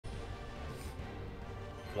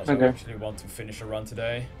Plus, I actually want to finish a run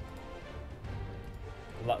today.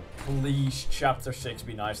 Please, chapter 6,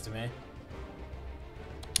 be nice to me.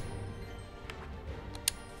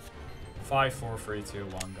 5, 4, 3, 2,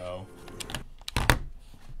 1, go.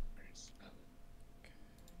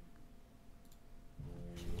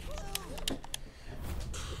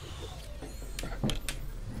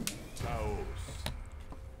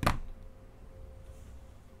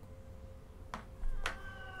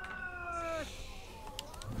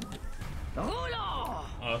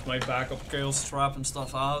 I have my backup kill strap and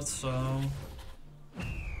stuff out, so...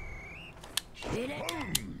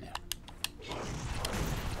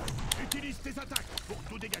 Utilise tes attaques pour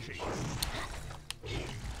tout dégager.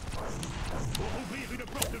 Pour ouvrir une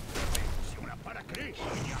porte fermée, si on n'a pas la clé, il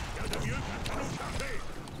n'y a rien de mieux qu'un canon chargé.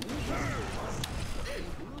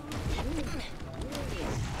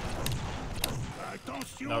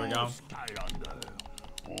 Attention, Skylanders.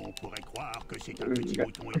 On pourrait croire que c'est un petit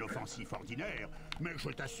mouton inoffensif ordinaire, mais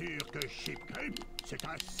je t'assure que Shipcreep, c'est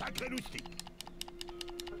un sacré loustique.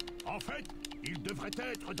 En fait, il devrait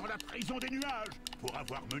être dans la prison des nuages pour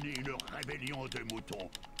avoir mené une rébellion de moutons.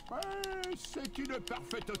 C'est une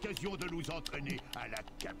parfaite occasion de nous entraîner à la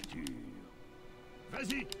capture.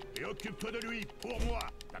 Vas-y, et occupe-toi de lui pour moi,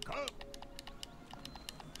 d'accord?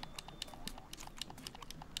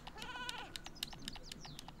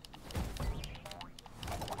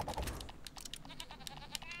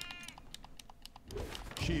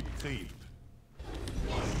 Shipcreep.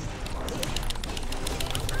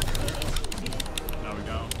 There we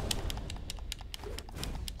go.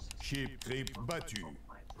 Shipcreep battu.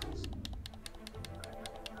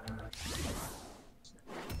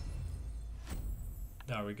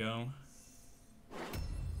 There we go.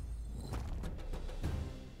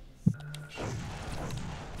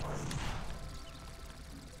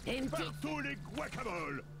 Partout les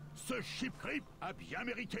guacamoles! Ce Shipcreep a bien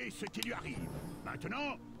mérité ce qui lui arrive.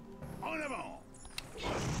 Maintenant, en avant!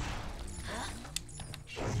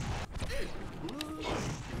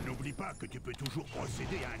 N'oublie pas que tu peux toujours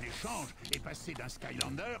procéder à un échange et passer d'un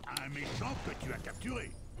Skylander à un méchant que tu as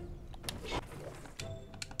capturé.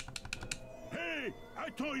 Hé,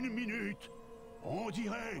 attends une minute! On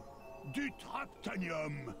dirait du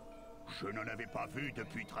traptanium. Je n'en avais pas vu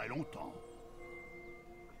depuis très longtemps.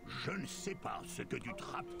 Je ne sais pas ce que du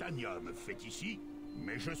traptanium fait ici,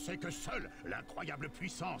 mais je sais que seule l'incroyable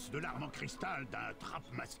puissance de l'arme en cristal d'un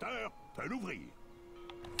Trapmaster peut l'ouvrir.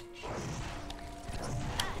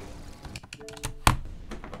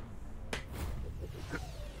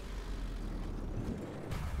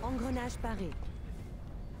 Engrenage paré.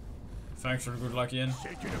 Thanks for the good luck, Ian.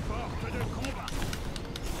 C'est une porte de combat.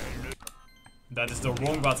 That is the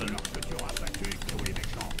wrong button. Que tu auras battu tous les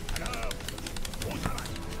méchants. Alors, on travaille.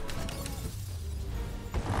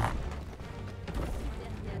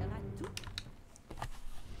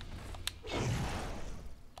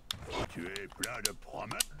 Tu es plein de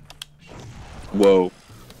promesses. Whoa.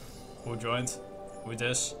 Who joined? With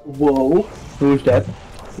this? Whoa. Who's that?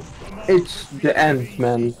 It's the end,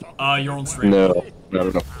 man. You're on stream. No.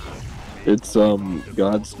 It's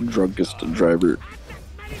God's drunkest driver.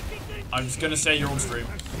 I'm just gonna say you're on stream.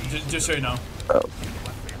 Just so you know.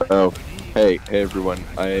 Oh. Hey everyone.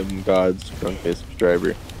 I am God's drunkest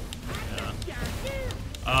driver.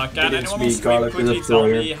 Yeah. Can anyone on stream quickly tell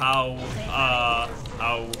me how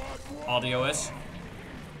audio is?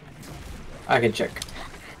 I can check.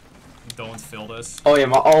 Don't fill this. Oh yeah,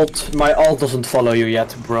 my alt doesn't follow you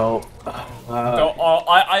yet, bro. I'd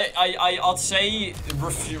say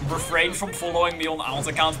refrain from following me on the alt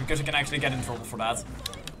account because you can actually get in trouble for that.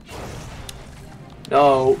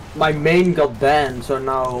 No, my main got banned, so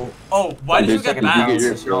now... Oh, why did you get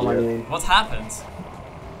banned? What happened?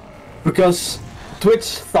 Because Twitch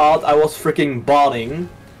thought I was freaking botting,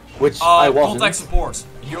 which I wasn't. Contact support.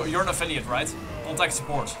 You're an affiliate, right? Contact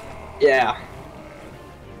support. Yeah.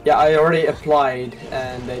 Yeah, I already applied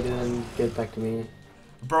and they didn't get back to me.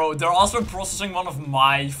 Bro, they're also processing one of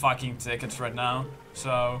my fucking tickets right now,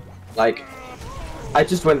 so... Like, I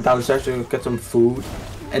just went downstairs to get some food,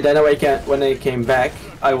 and then when I came back,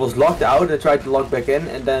 I was logged out, I tried to log back in,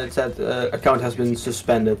 and then it said account has been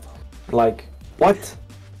suspended. Like, what?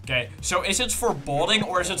 Okay, so is it for botting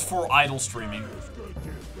or is it for idle streaming?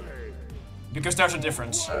 Because there's a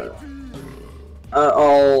difference.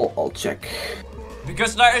 I'll check.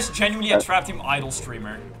 Because there is genuinely a Trap Team idle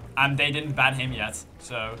streamer, and they didn't ban him yet,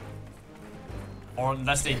 so... Or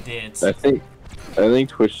unless they did. I think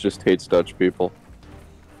Twitch just hates Dutch people.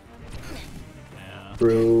 Yeah.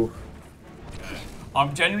 True.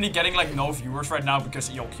 I'm genuinely getting like no viewers right now because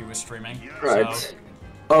ELQ is streaming. Right. So.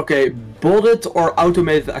 Okay, botted or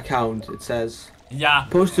automated account, it says. Yeah.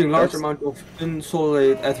 Posting large That's- amount of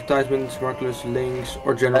unsolicited advertisements, markeless links,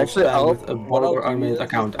 or general Actually, spam I'll- with a what bottle I'll or do automated is-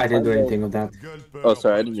 account. I didn't do anything of that. Oh,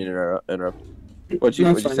 sorry, I didn't mean to interrupt. What'd you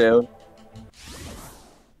No, it's say, Owen?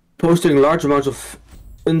 Posting large amounts of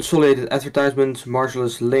unsolicited advertisements,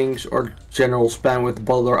 markeless links, or general spam with a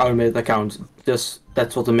bottle or automated account. Just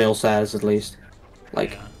that's what the mail says, at least.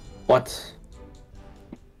 Like, Yeah. what?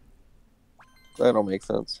 That don't make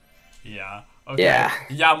sense. Yeah. Okay. Yeah.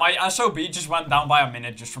 Yeah, my SOB just went down by a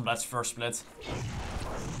minute just from that first split.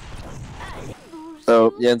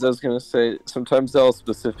 So, Jens, I was gonna say, sometimes they'll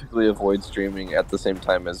specifically avoid streaming at the same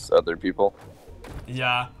time as other people.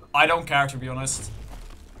 Yeah. I don't care, to be honest.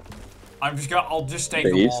 I'll just take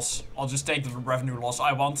the Please. loss. I'll just take the revenue loss.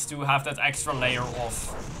 I want to have that extra layer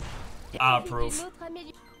of proof.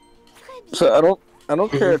 So I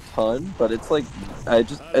don't care a ton, but it's like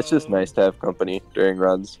it's just nice to have company during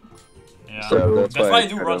runs. Yeah. So that's why I I do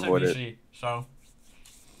try to runs avoid it. MVC. So.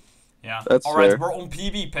 Yeah. That's Alright, fair. we're on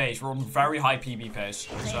PB pace. We're on very high PB pace.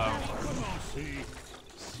 So. Commencer.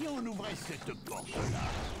 Si on ouvrait cette porte-là.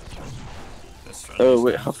 Let's try Oh this.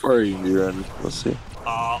 wait, how far are you running? Let's see.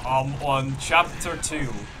 I'm on chapter 2.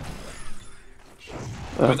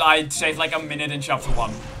 But I saved like a minute in chapter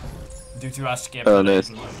 1. Due to a skip. Oh,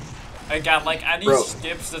 nice. Again, like any Bro.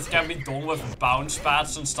 skips that can be done with bounce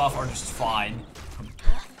pads and stuff are just fine.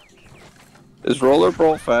 Is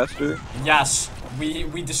rollerball faster? Yes,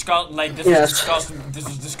 we discussed like this Yes.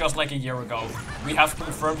 was discussed like a year ago. We have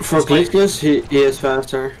confirmed For she's, like, Glitchless, he is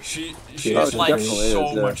faster. she's Yeah, like definitely so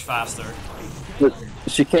is, yeah. much faster.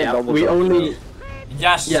 She can't Yeah, double we jump, only.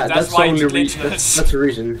 Yes, Yeah, that's that's why the it's only glitchless. that's the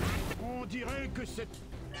reason. On dirait que cette...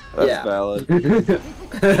 That's Yeah. valid.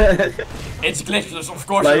 It's glitchless, of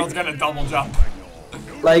course Like- you're not gonna double jump.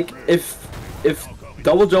 Like if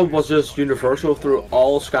double jump was just universal through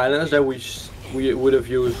all Skylanders, then we would have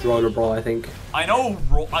used rollerball, I think. I know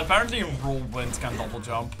apparently Whirlwind can double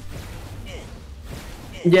jump.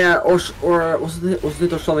 Yeah, or was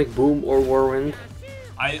it or Sonic Boom or Whirlwind?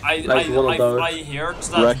 Like one of those. I heard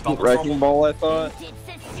that double Wrecking trouble. ball, I thought.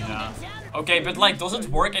 Yeah. Okay, but like, does it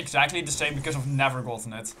work exactly the same because I've never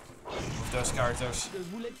gotten it with those characters?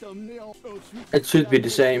 It should be the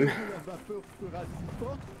same. Man,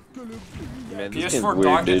 this game's PS4 weird,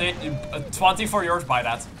 Dark dude. Edition, 24 euros, buy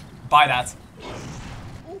that. Buy that.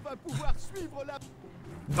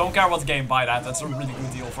 Don't care what game, buy that. That's a really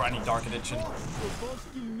good deal for any Dark Edition.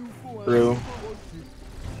 True.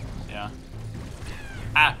 Yeah.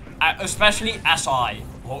 Especially SI.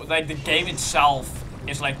 Well, like, the game itself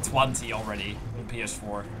is like 20 already on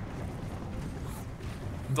PS4.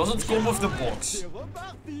 Does it come with the box?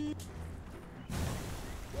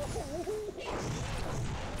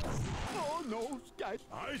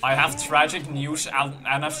 I have tragic news,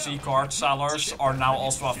 NFC card sellers are now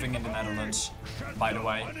also a thing in the Netherlands, by the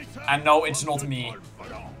way. And no, it's not me.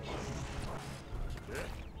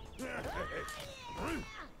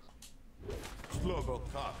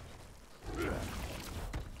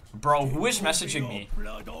 Bro, who is messaging me?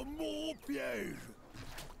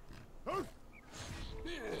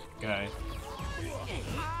 Okay.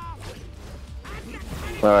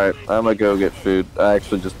 Alright, I'm gonna go get food. I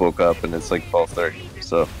actually just woke up and it's like 12:30,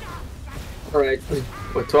 so. Alright,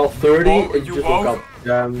 what 12:30? Oh, It you just woke? woke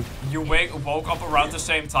up. You woke up around the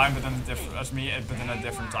same time, but as me, but in a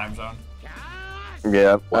different time zone.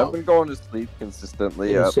 Yeah, Wow. I've been going to sleep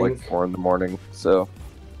consistently In at like sync. 4 in the morning, so.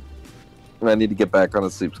 I need to get back on a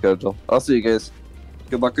sleep schedule. I'll see you guys.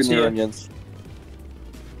 Good luck on See your ya. onions.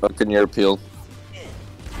 Good luck on your appeal.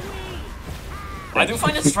 I do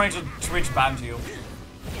find it strange that Twitch banned you,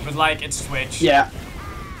 but like it's Twitch. Yeah.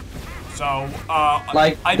 So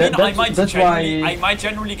Like, I mean, that's why- I might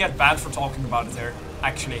generally get banned for talking about it here.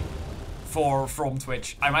 Actually, from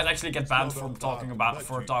Twitch, I might actually get banned from talking about it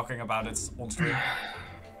on stream.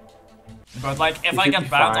 But like, if I should get be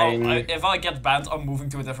banned, fine. if I get banned, I'm moving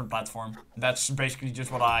to a different platform. That's basically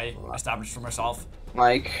just what I established for myself.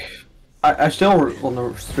 Like, I still want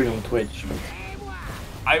to stream on Twitch. But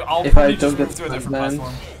I'll If probably I don't just move get to a different banned.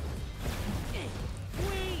 platform.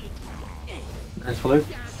 dat is gelukt.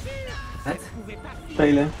 Het?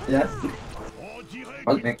 Spelen? Ja. On dirait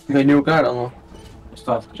Wat? Ik weet niet elkaar dan nog.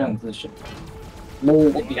 12%, dus lol,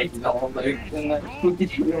 ik weet het wel leuk. En goed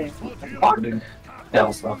dit doen. Ja, dat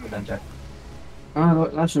is 12%, ja.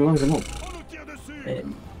 Ah, luister langzaam op. on nous tire dessus.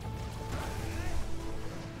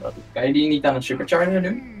 Kan je die niet aan een supercharger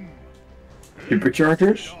doen?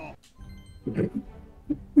 Superchargers?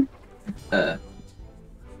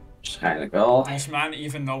 Waarschijnlijk wel. Does man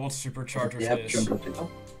even know what superchargers Ja, is?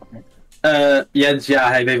 Jens, ja,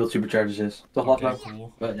 hij weet wat superchargers is. Toch Okay,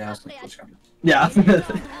 Laflo? cool. Ja, dat is goed. Ja.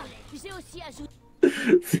 J'ai aussi ajouté.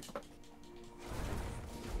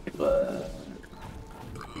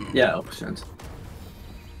 Ja, 11%.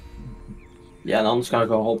 Ja, en anders kan ik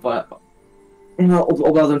wel opladen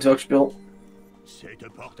terwijl ik speel. Cette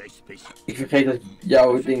porte est spéciale. Ik vergeet dat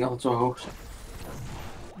jouw ding altijd zo hoog zijn.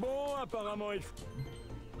 Bon, apparemment il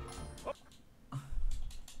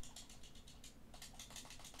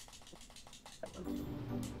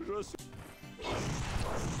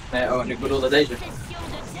Nee, oh, en ik bedoelde deze.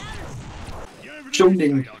 Zo'n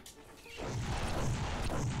ding.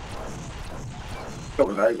 Dat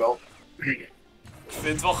begrijp ik wel. Ik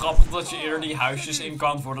vind het wel grappig dat je eerder die huisjes in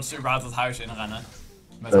kan voordat ze überhaupt het huis inrennen.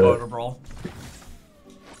 Met Motorbrawl.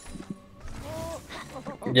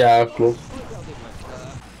 Ja, klopt.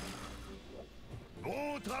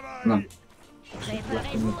 Bon travail. Nou.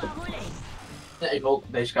 Nee, ik wil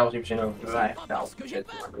deze kabels niet per se over bij mij.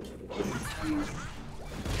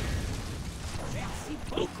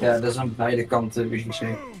 Ja, dat is aan beide kanten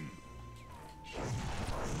UGC.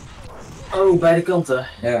 Oh, beide kanten.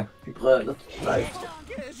 Ja, dat blijft.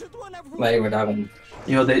 Nee, maar daarom.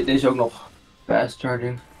 Je wil deze ook nog. Fast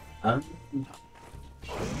charging. Huh? In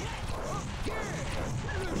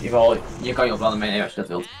ieder geval, je kan je opladen meenemen als je dat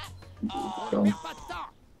wilt. Zo.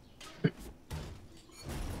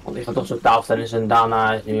 Want ik ga toch zo'n tafeltennis en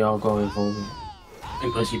daarna is nu ook alweer vol.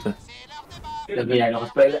 In principe. Dat wil jij nog eens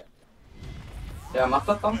spelen? Ja, mag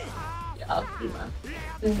dat dan? Ja, prima.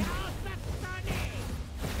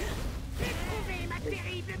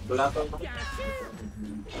 Doe laat dan.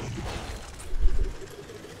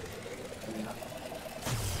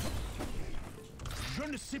 Je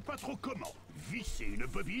ne sais pas trop comment. Visser une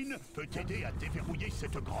bobine peut t'aider à déverrouiller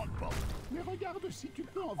cette grande porte. Mais regarde si tu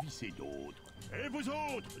peux en visser d'autres. Et vous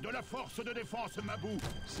autres, de la force de défense Mabou,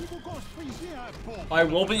 si vous construisez un pont... I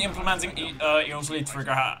will be implementing easily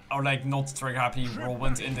trigger or like not trigger happy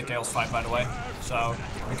whirlwind in the chaos fight, by the way. So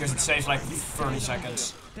because it saves like 30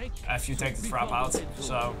 seconds if you take the trap out.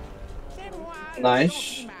 So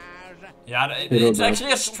Nice. yeah, it's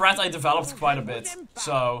actually a strat I developed quite a bit.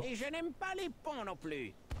 So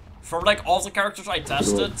from like all the characters I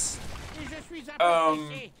tested,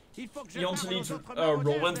 Jan's Elite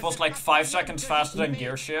Whirlwind was like 5 seconds faster than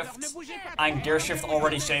Gear Shift, and Gear Shift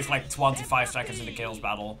already saved like 25 seconds in the Chaos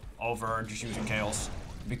battle over just using Chaos.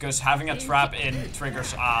 Because having a trap in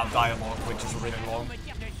triggers a dialogue, which is really long,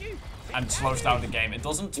 and slows down the game. It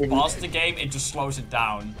doesn't pause the game, it just slows it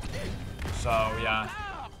down. So yeah.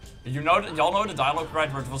 Y'all know the dialogue,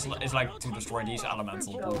 right, where it's like to destroy these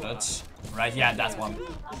elemental bullets, right? Yeah, that one.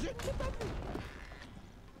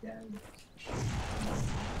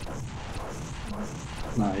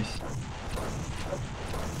 Nice.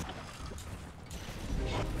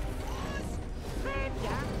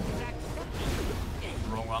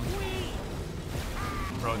 Wrong one.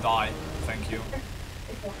 Bro, die. Thank you.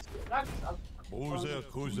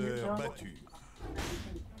 Cruiser battu.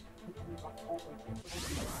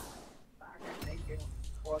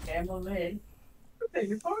 Word helemaal mee. De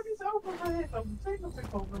telefoon is open geweest, dan meteen op de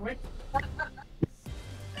komen.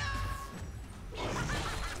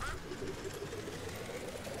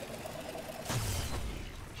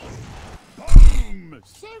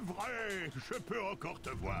 C'est vrai, je peux encore te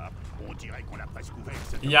voir. On dirait qu'on a presque ouvert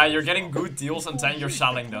cette... Yeah, you're getting good deals and then you're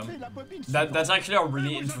selling them. That's actually a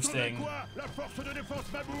really interesting...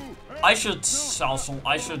 I should sell some...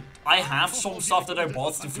 I have some stuff that I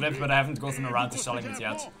bought to flip, but I haven't gotten around to selling it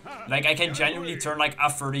yet. Like, I can genuinely turn like a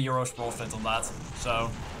 30 euros profit on that, so...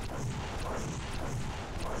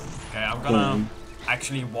 Okay, I'm gonna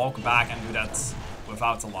actually walk back and do that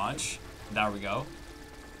without the launch. There we go.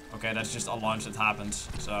 Okay, that's just a launch that happens,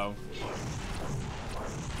 so...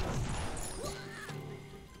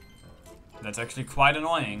 That's actually quite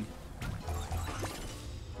annoying.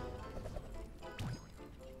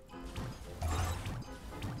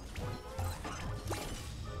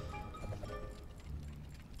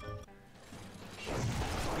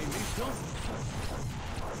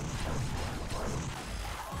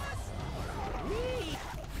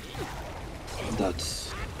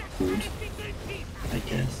 That's good, I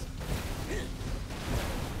guess.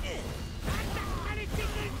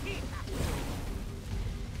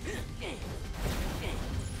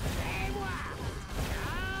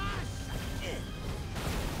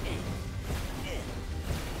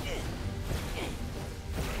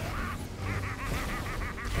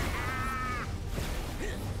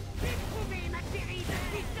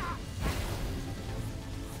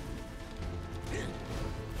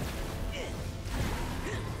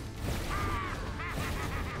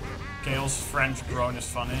 Gale's French groan is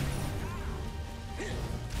funny.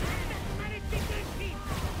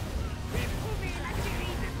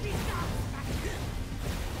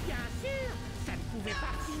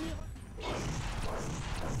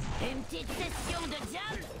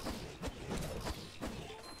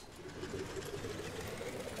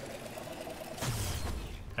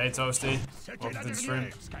 Hey Toasty, C'était welcome la to the stream.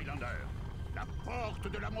 dernière, Skylander. La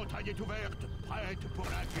porte de la montagne est ouverte, prête pour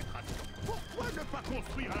l'infiltration. Pourquoi ne pas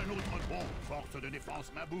construire un autre pont? Force de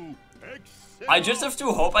défense Mabou. I just have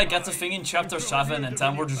to hope I get the thing in chapter 7 and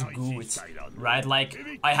then we're just good. Right, like,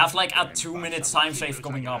 I have like a 2-minute time save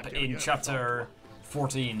coming up in chapter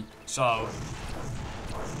 14. So,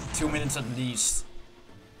 2 minutes at least.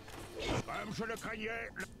 Comme je le craignais,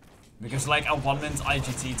 Because like a 1-minute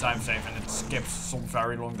IGT time save and it skips some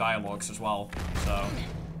very long dialogues as well. So,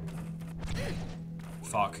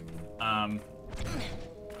 fuck.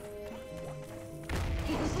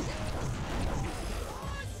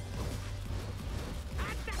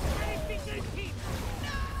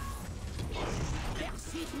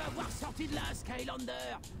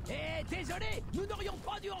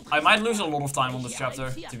 I might lose a lot of time on this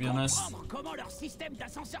chapter, to be honest.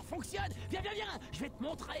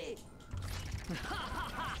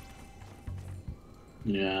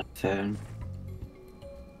 Yeah, same.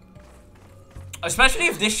 Especially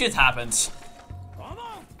if this shit happens.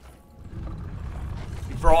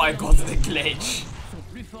 Bro, I got the glitch.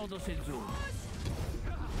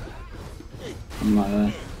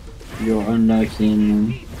 You're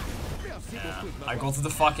unlucky. Yeah, I got the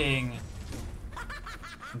fucking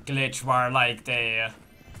glitch where like the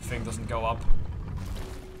thing doesn't go up.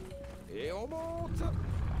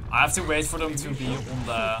 I have to wait for them to be on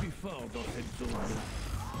the...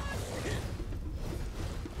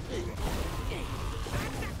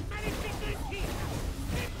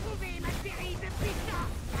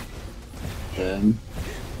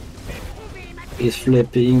 He's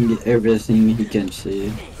flipping everything he can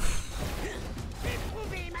see.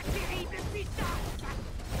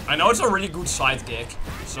 I know it's a really good side gig,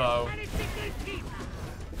 so...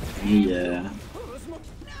 Yeah.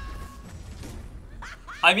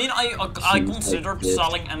 I mean, I considered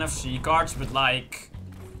selling NFC cards, but like...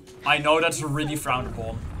 I know that's really frowned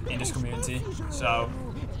upon in this community, so...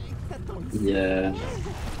 Yeah.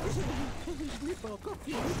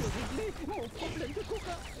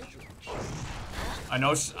 I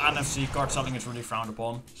know NFC card selling is really frowned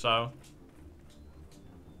upon, so...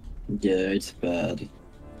 Yeah, it's bad.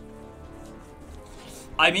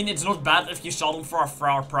 I mean, it's not bad if you sell them for a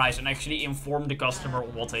fair price and actually inform the customer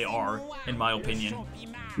what they are, in my opinion.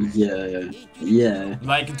 Yeah, yeah.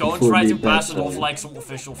 Like, don't try to pass it off like some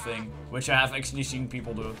official thing, which I have actually seen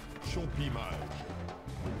people do.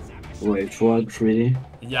 Wait, what, really?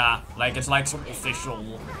 Yeah, like it's like some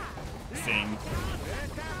official thing.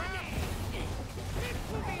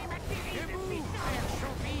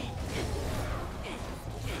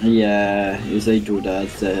 Yeah, if they do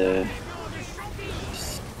that,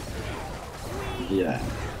 yeah.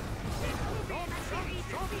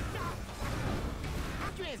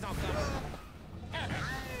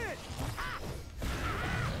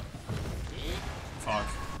 Fuck.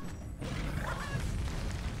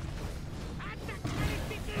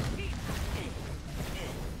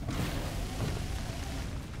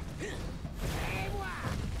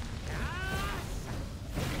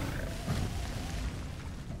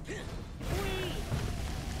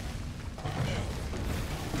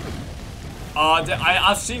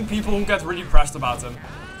 I've seen people who get really pressed about them.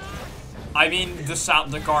 I mean,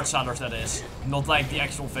 the card sellers, that is. Not like the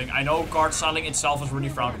actual thing. I know card selling itself is really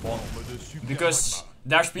frowned upon. Because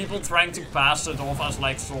there's people trying to pass it off as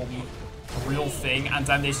like some real thing, and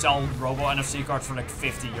then they sell Robo NFC cards for like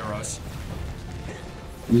 50 euros.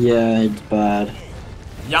 Yeah, it's bad.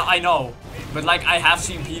 Yeah, I know. But like, I have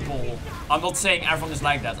seen people... I'm not saying everyone is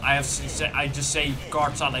like that. I just say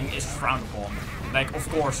card selling is frowned upon. Like, of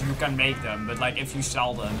course, you can make them, but like, if you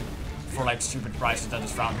sell them for like stupid prices, that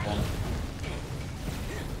is frowned upon.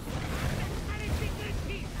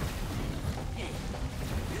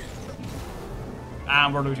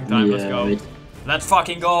 And we're losing time, let's go. Let's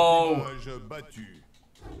fucking go!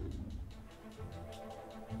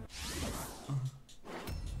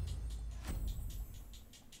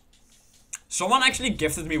 Someone actually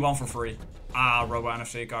gifted me one for free. Ah, Robo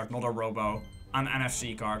NFC card, not a Robo. An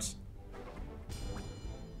NFC card.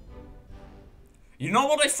 You know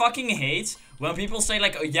what I fucking hate? When people say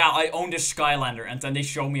like, oh, yeah, I own this Skylander, and then they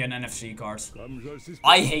show me an NFC card.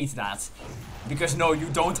 I hate that. Because no, you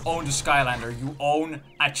don't own the Skylander. You own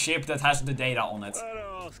a chip that has the data on it.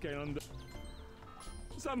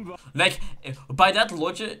 Like, by that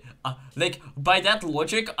logic,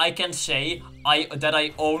 I can say that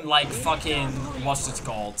I own like fucking, what's it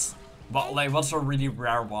called? But like, what's a really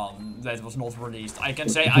rare one that was not released? I can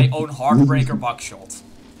say I own Heartbreaker Buckshot,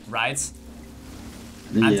 right?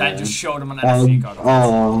 And then just show them an NFC card.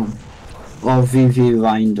 Or VV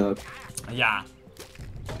Wind Up. Yeah.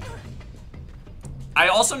 I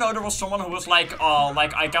also know there was someone who was like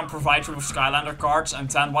I can provide you with Skylander cards, and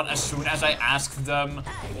then as soon as I asked them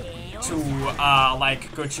to,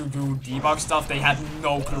 like, could you do debug stuff, they had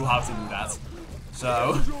no clue how to do that.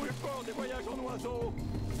 So,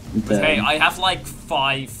 but hey, I have like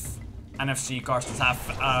 5 NFC cards that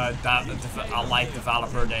have, like,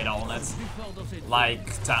 developer data on it. Like,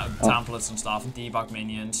 templates and stuff, debug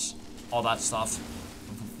minions, all that stuff.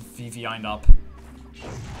 VVI'd up,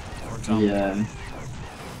 for example. Yeah.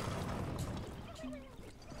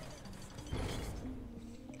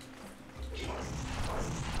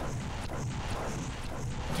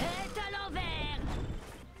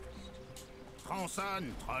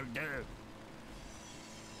 Tronçonne, troll 2.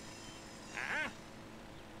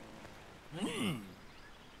 Hein?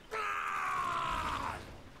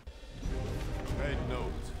 Red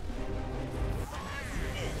note.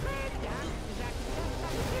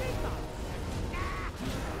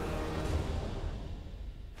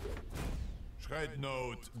 Red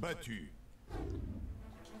note battu.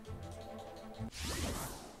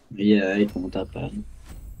 Yeah, it won't happen.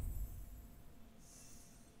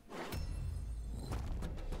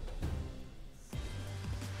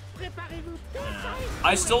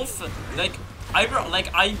 I still like I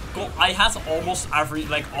had almost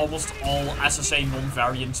all SSA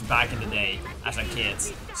non-variants back in the day as a kid.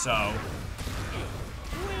 So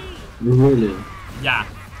Really? yeah.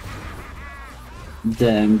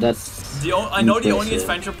 Damn, that's. I know the only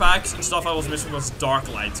adventure packs and stuff I was missing was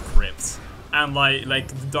Darklight Crypt and like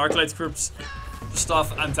the Darklight Crypt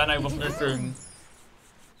stuff, and then I was missing.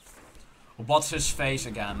 What's his face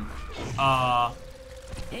again?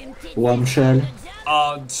 Wamshell.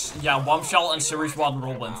 Yeah, Wamshell and Series 1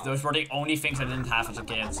 Whirlwind. Those were the only things I didn't have as a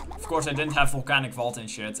kid. Of course, I didn't have Volcanic Vault and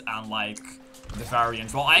shit, and like the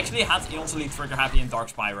variants. Well, I actually had Eon's Elite Trigger Happy and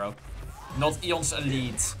Dark Spyro. Not Eon's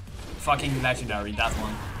Elite. Fucking legendary, that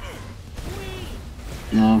one.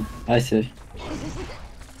 No, I see.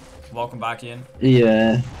 Welcome back, Ian.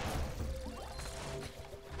 Yeah.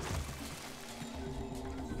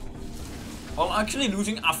 Well, I'm actually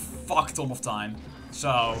losing a fuck ton of time.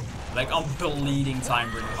 So, like, I'm bleeding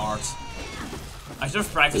time really hard. I should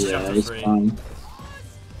have practiced chapter 3. Fine.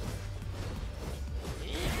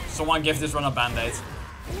 Someone give this run a band-aid.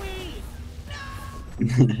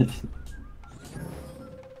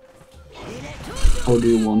 How do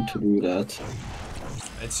you want to do that?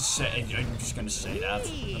 It's just, I'm just gonna say that.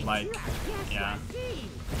 But like, yeah.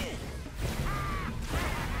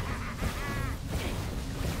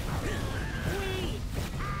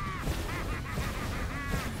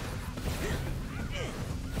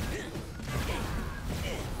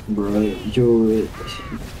 Bro, you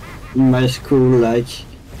in my school, like,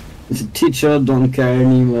 the teacher don't care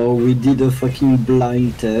anymore. We did a fucking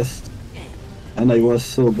blind test, and I was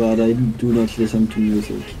so bad I do not listen to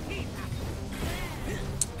music.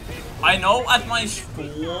 I know at my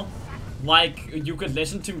school, like, you could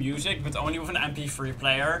listen to music, but only with an MP3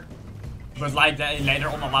 player. But like, they later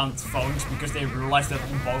on allowed phones because they realized that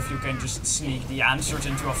on both you can just sneak the answers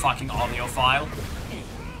into a fucking audio file.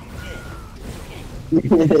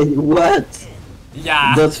 What?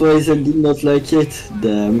 Yeah. That's why I did not like it.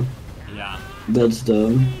 Damn. Yeah. That's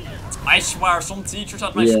dumb. I swear, some teachers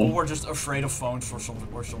at my school were just afraid of phones for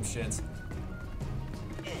some shit.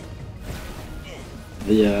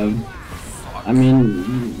 Yeah. Fuck. I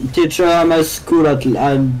mean, teacher at my school do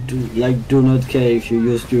not care if you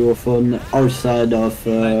use your phone outside of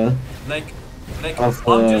I'm just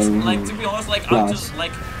like, to be honest, like class. I'm just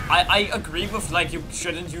like I agree with like you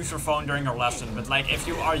shouldn't use your phone during a lesson, but like if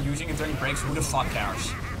you are using it during breaks, who the fuck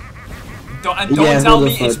cares? Don't tell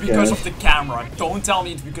me it's because of the camera. Don't tell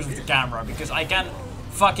me it's because of the camera, because I can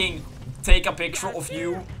fucking take a picture of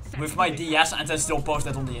you with my DS and then still post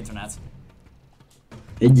that on the internet.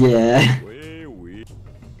 Yeah.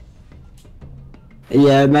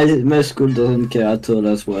 Yeah, my school doesn't care at all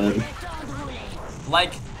as well.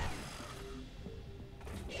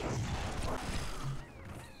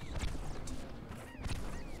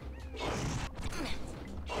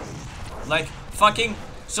 Like, fucking,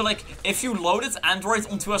 so like, if you loaded Android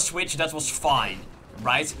onto a Switch, that was fine,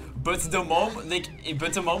 right? But the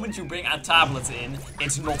moment you bring a tablet in,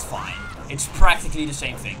 it's not fine. It's practically the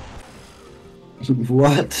same thing.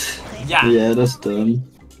 What? Yeah. Yeah, that's dumb.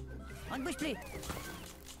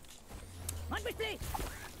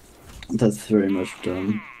 That's very much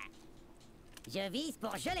dumb.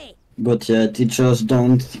 But yeah, teachers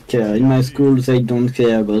don't care. In my school, they don't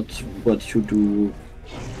care about what you do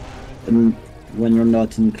when you're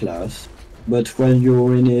not in class. But when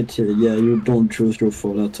you're in it, yeah, you don't choose your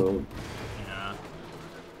phone at all. Yeah.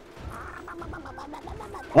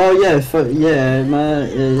 Oh yeah, yeah,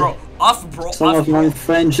 Bro, some of my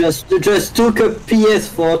friends just took a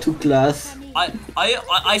PS4 to class.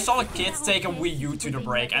 I saw a kid take a Wii U to the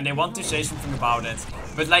break and they want to say something about it.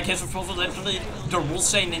 But like his response was literally, the rules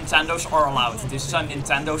say Nintendos are allowed. This is a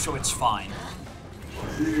Nintendo, so it's fine.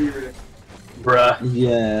 Bruh.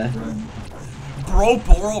 Yeah. Bro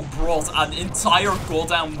brought an entire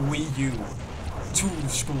goddamn Wii U to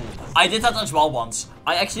school. I did that as well once.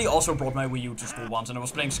 I actually also brought my Wii U to school once and I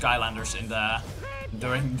was playing Skylanders in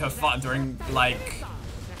during like,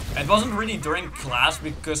 it wasn't really during class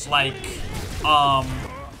because like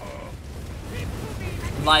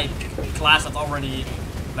class had already,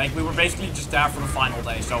 like we were basically just there for the final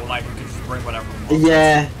day, so like we could just bring whatever we wanted.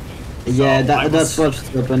 Yeah. Yeah, So that's what's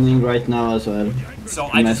happening right now as well. So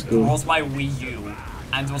I just brought my Wii U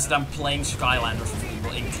and was then playing Skylanders with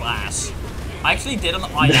people in class. I actually did an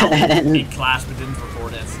IL in class but didn't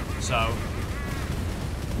record it, so...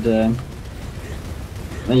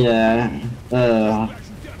 Yeah,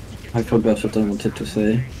 I forgot what I wanted to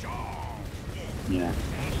say. Yeah.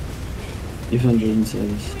 Even during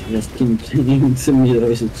service, just in the middle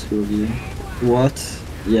of the school year. What?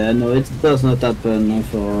 Yeah, no, it does not happen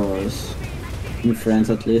for us, in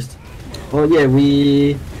France at least. Oh yeah,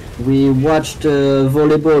 we watched a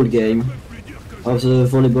volleyball game of the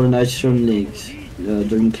Volleyball National League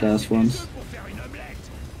during class once.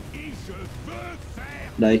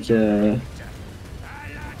 Like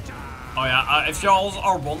Oh yeah, if y'all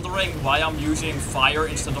are wondering why I'm using fire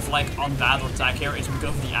instead of like undead or tech here, it's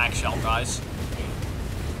because of the eggshell, guys.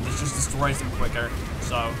 This just destroys them quicker,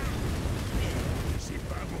 so...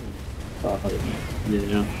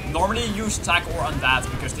 yeah. Normally you use tech or undead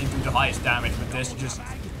because they do the highest damage, but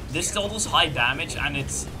this still does high damage and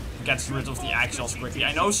it gets rid of the eggshells quickly.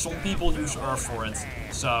 I know some people use earth for it,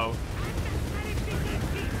 so...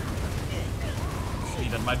 Actually,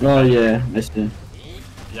 that might be better. Yeah, I see.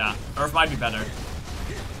 Yeah, earth might be better.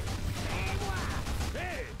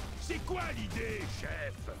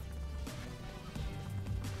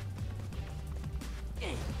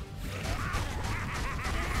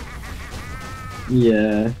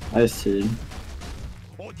 Yeah, I see.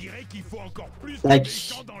 Like,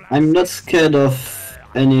 I'm not scared of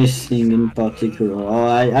anything in particular. Or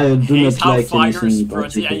I do not like anything in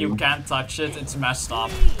particular. And you can't touch it, it's messed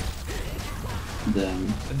up.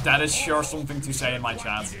 Damn. That is sure something to say in my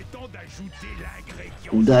chat.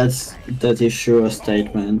 That is sure a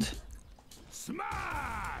statement.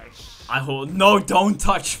 I hope no, don't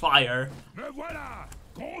touch fire.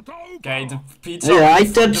 Okay, the pizza. Yeah, I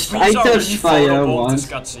touched fire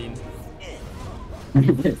once.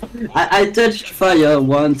 I touched fire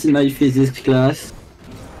once in my physics class.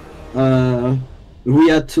 We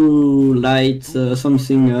had to light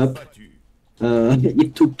something up.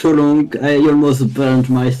 It took too long. I almost burned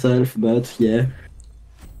myself, but yeah.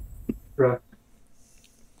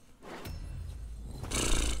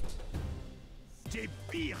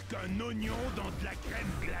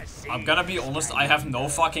 I'm gonna be honest, I have no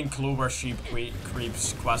fucking clue where Sheep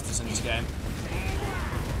Creeps quest is in this game.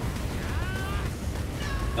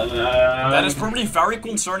 That is probably very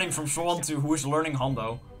concerning from someone who is learning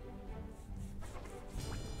Hondo.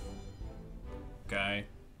 Okay.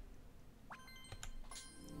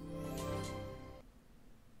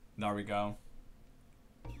 There we go.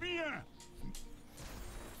 That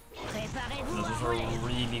was a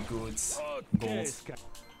really good gold.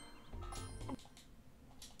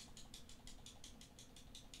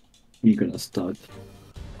 You're gonna start.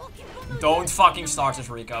 Don't fucking start this,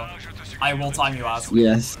 Rico. I will time you out.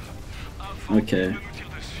 Yes. Okay.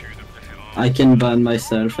 I can ban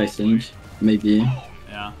myself, I think. Maybe.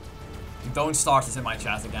 Yeah. Don't start it in my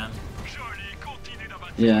chat again.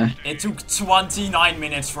 Yeah. It took 29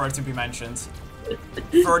 minutes for it to be mentioned.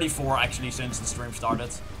 34 actually since the stream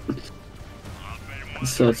started.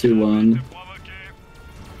 31.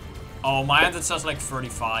 Oh, my end it says like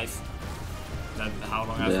 35. That how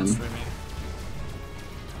long I've been streaming.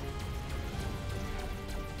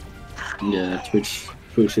 Yeah,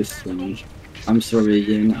 Twitch is strange. I'm sorry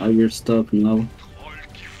again, I will stop now.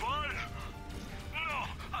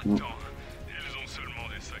 No.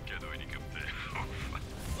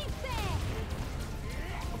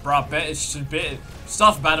 Bruh,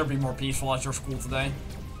 stuff better be more peaceful at your school today.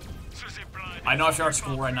 I know if you're at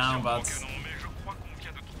school right now, but...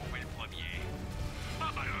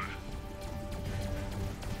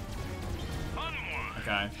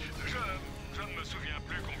 Okay.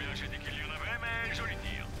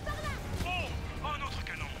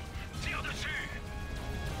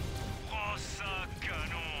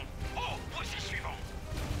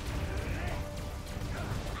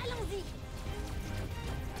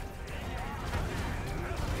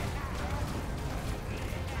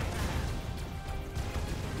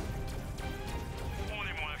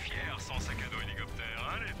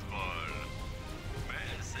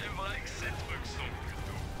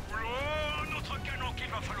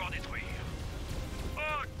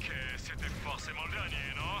 c'était forcément le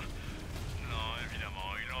dernier, non? Non,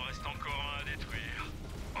 évidemment, il en reste encore un à détruire.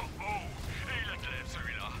 Oh oh, et il a clair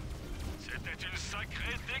celui-là. C'était une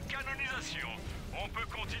sacrée décanonisation. On peut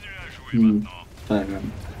continuer à jouer maintenant. Pas grave.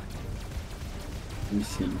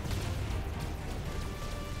 Ici.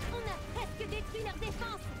 On a presque détruit leur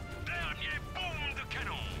défense. Dernier boom de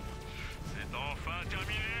canon. C'est enfin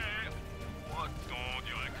terminé. On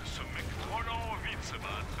dirait que ce mec trop lent a envie de se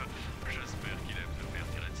battre. J'espère qu'il aime se faire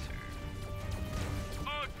tirer dessus.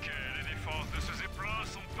 Ok, les défenses de ce Zeppelin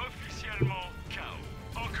sont officiellement KO.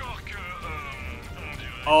 Encore que, on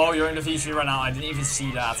dirait... Oh, you're in the VC right now. I didn't even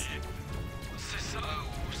see that. C'est ça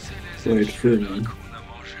ou c'est les Ouais, feu, hein. qu'on a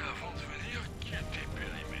mangé avant de venir qui étaient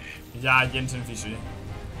périmés. Yeah, Jens in VC.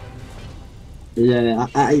 Yeah,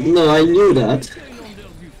 no, I knew that.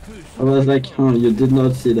 I was like, huh, you did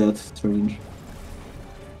not see that. Strange.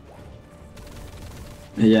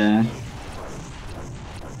 Yeah.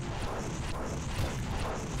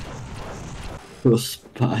 Your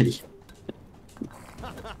spy.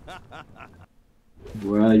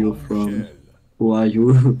 Where are you from? Who are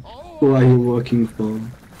you? Who are you working for?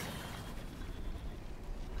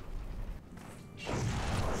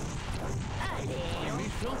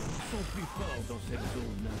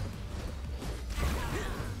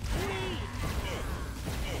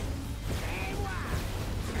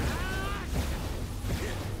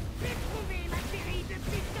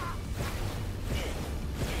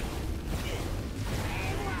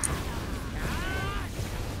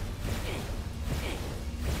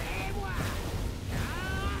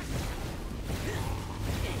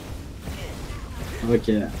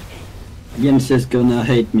 Okay. Jens is gonna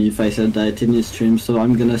hate me if I said that in his stream, so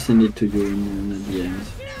I'm gonna send it to you in the end.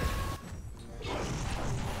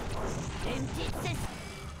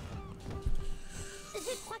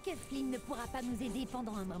 Je crois que Flynn ne pourra pas nous aider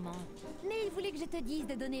pendant un moment. Mais il voulait que je te dise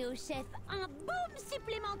de donner au chef un boom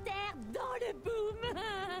supplémentaire dans le boom.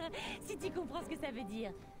 Si tu comprends ce que ça veut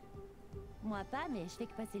dire. Moi pas, mais je fais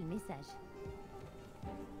que passer le message.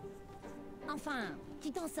 Enfin,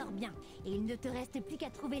 tu t'en sors bien. Et il ne te reste plus qu'à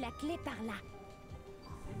trouver la clé par là.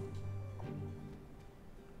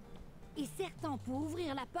 Et serre-t'en pour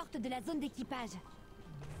ouvrir la porte de la zone d'équipage.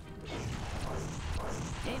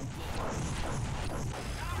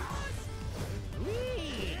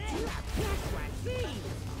 Oui, tu as bien choisi.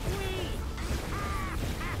 Oui.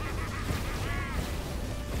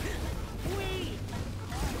 Oui.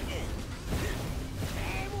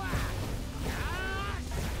 Et moi.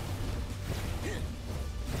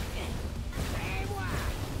 Et moi.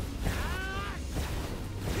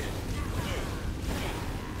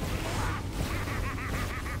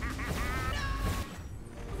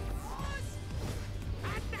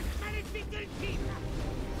 Attaque maléfique ultime.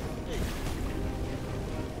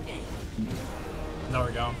 There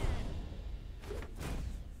we go.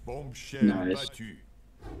 Bombshell Nice. battue.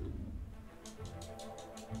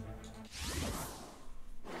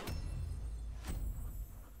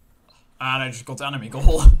 And I just got the enemy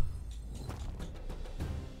goal.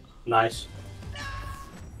 Nice.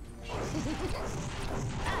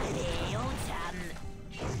 Allez, on jam.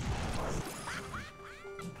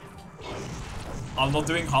 I'm not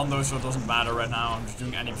doing Hondo, so it doesn't matter right now. I'm just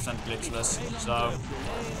doing any percent glitchless. So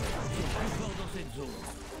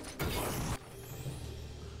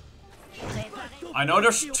I know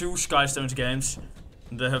there's 2 Skylanders games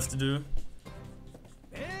they have to do.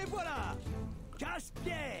 Et voilà,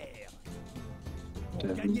 casse-pierre.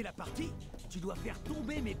 Pour gagner la partie, tu dois faire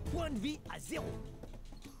tomber mes points de vie à 0.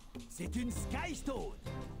 C'est une Skystone.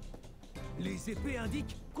 Les épées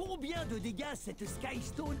indiquent combien de dégâts cette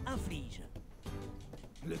Skystone inflige.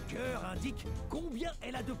 Le cœur indique combien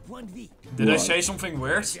elle a de points de vie. Did I say something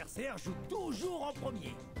weird? L'adversaire joue toujours en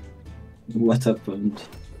premier. What happened?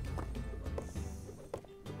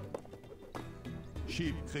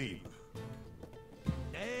 Ship creep.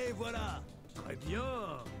 Et voilà, très bien.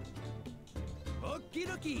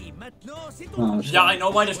 Okidoki, maintenant c'est ton tour. Yeah, I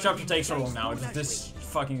know why this chapter takes so long now. It's this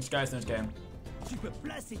fucking Skylanders game. Tu peux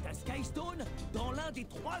placer ta Skystone dans l'un des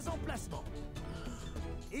 3 emplacements.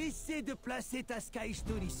 Essaie de placer ta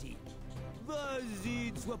Skystone ici.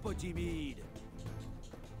 Vas-y, ne sois pas timide.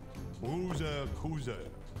 Bruiser Cruiser.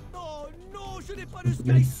 Oh non, je n'ai pas de So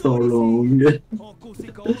Skystone long. ici. En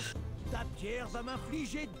conséquence, ta pierre va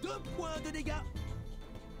m'infliger 2 points de dégâts.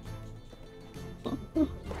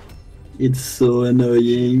 It's so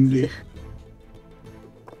annoying.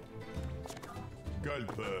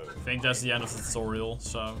 Gulper. I think that's the end of the tutorial,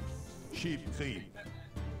 so. Ship creep.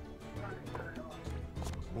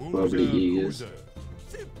 Probably Bruiser is. Cruiser.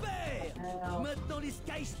 Super. Maintenant les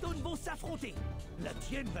Skystones vont s'affronter. La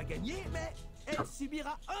tienne va gagner, mais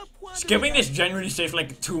Skipping this genuinely saves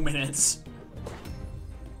like 2 minutes.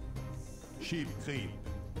 Sheep creep.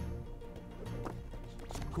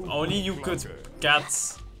 Only you could get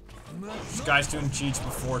Skystone cheats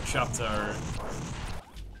before chapter...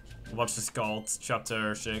 What's this called?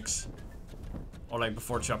 Chapter 6. Or like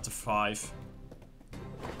before chapter 5.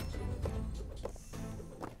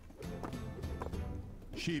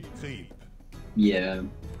 Sheep creep. Yeah.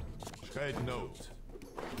 Shred note.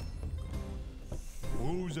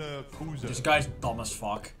 Bruiser cruiser. This guy's dumb as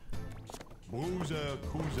fuck. Bruiser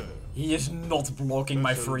cruiser. He is not blocking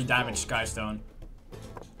my free damage Skystone.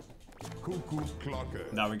 Cuckoo clocker.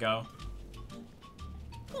 There we go.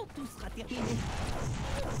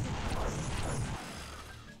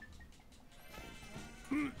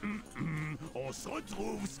 On se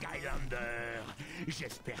retrouve, Skylander.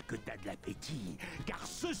 J'espère que t'as de l'appétit, car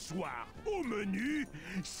ce soir, au menu,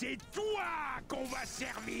 c'est toi qu'on va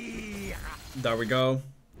servir. There we go.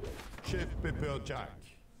 Chef Pepper Jack.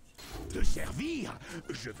 Te servir,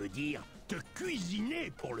 je veux dire te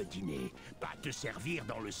cuisiner pour le dîner, pas te servir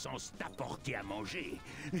dans le sens t'apporter à manger.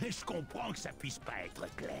 Je comprends que ça puisse pas être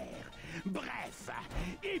clair. Bref,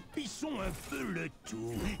 épissons un peu le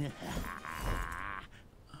tout.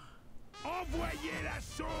 Envoyez la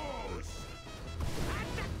sauce.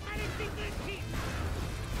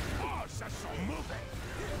 Oh, ça sent mauvais.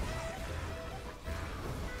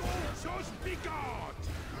 Sauce piquante.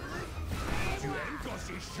 Tu aimes quand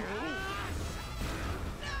c'est chaud?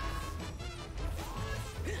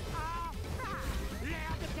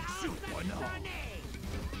 Surprenant.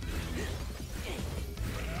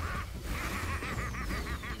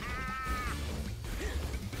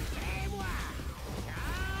 Et moi,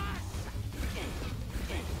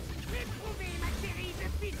 je vais prouver ma terrible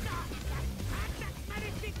puissance. Attaque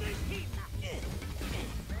maléfique ultime.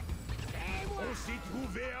 On s'est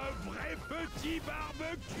trouvé un vrai petit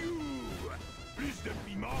barbecue. Plus de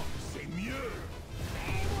piment, c'est mieux.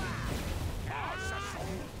 Ah, ça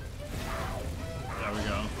sent. There we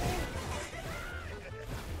go.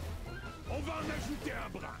 On va en ajouter un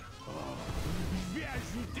brin. Oh, je vais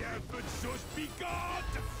ajouter un peu de sauce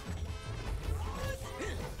piquante.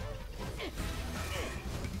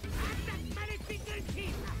 Attaque maléfique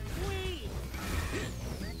ultime. Oui.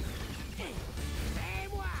 C'est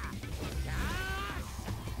moi.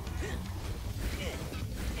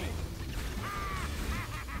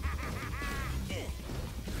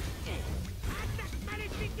 Attaque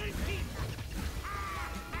maléfique ultime.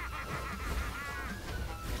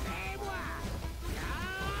 C'est moi.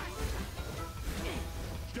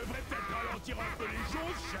 Je devrais peut-être ralentir un peu les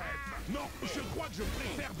choses, chef. Non, je crois que je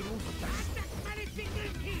préfère de l'autre façon. Attaque maléfique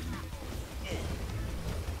ultime.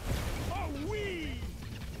 Oh oui.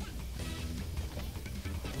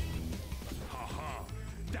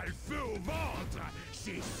 T'as le feu au ventre,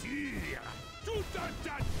 c'est sûr. Tout un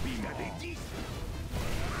tas de pines avec 10.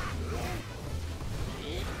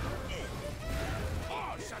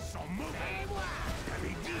 Oh, ça sent mauvais.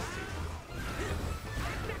 Avec 10.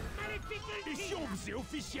 Et si on faisait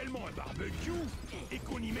officiellement un barbecue et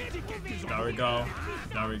qu'on y mettait quelques There we go.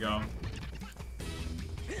 There we go.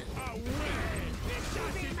 Ah ouais, ça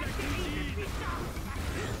c'est de la cuisine.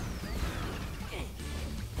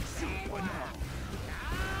 Surprenant.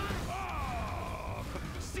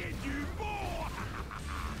 C'est du bon.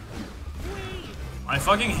 I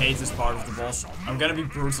fucking hate this part of the boss. I'm gonna be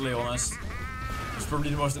brutally honest. It's probably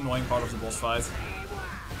the most annoying part of the boss fight.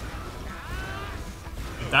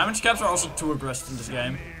 The damage caps are also too aggressive in this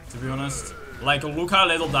game, to be honest. Like, look how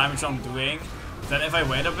little damage I'm doing. Then if I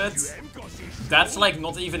wait a bit, that's like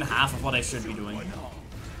not even half of what I should be doing.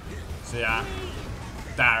 So yeah,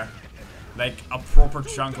 there. Like a proper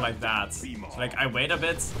chunk like that. So like I wait a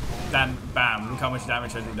bit, then bam, look how much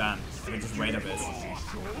damage I do then. I just wait a bit.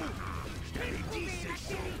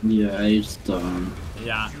 Yeah, it's dumb.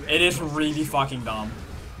 Yeah, it is really fucking dumb.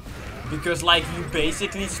 Because like you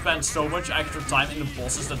basically spend so much extra time in the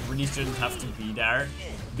bosses that really shouldn't have to be there.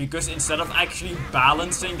 Because instead of actually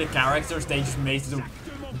balancing the characters, they just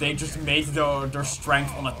made their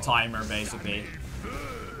strength on a timer basically.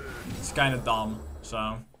 It's kind of dumb.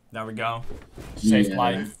 So there we go. Saved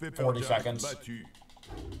like 40 seconds.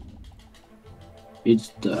 It's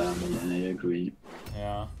dumb, yeah, I agree.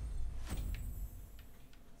 Yeah.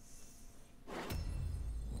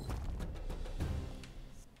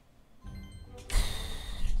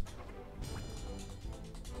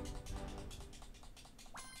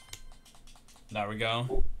 There we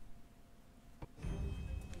go.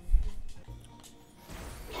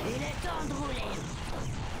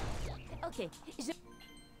 Ok,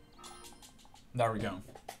 There we go.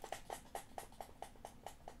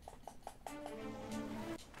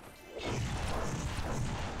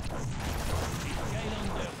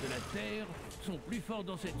 plus forts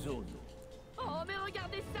dans cette zone. Oh, mais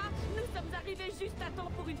regardez ça! Nous sommes arrivés juste à temps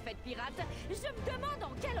pour une fête pirate. Je me demande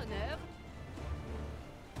en quel honneur.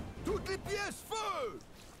 Toutes les pièces, feu!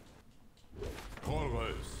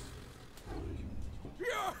 Progress.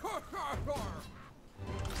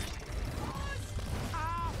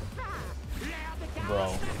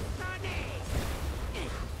 Bro.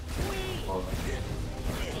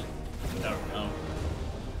 No, no.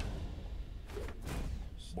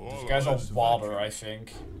 These guys are water, I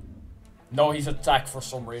think. No, he's attack for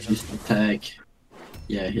some reason. He's attack.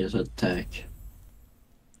 Yeah, he's attack.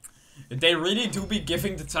 They really do be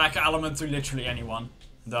giving the attack element to literally anyone,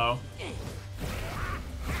 though.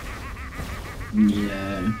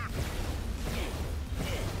 Yeah.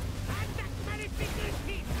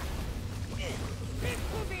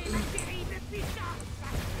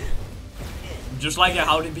 Just like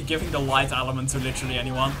how they be giving the light element to literally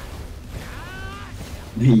anyone.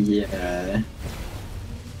 Yeah.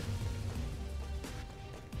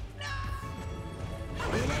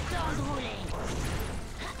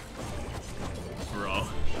 Bro.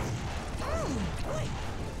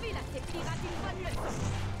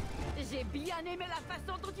 J'ai bien aimé la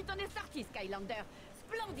façon dont tu t'en es sorti, Skylander.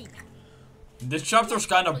 Splendide. This chapter's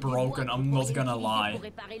kind of broken, I'm not gonna lie. Pour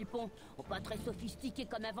réparer le pont. Pas très sophistiqué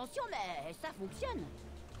comme invention, mais ça fonctionne.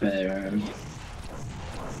 Fair. Une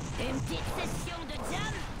petite session de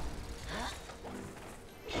jam.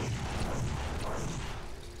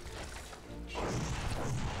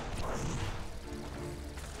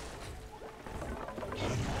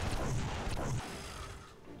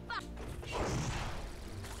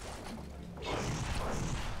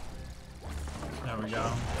 There we go.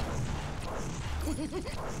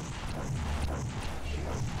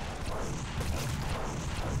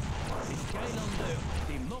 Les Skylanders,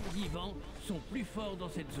 des morts-vivants, sont plus forts dans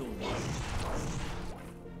cette zone.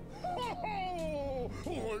 Oh,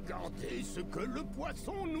 regardez ce que le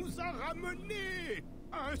poisson nous a ramené!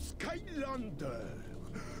 Un Skylander!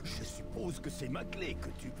 Je suppose que c'est ma clé que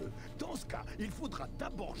tu veux. Dans ce cas, il faudra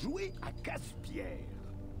d'abord jouer à casse-pierre.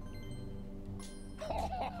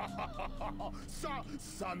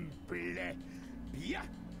 Ça me plaît. Bien,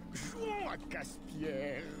 jouons à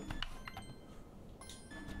casse-pierre.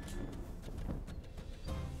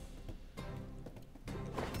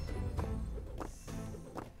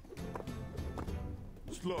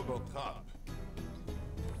 Slobber trap.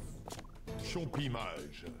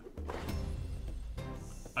 Champimage.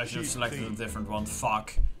 I should have selected a different one.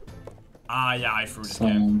 Fuck. Ah, yeah, I threw this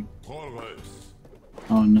game. Progress.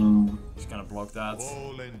 Oh no. Just gonna block that.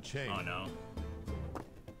 Ball and chain. Oh no.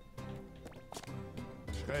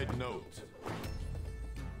 Shred note.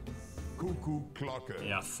 Cuckoo clocker.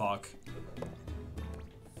 Yeah, fuck.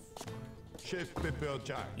 Chef Pepper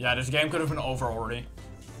Jack. Yeah, this game could have been over already.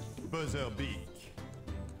 Buzzer beak.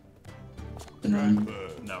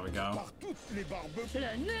 There we go.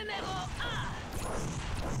 Le numéro 1.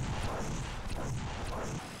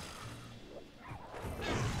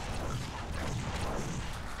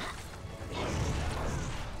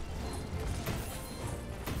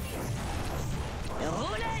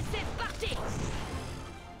 Roulez, c'est parti.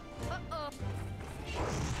 Oh oh.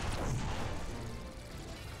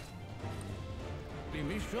 Les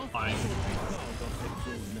méchants sont plus forts dans cette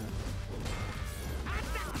zone.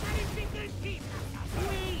 Attaque maléfique de Jeep.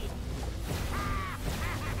 Oui.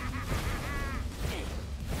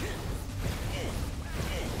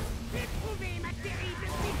 Éprouvez ma terrible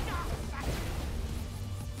puissance.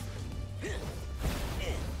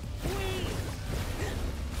 Oui.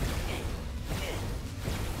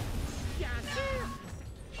 Bien sûr.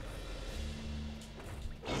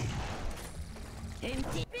 Une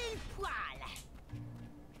petite pile poil.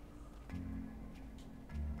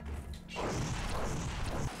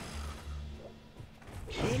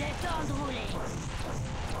 Il est temps de rouler.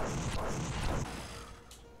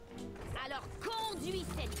 Alors conduis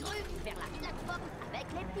cette grue vers la plateforme avec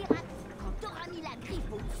les pirates. Quand t'auras mis la griffe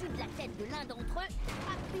au-dessus de la tête de l'un d'entre eux,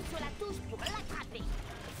 appuie sur la touche pour l'attraper.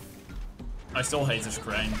 I still hate this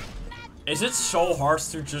crane. Is it so hard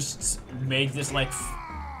to just make this like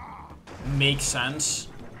make sense?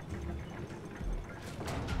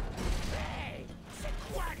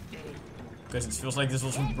 Because it feels like this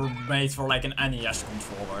was made for like an NES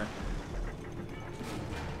controller.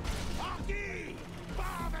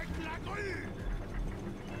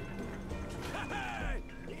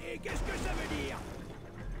 Qu'est-ce que ça veut dire?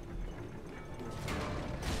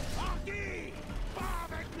 Hardy! Pas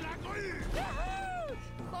avec la grue!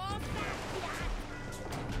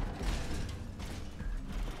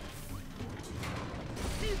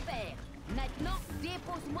 Super! Maintenant,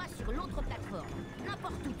 dépose-moi sur l'autre plateforme.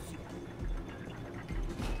 N'importe où dessus.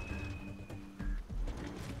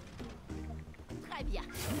 bien.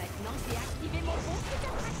 Maintenant, j'ai activé mon bon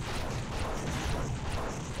super traction.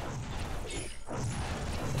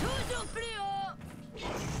 Toujours plus haut.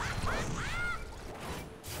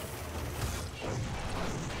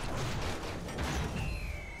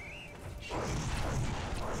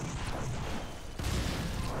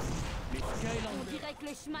 Les Skylanders. On dirait que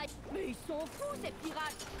les chemin... Mais ils sont fous, ces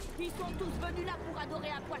pirates. Ils sont tous venus là pour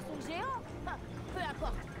adorer un poisson géant. Ah, peu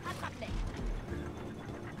importe, attrape-les.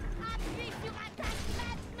 Appuie sur attaque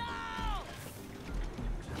maintenant.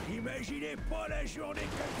 Imaginez pas la journée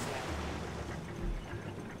comme ça.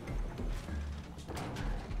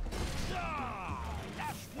 Ah,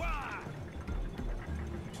 lâche-moi.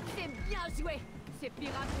 C'est bien joué. Ces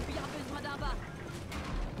pirates ont bien besoin d'un bas.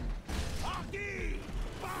 Hardy,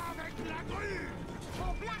 pas avec la grue.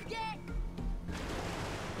 Faut blaguer.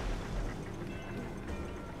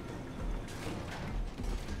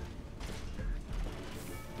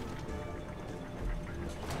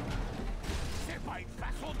 C'est pas une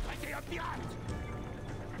façon de traiter un pirate.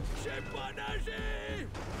 J'ai pas nagé.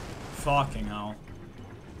 Fucking hell.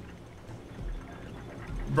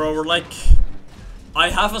 Bro, we're like... I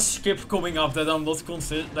have a skip coming up that I'm not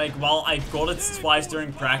consider like, well, I got it twice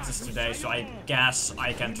during practice today, so I guess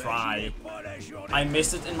I can try. I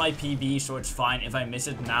missed it in my PB, so it's fine. If I miss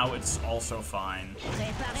it now, it's also fine.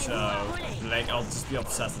 So, like, I'll just be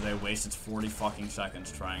upset that I wasted 40 fucking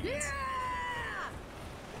seconds trying it.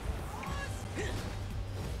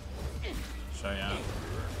 So, yeah.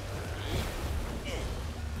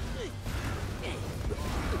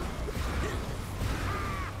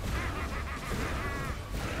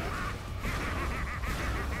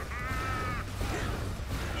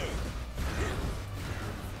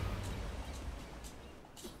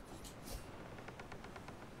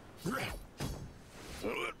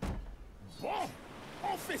 Bon,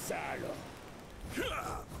 on fait ça alors.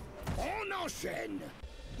 On enchaîne.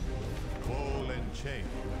 Ball and chain.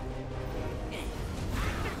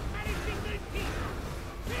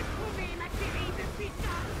 Retrouvez ma série de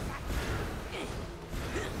puissance.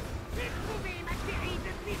 Retrouvez ma série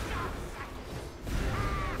de puissance.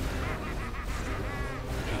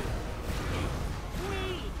 Oui.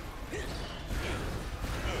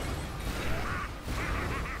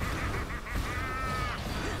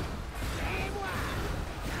 C'est moi.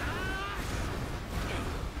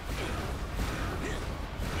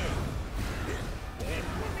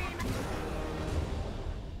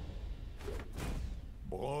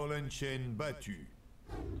 Ball and chain battu.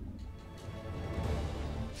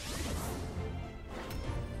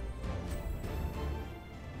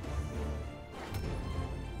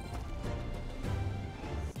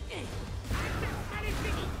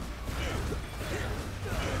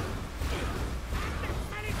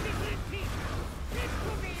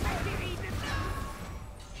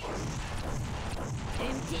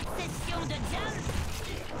 Une petite session de jump.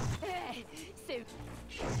 C'est...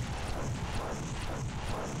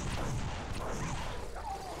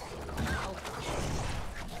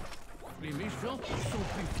 Les méchants sont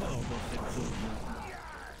plus forts dans cette zone.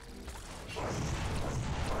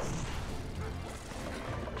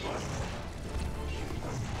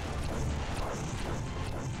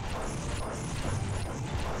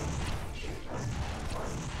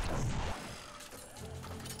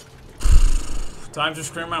 Time to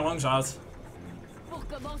scream my lungs out. Pour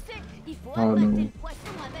commencer, il faut Oh, abattre non. le poisson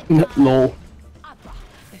avec No, un... lol. Ah bah,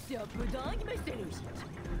 c'est un peu dingue, mais c'est logique.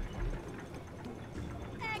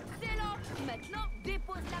 Excellent. Maintenant,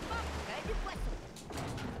 dépose la porte près du poisson.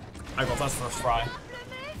 I got that first try.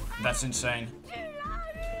 That's insane.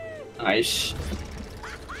 Nice.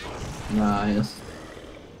 Nice.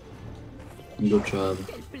 Good job.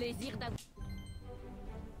 Quel plaisir d'avoir...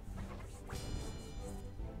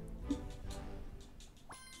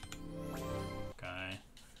 Okay.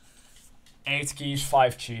 8 keys,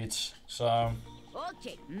 5 cheats. So... Ok,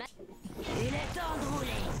 il est temps de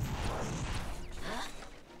rouler. Hein?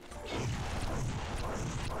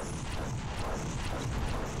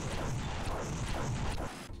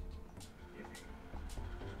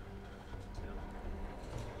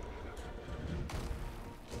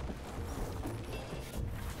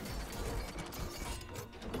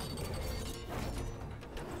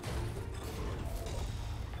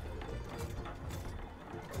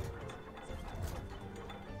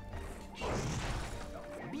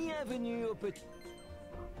 Bienvenue au petit...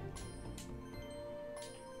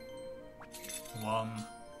 1,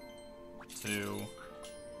 2,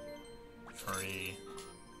 3,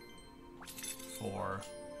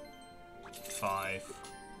 4, 5,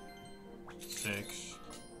 6,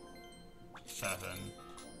 7,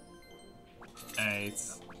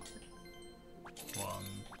 8, 1,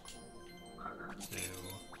 2,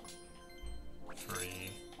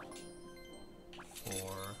 3,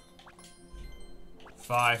 4,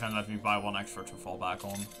 5, and let me buy 1 extra to fall back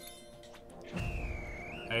on.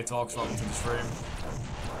 Hey Talks, welcome to the stream.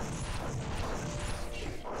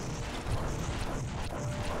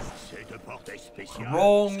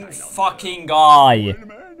 Wrong fucking guy.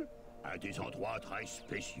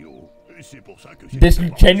 This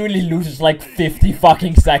genuinely loses like 50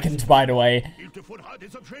 fucking seconds, by the way.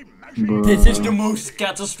 This is the most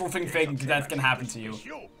catastrophic thing that can happen to you.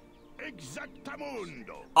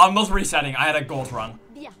 I'm not resetting, I had a gold run.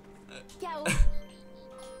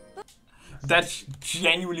 That's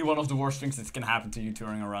genuinely one of the worst things that can happen to you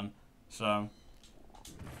during a run. So.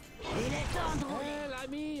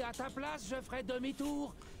 L'ami, à ta place, je ferai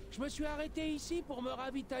demi-tour. Je me suis arrêté ici pour me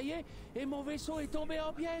ravitailler et mon vaisseau est tombé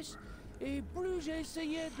en pièces. Et plus j'ai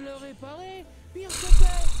essayé de le réparer, pire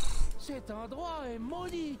c'était. Cet endroit est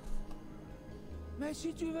maudit. Mais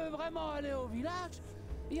si tu veux vraiment aller au village,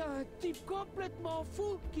 il y a un type complètement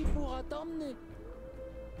fou qui pourra t'emmener.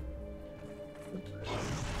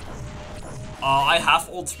 I have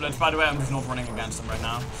ult split, by the way, I'm just not running against them right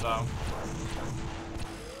now, so.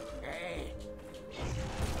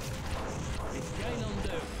 Les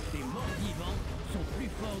Skylanders, des morts vivants, sont plus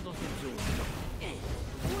forts dans cette zone.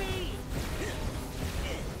 Oui.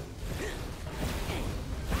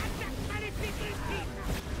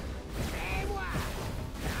 C'est moi.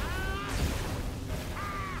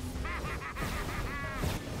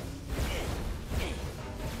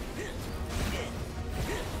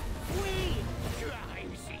 Oui, tu as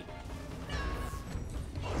réussi.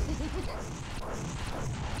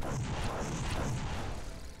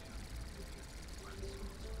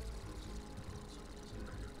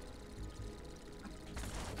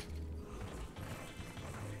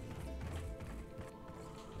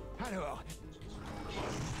 Alors.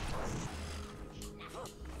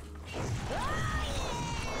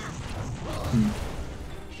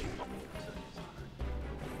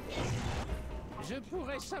 Je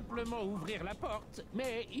pourrais simplement ouvrir la porte,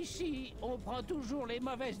 mais ici, on prend toujours les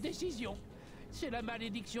mauvaises décisions. C'est la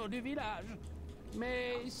malédiction du village.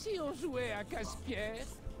 Mais si on jouait à casse-pierre,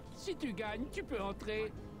 si tu gagnes, tu peux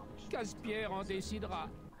entrer. Casse-pierre en décidera.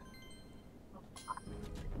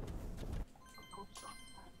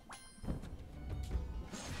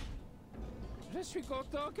 Je suis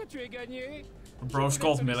content que tu aies gagné. Bro's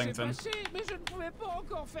called Millington. Mais je ne pouvais pas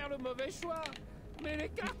encore faire le mauvais choix. Mais les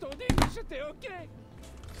cartes ont dit que c'était ok.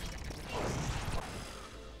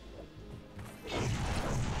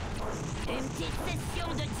 Une petite session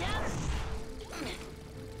de jump.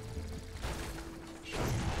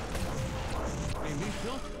 Les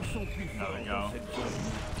méchants sont plus forts dans cette zone.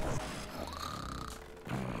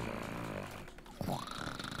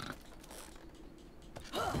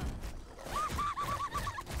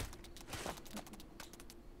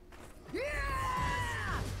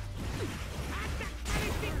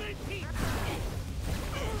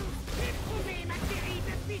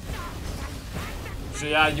 So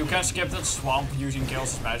yeah, you can skip that swamp using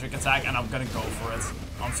Chaos' magic attack, and I'm gonna go for it.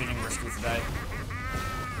 I'm feeling risky today.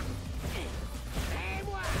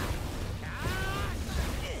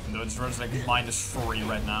 No, this run's like -3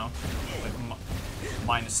 right now. Like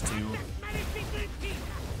 -2.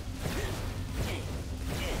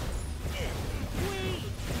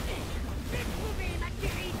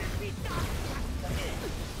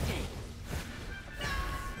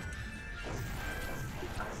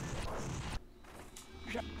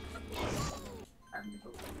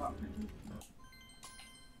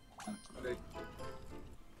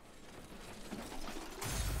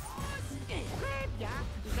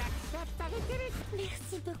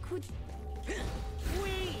 Merci beaucoup.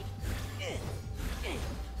 Oui.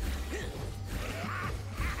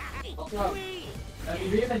 Oui.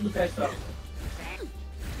 Arrivé, manifeste.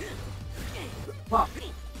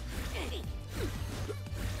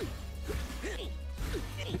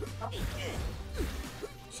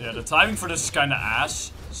 So yeah, the timing for this is kinda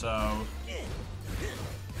ass, so.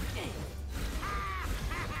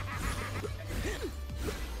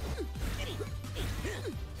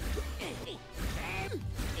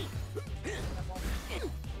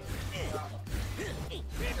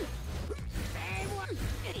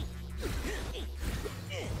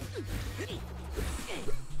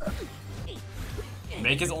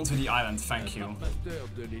 Make it onto the island, thank you. Pasteur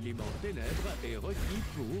de l'élément ténèbres est requis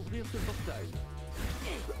pour ouvrir ce portail.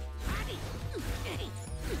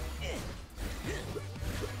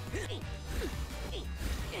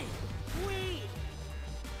 Oui.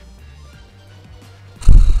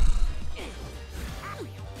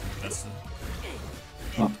 That's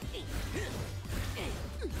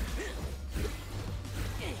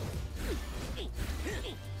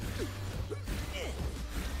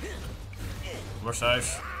We're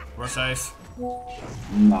safe. We're safe.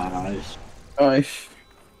 Nice. Nice.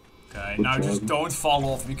 Okay, Good now job. just don't fall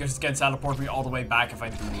off because it can teleport me all the way back if I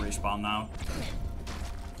do respawn now.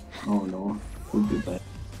 Oh no, would be bad.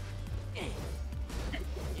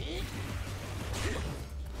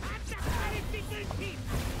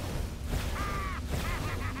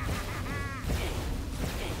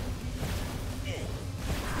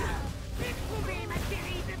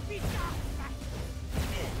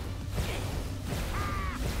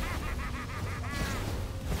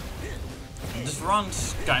 This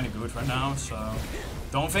run's kinda good right now, so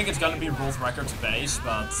don't think it's gonna be world records base,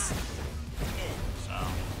 but so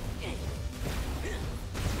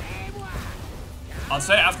I'd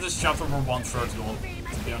say after this chapter we're 1/3 done,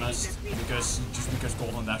 to be honest, because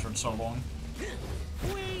Golden Desert so long.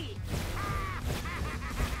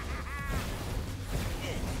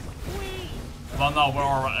 Well, no, we're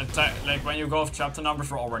already, like when you go off chapter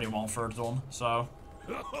numbers, we're already 1/3 done, so.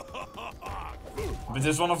 But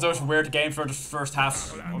this is one of those weird games where the first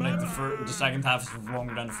half, or like the second half is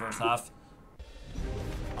longer than the first half.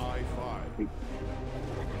 I-5.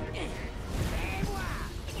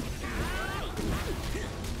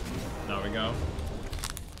 There we go.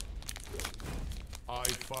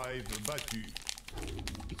 I-5 battu.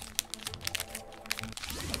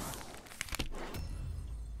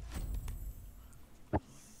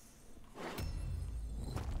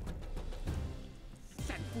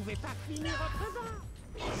 Ça ne pouvait pas finir autrement.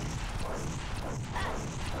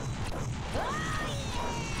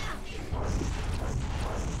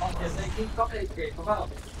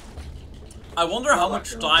 I wonder how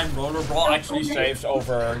much time Rollerball actually saves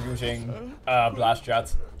over using Blast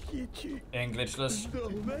Jet in Glitchless.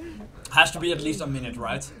 Has to be at least a minute,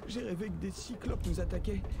 right? J'ai rêvé que des cyclopes nous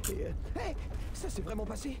attaquaient et hey, ça s'est vraiment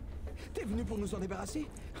passé. T'es venu pour nous en débarrasser?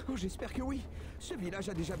 Oh, j'espère que oui. Ce village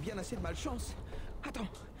a déjà bien assez de malchance. Attends,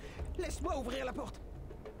 laisse-moi ouvrir la porte.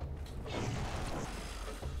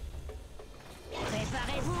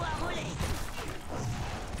 Préparez-vous à rouler.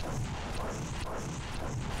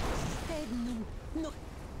 Aide-nous. Non.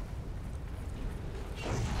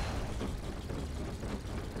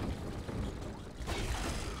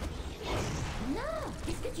 Non,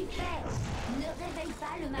 qu'est-ce que tu fais? Ne réveille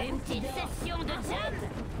pas le mabou. Une petite session de jam.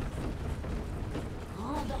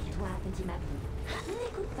 Rendors-toi, petit mabou.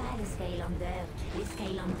 N'écoute pas les Skylanders. Les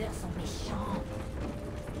Skylanders sont méchants.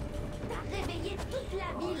 T'as réveillé toute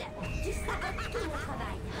la ville. Tu sabotes tout mon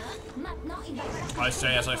travail. Maintenant, il va falloir... I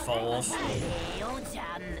say as I fall off. Allez, on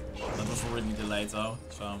jam. That was really delayed though,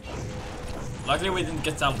 so. Luckily we didn't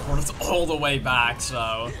get teleported all the way back,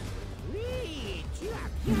 so. Oui, tu as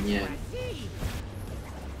bien Yeah. choisi.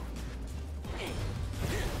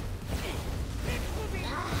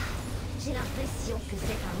 J'ai l'impression que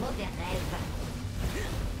c'est un mauvais rêve.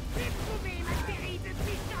 J'ai trouvé ma série de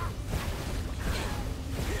puissance.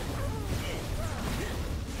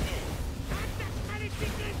 Attaque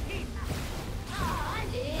maléfique ultime. Oh,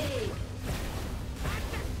 allez!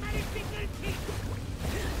 Attaque maléfique ultime.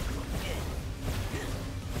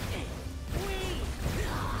 Oui.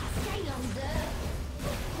 Oh, Skylander!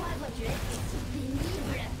 Pourquoi dois-tu être si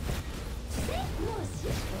pénible? Tu sais, moi aussi je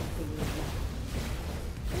peux être pénible.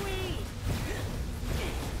 Oui.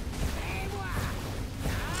 Et moi.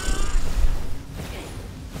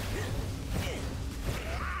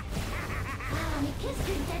 Ah, mais qu'est-ce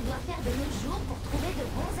qu'une tête doit faire de nos jours pour trouver de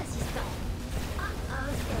bons assistants? Oh,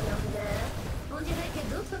 Skylander! On dirait que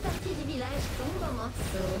d'autres parties du village tombent en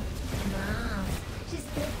morceaux. Mince,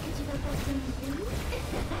 j'espère que tu vas pas t'ennuyer.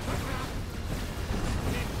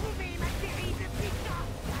 J'ai trouvé ma série de puissance.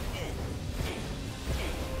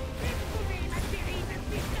 J'ai trouvé ma série de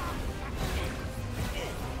puissance.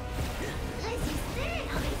 Résistez,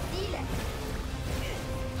 imbécile!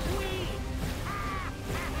 Oui.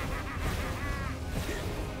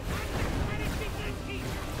 Maléfique ultime.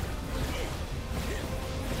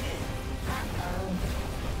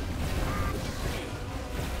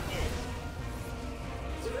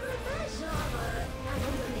 Tu voudrais pas, genre,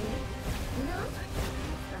 abandonner? Non?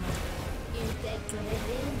 Une tête me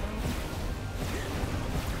réveille, non?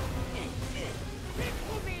 J'ai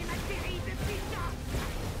trouvé ma série de puissance.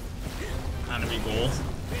 Enemy goal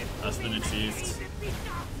has been achieved. De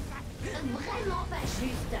puissance. Vraiment pas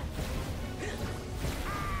juste.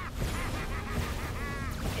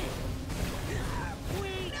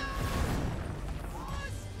 Oui.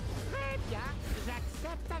 Très bien.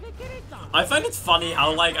 J'accepte avec élégance. I find it funny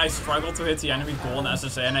how like I struggle to hit the enemy goal in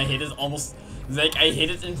SSA and I hit it almost like I hit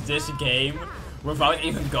it in this game without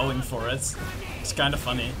even going for it. It's kind of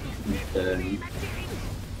funny.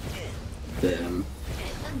 Damn.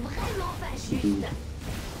 Vraiment pas juste.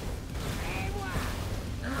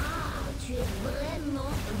 Tu es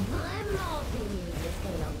vraiment, vraiment pénible,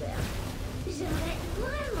 Skylander. J'aimerais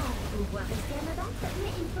vraiment pouvoir rester à ma battre,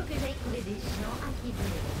 mais il faut que j'aille trouver des gens à qui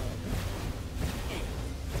donner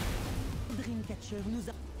de l'aide. Dreamcatcher nous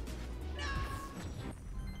a...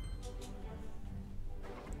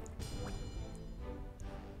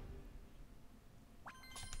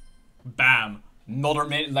 Bam! Another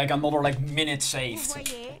minute, like minute saved.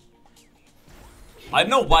 I don't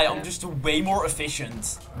know why, I'm just way more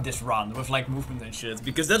efficient this run with like movement and shit.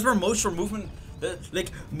 Because that's where most your movement,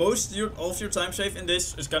 like most of your time save in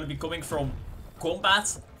this is gonna be coming from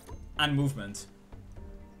combat and movement.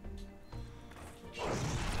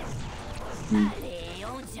 Allez,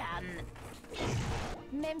 on jam.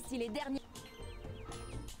 Même si les derniers...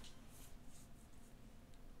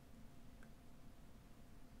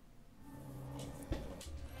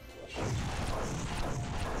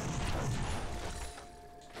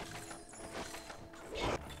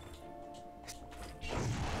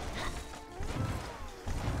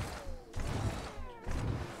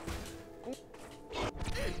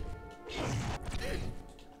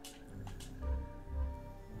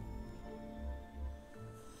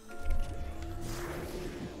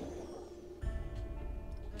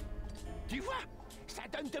 Tu vois, ça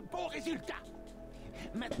donne de bons résultats.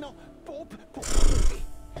 Maintenant, pompe pour remonter.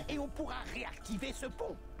 Et on pourra réactiver ce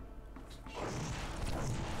pont.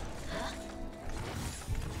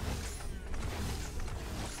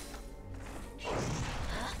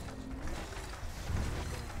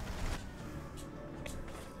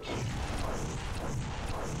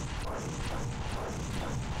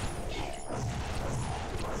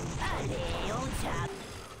 Allez, on jam.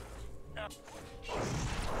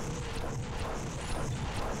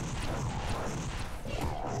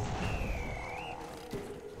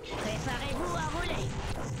 Préparez-vous à rouler.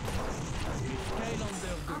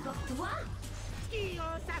 Encore toi? Qui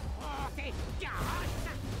ose affronter Garros?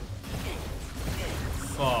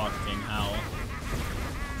 Fucking hell.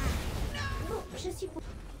 Bon, je suis pour...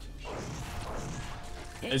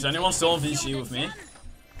 Is anyone still on VC with me?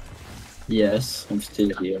 Yes, I'm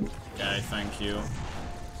still here. Okay, thank you.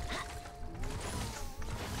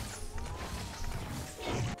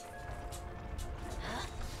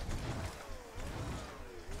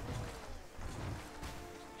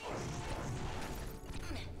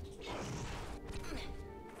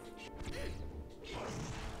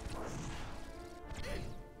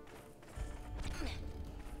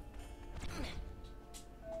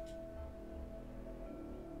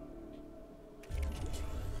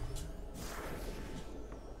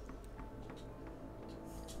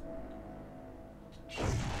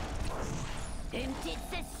 Une petite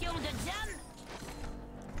session de jam.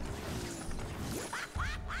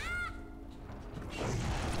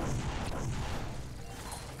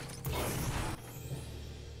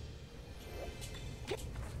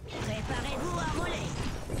 Préparez-vous à rouler.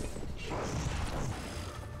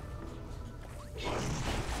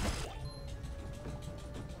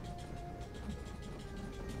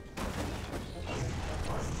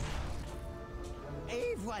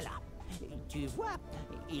 Et voilà. Tu vois,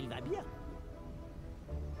 il va bien.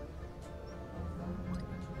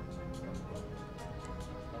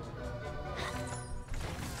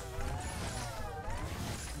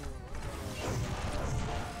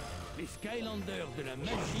 Les Skylanders de la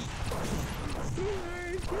magie.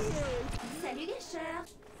 Salut les chers.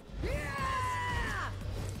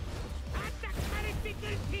 Attaque maléfique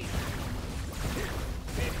ultime.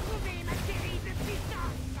 J'ai trouvé ma terrible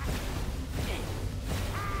puissance.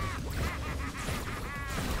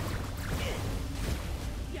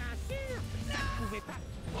 Bien sûr, ça ne pouvait pas.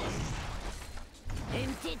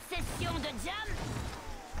 Une petite session de jam.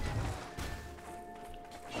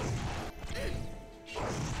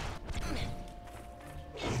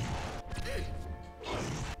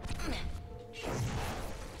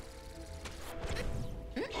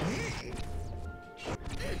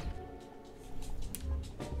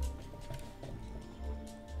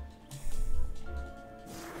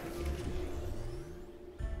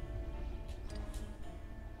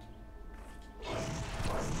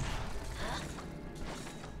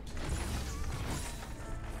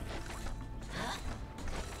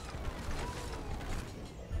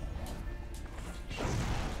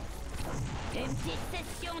 Une petite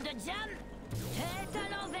session de jam. Tête à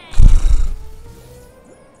l'envers.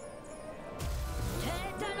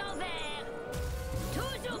 Tête à l'envers.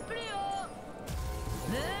 Toujours plus haut.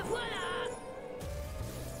 Me voilà.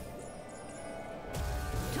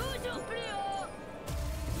 Toujours plus haut.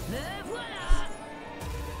 Me voilà.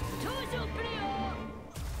 Toujours plus haut.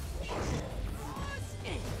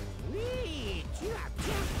 Oui, tu as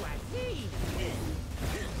bien choisi.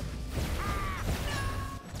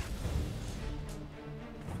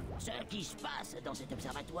 qui se passe dans cet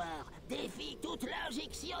observatoire défie toute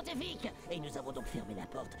logique scientifique. Et nous avons donc fermé la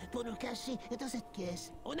porte pour nous cacher dans cette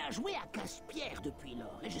caisse. On a joué à casse-pierre depuis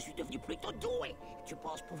lors et je suis devenu plutôt doué. Tu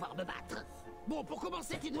penses pouvoir me battre? Bon, pour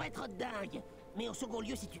commencer, tu dois être dingue. Mais en second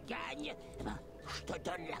lieu, si tu gagnes, eh ben, je te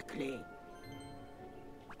donne la clé.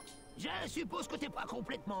 Je suppose que t'es pas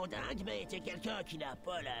complètement dingue, mais t'es quelqu'un qui n'a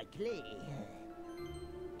pas la clé.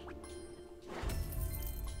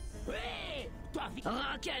 Oui, toi,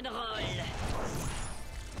 rock'n'roll.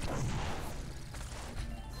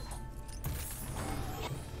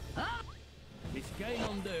 Ah! Les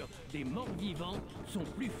Skylanders des morts-vivants sont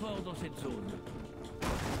plus forts dans cette zone.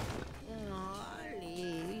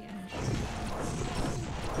 Allez.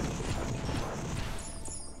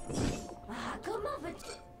 Ah, comment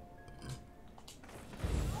veux-tu...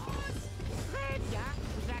 Très bien,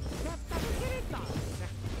 j'accepte avec élégance.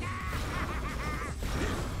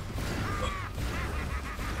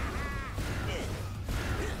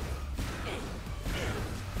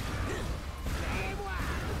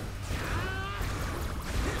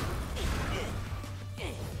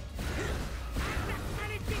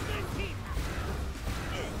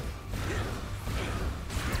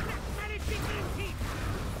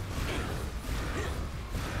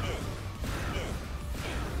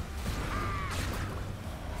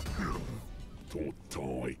 Ton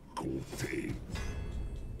temps est compté.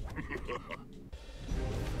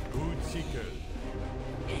 Hoodsicle.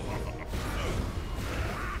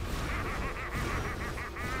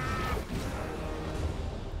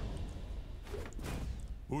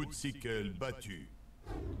 Hoodsicle battu.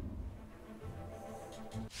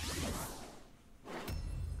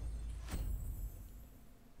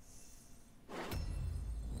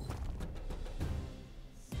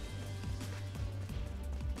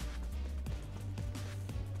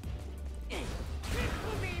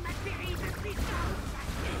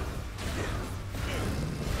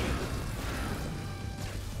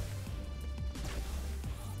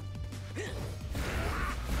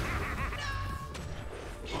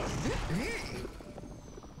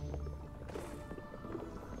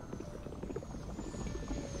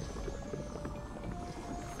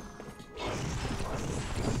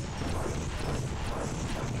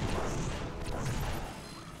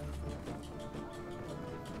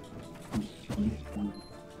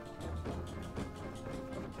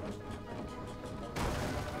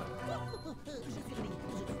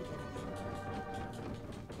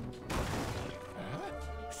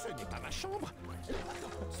 Ce n'est pas ma chambre. C'est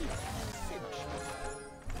ma chambre.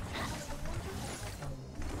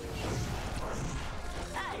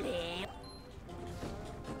 Allez.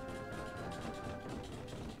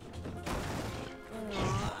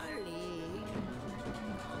 Allez.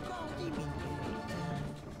 Encore 10 minutes.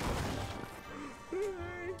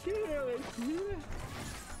 Quelle heure est-il?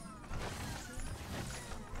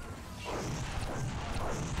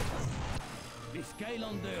 Les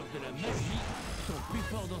Skylanders de la magie sont plus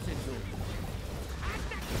forts dans cette zone.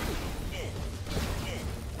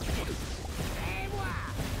 Et moi.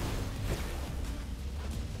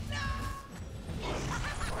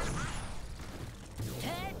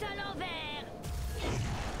 Tête à l'envers.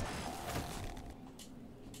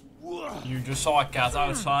 You just saw a cat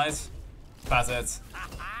outside. Pat it.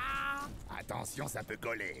 Attention, ça peut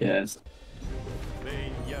coller. Yes.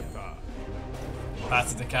 Benyata. Pat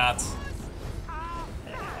the cat.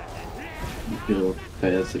 Yo,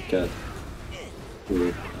 pet the cat.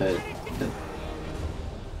 Yo, pet the cat.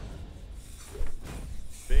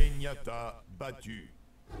 Benyata battu.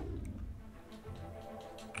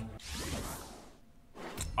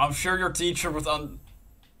 I'm sure your teacher would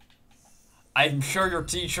I'm sure your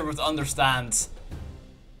teacher would understand.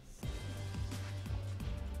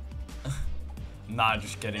 Nah,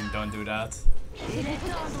 just kidding, don't do that. Il est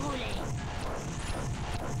temps de rouler.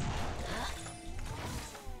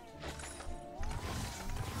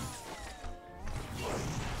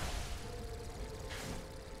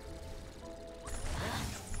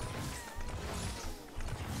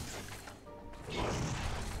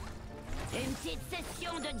 Une petite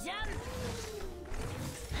session de jump.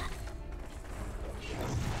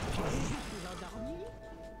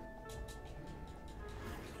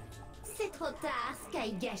 C'est trop tard,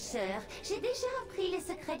 Sky Gâcheur. J'ai déjà appris les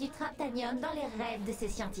secrets du Traptanium dans les rêves de ces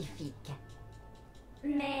scientifiques.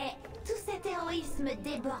 Mais tout cet héroïsme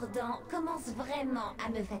débordant commence vraiment à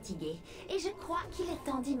me fatiguer. Et je crois qu'il est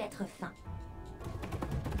temps d'y mettre fin.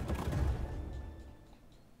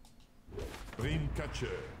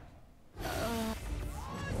 Dreamcatcher.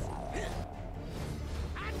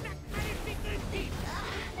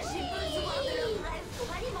 J'ai besoin de leur rêve pour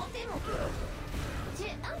alimenter mon corps. Tu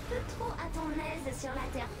es un peu trop à ton aise sur la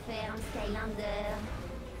terre ferme, Skylander.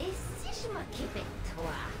 Et si je m'occupais de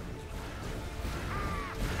toi?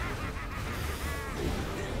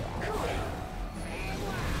 Cool.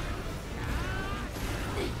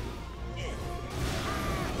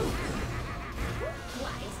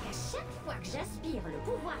 Pourquoi est-ce qu'à chaque fois que j'aspire le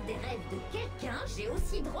pouvoir des rêves de quelqu'un, j'ai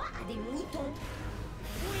aussi droit à des moutons?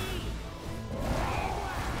 Oui.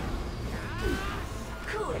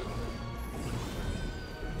 Cool.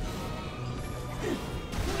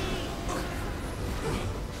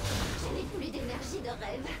 Je n'ai plus d'énergie de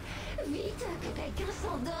rêve. Vite, que quelqu'un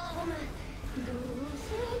s'endorme.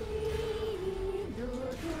 Douce nuit,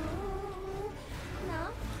 dodo. Non?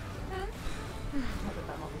 Hein? On peut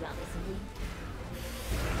pas m'en vouloir d'essayer.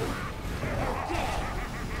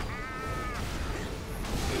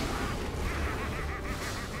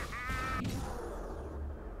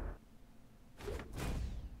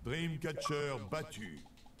 Dreamcatcher battu.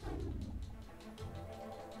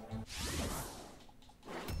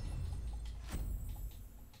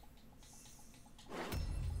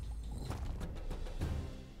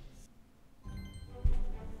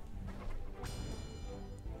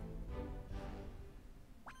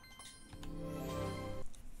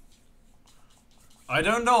 I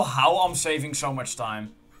don't know how I'm saving so much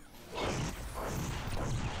time.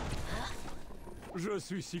 Je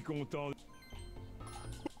suis si content.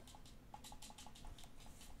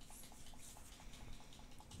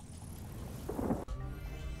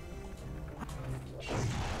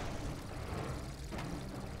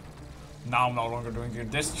 Now I'm no longer doing it.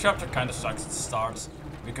 This chapter kind of sucks at the start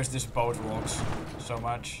because this boat rocks so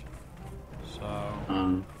much. So.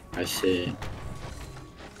 I see.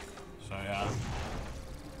 So yeah,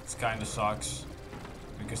 it kind of sucks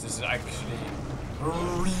because this is actually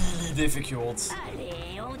really difficult.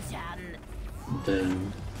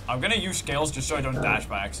 Then I'm gonna use scales just so I don't dash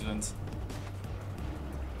by accident.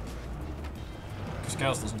 Because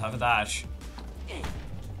scales doesn't have a dash.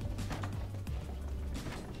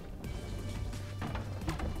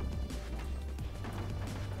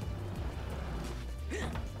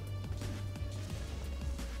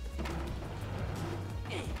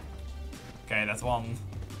 Okay, that's one.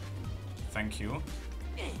 Thank you.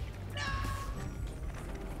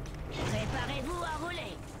 Préparez-vous à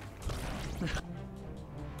rouler.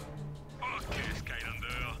 Ok,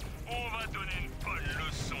 Skylander, on va donner une bonne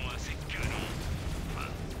leçon à ces canons. Enfin,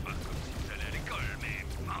 c'est pas comme si vous allez à l'école, mais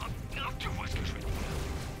tu vois ce que je veux dire.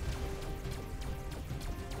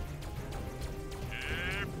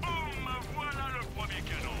 Et boum, voilà le premier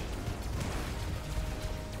canon.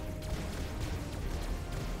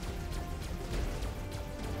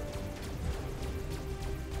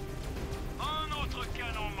 Un autre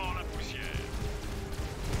canon mord la poussière.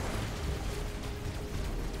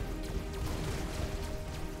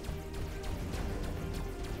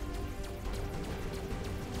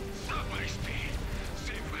 Ça Speed,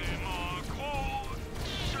 c'est vraiment un gros...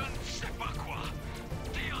 je ne sais pas quoi.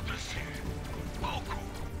 Tire dessus. Beaucoup.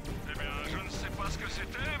 Eh bien, je ne sais pas ce que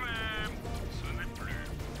c'était, mais... ce n'est plus.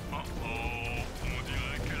 Oh oh, on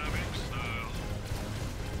dirait qu'elle avait une sœur.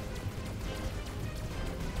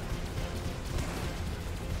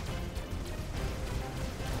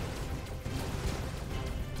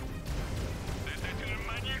 C'était une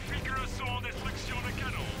magnifique leçon en destruction de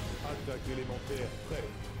canon. Attaque élémentaire prêt.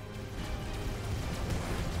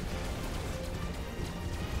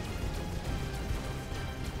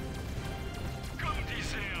 Comme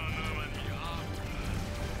disait un homme admirable.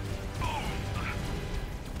 Boum.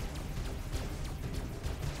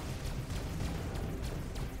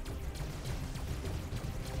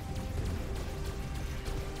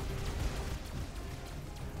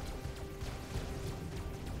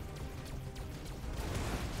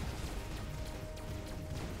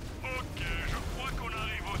 Ok, je crois qu'on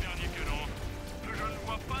arrive au dernier canon. Je ne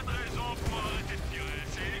vois pas de raison pour arrêter de tirer,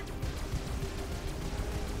 si?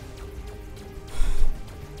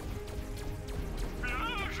 Bien,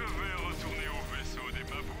 je vais retourner au vaisseau des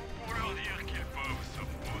Mabous pour leur dire qu'ils peuvent se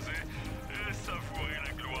poser et savourer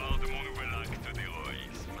la gloire de mon nouvel acte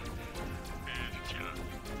d'héroïsme. Et du tien.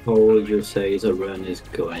 how would you say the run is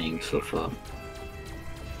going so far?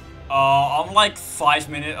 I'm like 5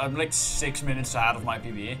 minutes, I'm like 6 minutes ahead of my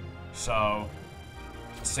PB. So,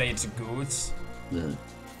 say it's good. Yeah.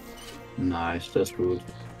 Nice, that's good.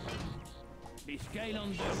 Les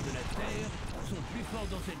Skylanders de la Terre sont plus forts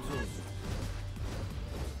dans cette zone.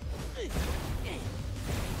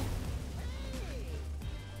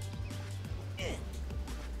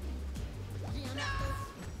 J'ai un marteau.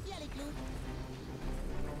 Il y a les clous.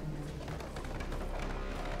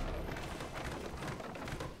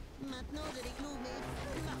 Maintenant j'ai les clous, mais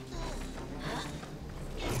le marteau.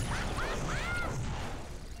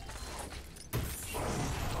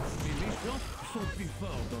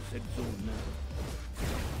 cette zone.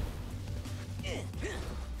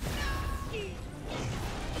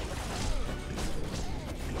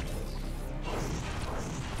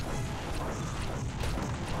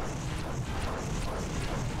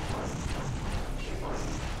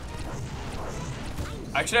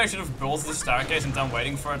 Actually, I should have built the staircase and then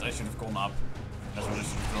waiting for it. I should have gone up. That's what I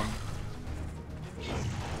should have done.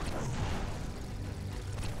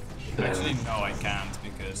 Actually, no, I can't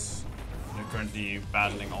because they're currently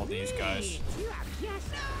battling all these guys.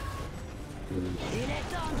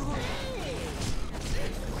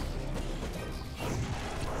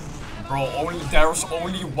 Bro, there's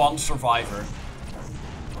only one survivor.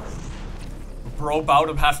 Bro, about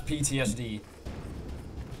to have PTSD.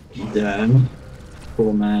 Damn.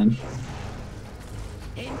 Poor man.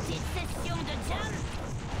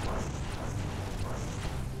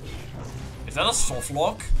 Is that a soft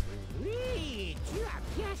lock?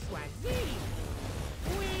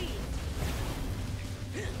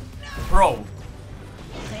 Bro.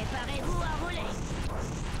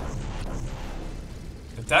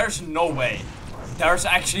 There's no way. There's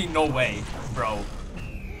actually no way, bro.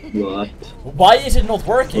 What? Why is it not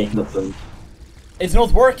working? It's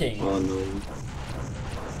not working. Oh no.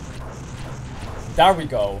 There we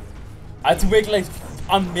go. I had to wait like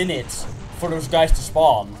a minute for those guys to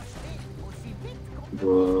spawn.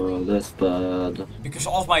 Bro, that's bad. Because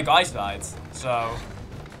all of my guys died, so...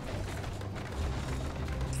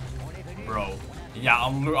 Bro. Yeah,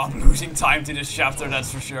 I'm losing time to this chapter,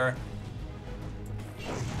 that's for sure.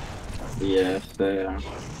 Yeah, fair.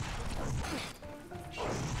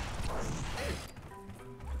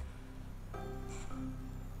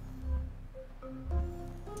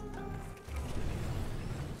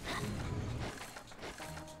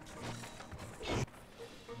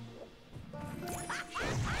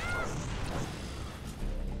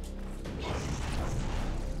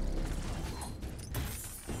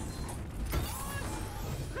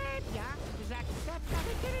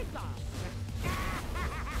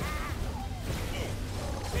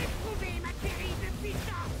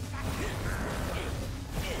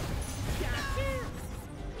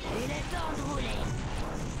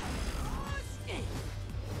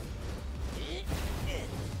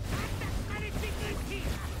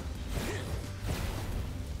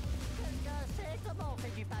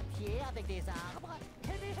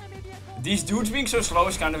 These dudes being so slow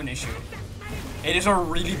is kind of an issue. It is a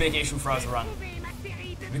really big issue for us to run.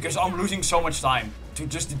 Because I'm losing so much time to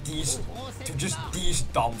just these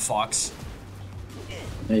dumb fucks.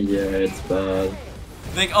 Yeah, it's bad.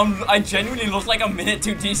 Like, I genuinely lost like a minute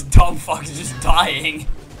to these dumb fucks just dying.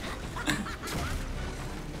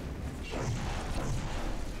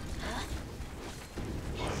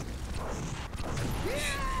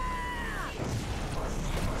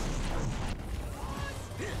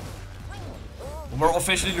 We're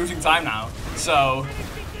officially losing time now, so...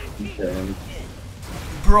 Okay.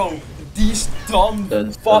 Bro, these dumb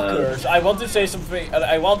fuckers. I want to say something.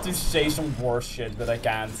 I want to say some worse shit, but I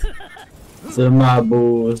can't. The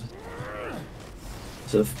Mabu.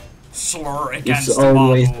 Slur against it's the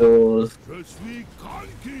always Mabu. those.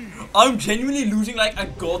 I'm genuinely losing like a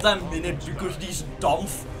goddamn minute because these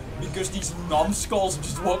these numbskulls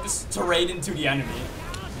just walk straight into the enemy.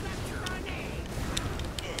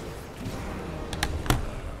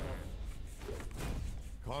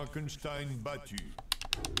 Frankenstein battu.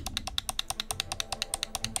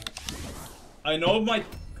 I know my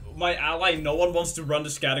ally, no one wants to run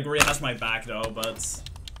this category, has my back though, but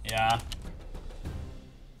yeah.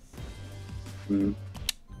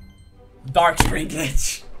 Dark screen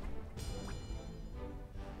glitch.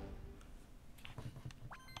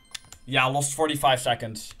 Yeah, I lost 45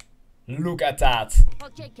 seconds. Look at that.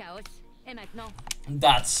 Ok, Chaos. Et maintenant?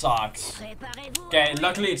 That sucks. Okay,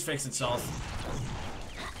 luckily it's fixed itself.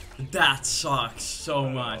 That sucks so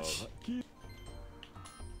much.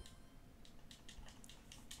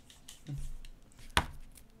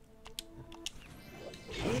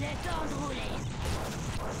 Il est temps de rouler.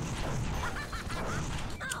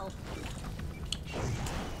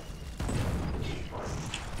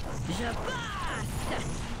 Je passe.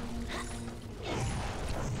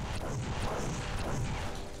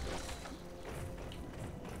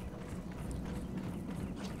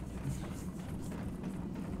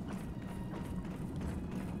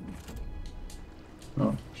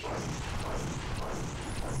 Oh.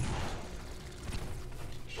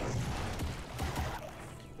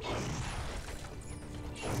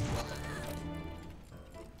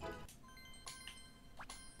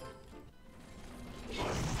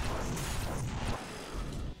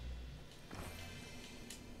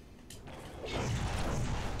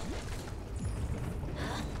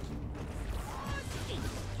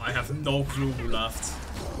 no clue who left.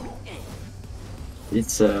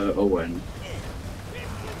 It's Owen.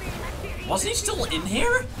 Was he still in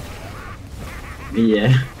here?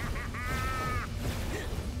 Yeah.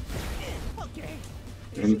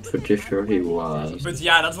 I'm pretty sure he was. But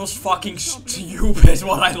yeah, that was fucking stupid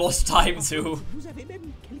what I lost time to.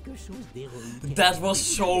 That was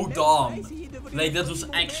so dumb. Like, that was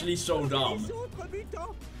actually so dumb.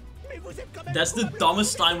 That's the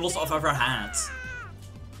dumbest time loss I've ever had.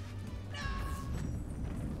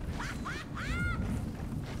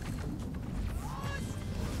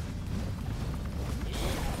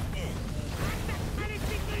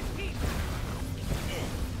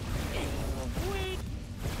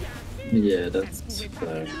 Yeah, that's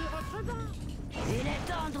fair.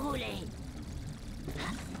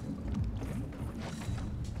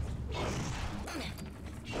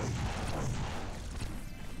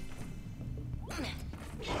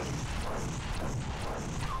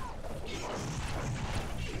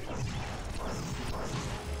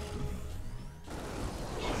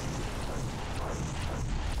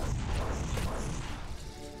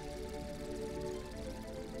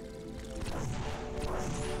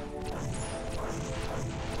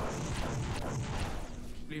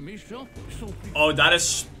 Oh, that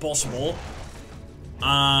is possible.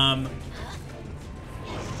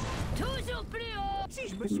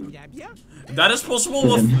 That is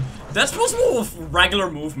possible with regular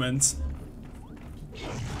movement.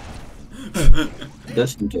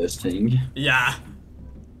 That's interesting. Yeah.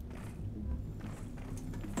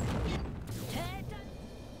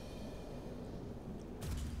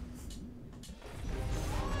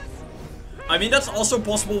 I mean, that's also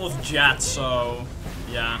possible with Jet, so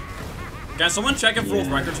yeah. Can someone check if World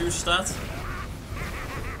Record used that?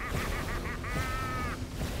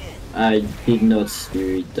 I did not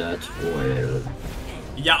see that well.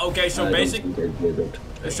 Yeah, okay, so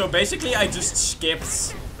so basically I just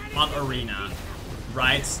skipped an arena,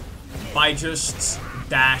 right? By just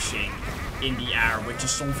dashing in the air, which is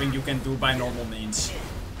something you can do by normal means.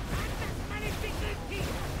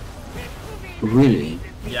 Really?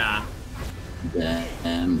 Yeah.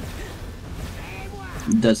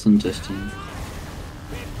 That's interesting.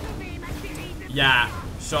 Yeah,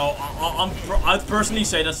 so I'd personally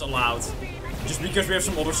say that's allowed. Just because we have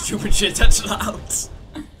some other stupid shit that's allowed.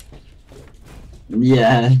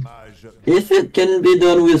 Yeah. If it can be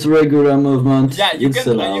done with regular movement, yeah, you it's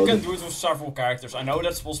can allowed. you can do it with several characters. I know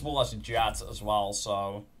that's possible as a Jet as well,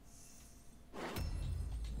 so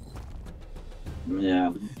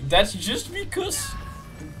yeah. That's just because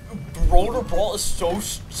Rollerball is so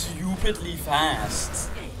stupidly fast.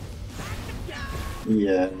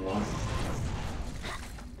 Yeah.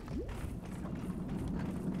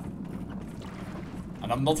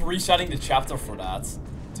 And I'm not resetting the chapter for that,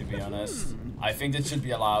 to be honest. I think that should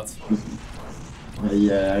be allowed.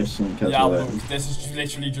 Yeah, I think as yeah, well. look, this is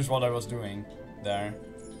literally just what I was doing there.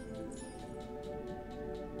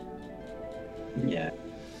 Yeah.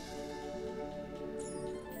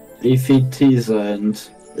 If it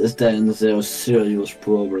isn't, then there's serious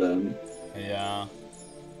problem. Yeah.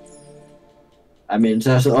 I mean,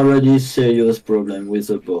 there's already serious problem with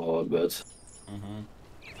the board, but...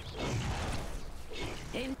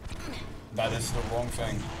 That is the wrong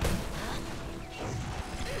thing.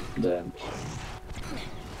 Then...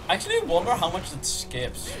 I actually wonder how much it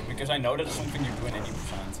skips, because I know that it's something you do in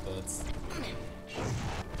 80%, but...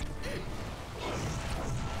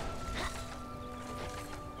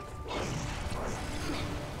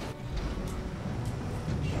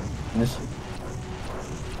 I see.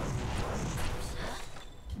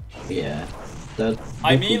 Yeah. That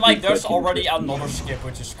I mean, like, there's already another skip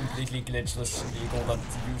which is completely glitchless legal that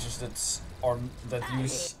uses that, or that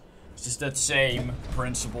uses just that same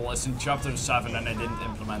principle as in chapter 7 and I didn't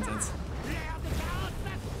implement it.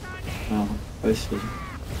 Oh, I see.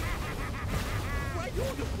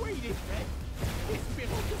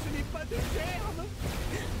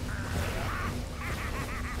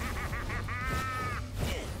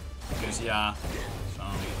 Because yeah, so...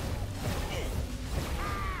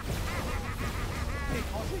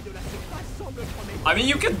 I mean,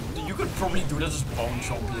 you could probably do that as bone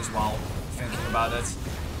chompy as well, thinking about it.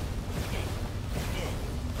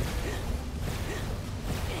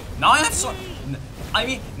 Now I have some... I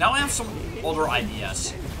mean, now I have some other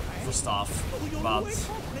ideas for stuff, but...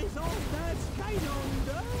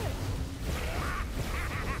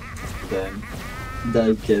 Then,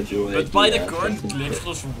 that gives you But by the current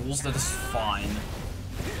glitchless rules, that is fine.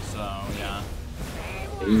 So, yeah.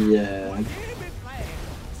 Yeah.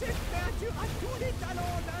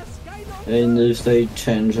 And if they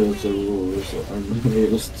change the rules on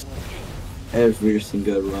rules, every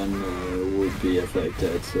single run would be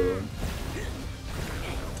affected. So.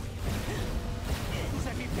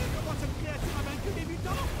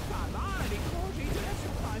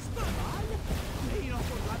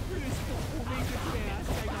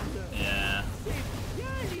 Yeah.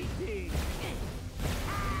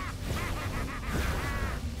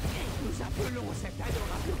 Nous appelons cette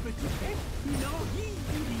adorable petite bête une anguille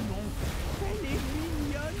du limon. Elle est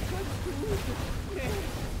mignonne comme tout. Mais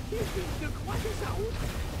tu crois que ça roule?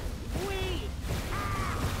 Oui.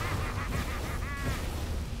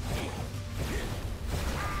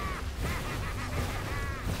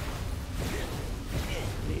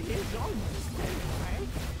 Les légendes disent-elles vrai?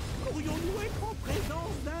 Pourrions-nous être en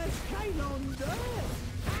présence d'un Skylander?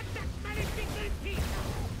 Attaque maléfique de piste!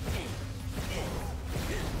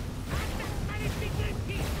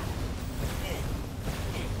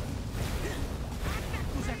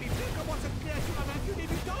 Vous avez vu comment cette créature a vaincu les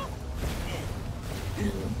mutants?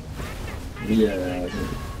 Yeah,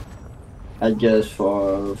 I guess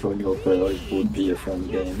for your player it would be a fun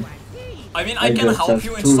game. I mean, I can help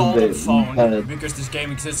you install it on phone, because this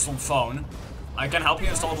game exists on phone. I can help you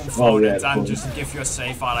install it on phone and then just give you a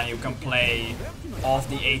save file and you can play all of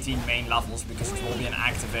the 18 main levels, because it will be an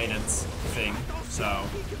activated thing, so...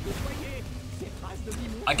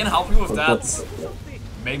 I can help you with that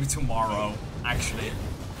maybe tomorrow, actually.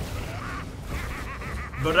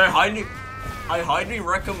 But I highly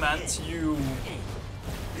recommend you...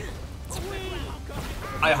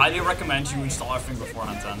 I highly recommend you install everything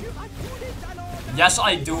beforehand then. Yes,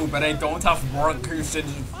 I do, but I don't have work,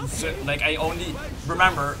 like I only...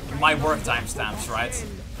 Remember, my work timestamps, right?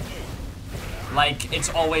 Like, it's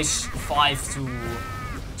always 5 to...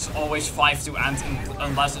 It's always 5 to end,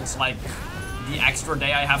 unless it's like the extra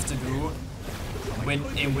day I have to do.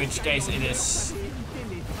 In which case it is...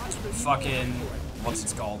 fucking... what's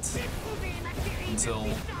it called? Until...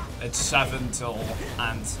 It's 7 till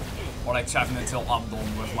end. Or like 7 until I'm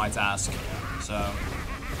done with my task. So...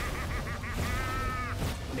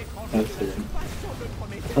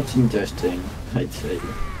 That's interesting, I'd say.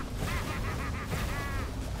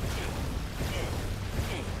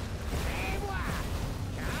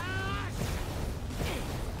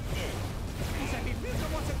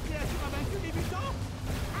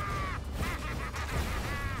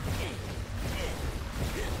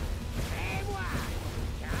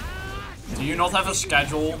 Do you not have a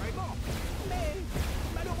schedule?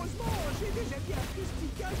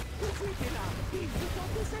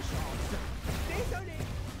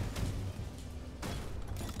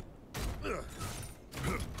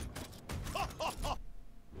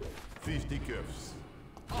 Fisticuffs.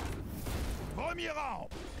 Premier rang.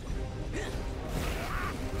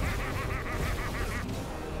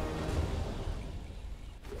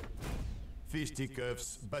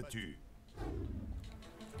 Fisticuffs battus.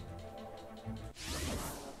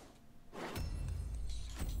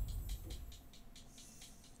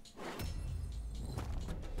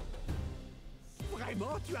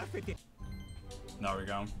 Vraiment, tu as fait des... There we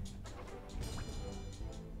go.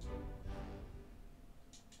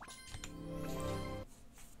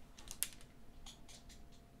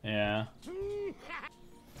 Yeah.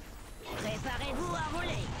 Préparez-vous à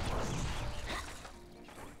voler.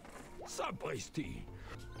 Sapristi.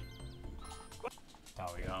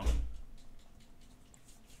 There we go.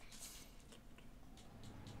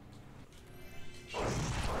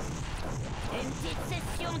 Une petite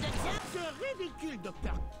session de jump. C'est ridicule,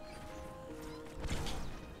 docteur.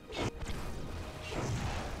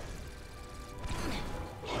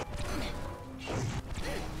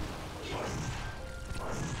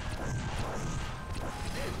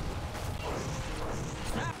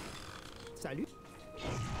 Salut.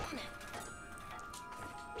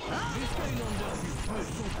 Les Skylanders du feu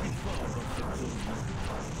sont plus forts dans cette zone.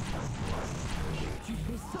 Tu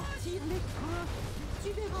fais sortir les trains. Tu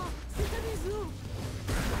verras, c'est amusant.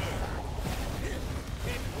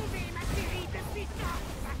 Éprouvez ma série de puissance.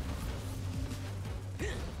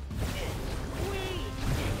 Oui.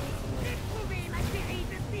 Éprouvez ma série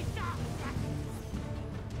de puissance.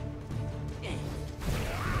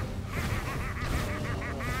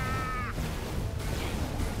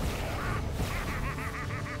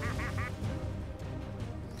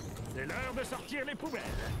 C'est l'heure de sortir les poubelles.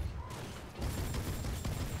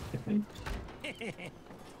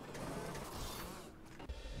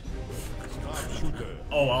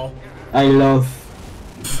 Oh well. I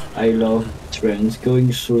love trains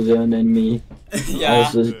going through the enemy.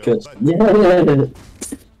 Yeah. Yeah.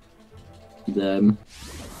 Damn.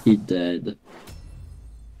 He dead.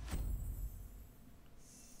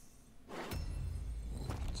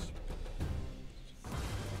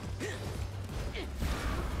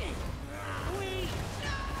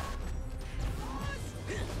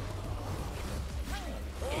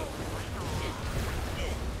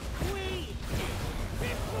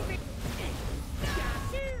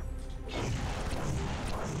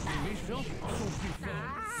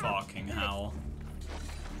 hell.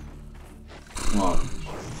 Wow.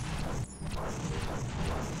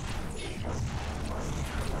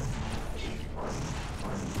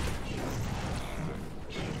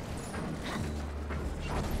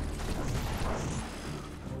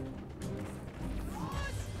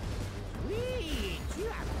 Oui, tu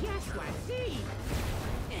as bien choisi.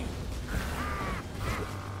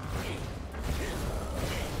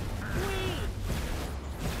 Oui.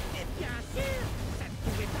 Et bien sûr, ça ne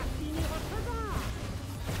pouvait pas finir autrement.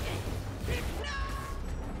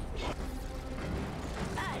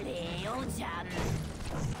 Allez, on jamme.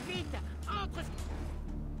 Vite, entre.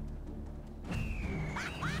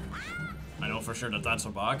 I know for sure that that's a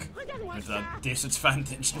bug. If that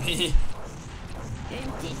disadvantaged me.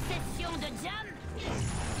 Une petite session de jam.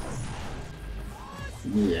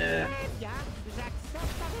 Yeah. Très bien,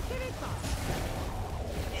 j'accepte avec l'effort.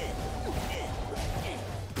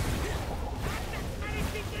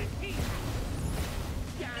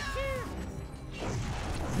 Bien sûr.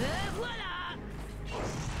 Voilà.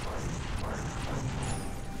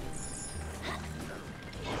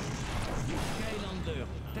 Les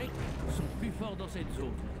Skylanders Tech sont plus forts dans cette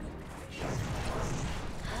zone.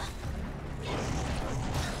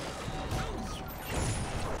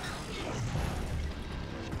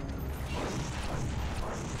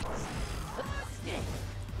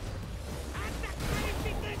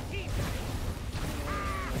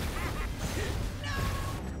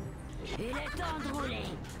 Il est temps de rouler.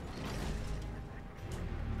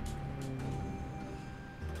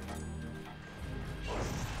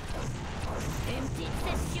 Une petite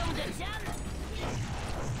session de jam.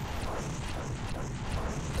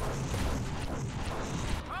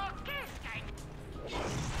 Ok, Sky.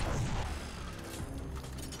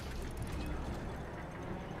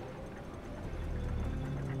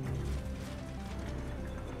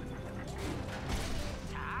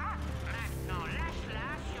 Ça, maintenant lâche-la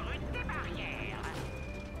sur une des barrières.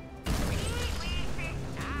 Oui, c'est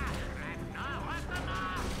ça. Maintenant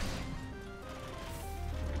recommence.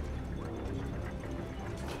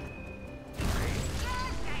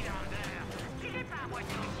 Skylander, tu n'es pas à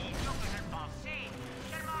moitié aussi idiot que je le pensais.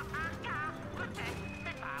 Seulement un quart, peut-être,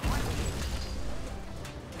 mais pas à moitié.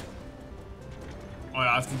 Oh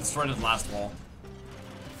yeah, I have to destroy that last wall.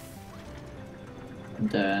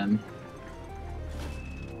 Damn.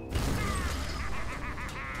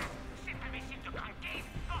 Cet imbécile de Cranky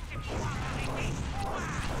pensait pouvoir m'arrêter. Moi.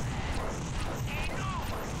 Et non.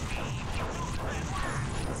 Et surtout, moi.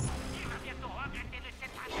 Il va bientôt regretter de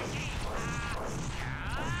s'être attaqué.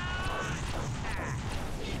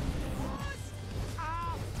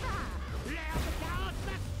 Enfin, l'heure de chaos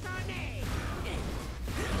va sonner.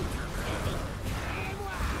 Et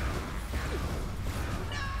moi.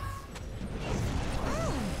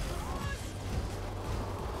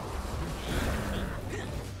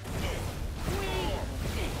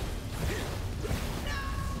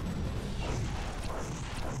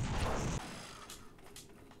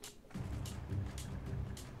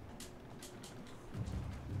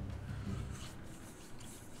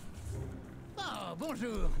 Oh,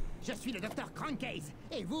 bonjour. Je suis le docteur Crankcase.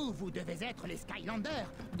 Et vous, vous devez être les Skylanders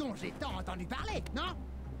dont j'ai tant entendu parler, non?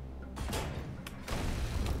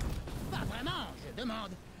 Pas vraiment, je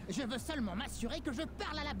demande. Je veux seulement m'assurer que je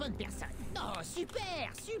parle à la bonne personne. Oh,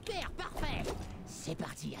 super, super, parfait. C'est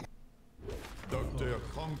parti alors. Docteur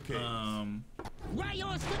Cranky.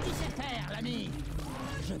 Voyons ce que tu sais faire, l'ami.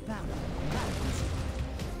 Je parle.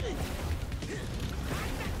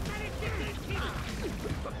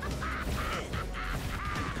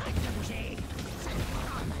 Arrête de bouger. Ça ne prend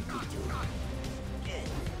pas mal du tout.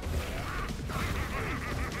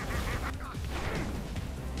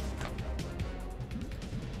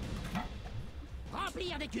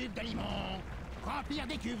 Remplir des cubes de limon. Remplir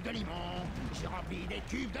des cubes de limon. J'ai rempli des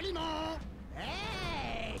cubes de limon.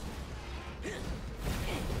 Hey! Et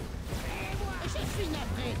moi, je suis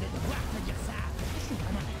navré de devoir te dire ça. Je suis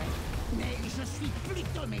vraiment navré. Mais je suis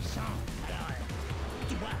plutôt méchant. Alors,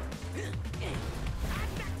 tu vois.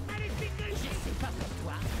 Je sais pas pour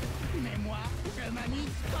toi, mais moi, je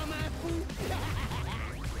m'amuse comme un fou.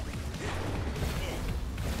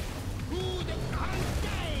 Coup de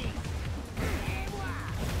Cranky. Et moi.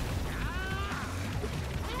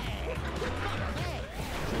 Hey, pas vrai.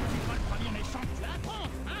 Je ne suis pas le premier méchant que tu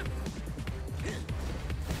affrontes, hein?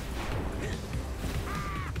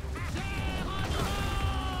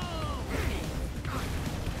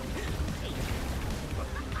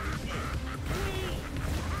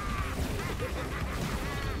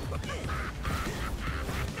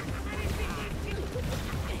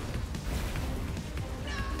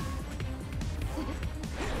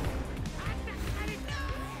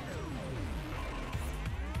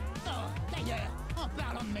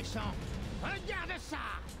 bande méchant. Regarde ça.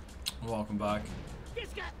 Welcome back.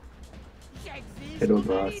 Qu'est-ce que j'exige Hello, qu'on me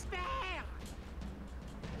boss. libère?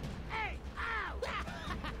 Hey, au!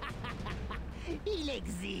 Il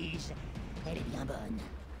exige. Elle est bien bonne.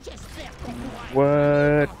 J'espère qu'on pourra.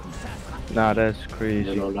 What? Nah, that's crazy.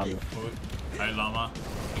 Hey, Llama.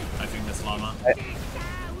 I think that's Llama.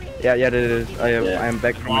 Yeah, that is. I am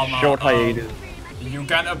back from a short hiatus. You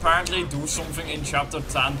can apparently do something in chapter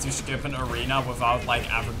 10 to skip an arena without like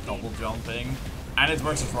ever double jumping. And it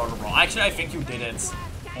works as rather well. Actually, I think you did it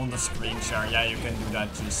on the screen share. Yeah, you can do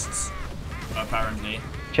that just apparently.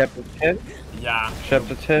 Chapter 10? Yeah.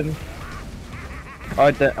 Chapter 10? Oh,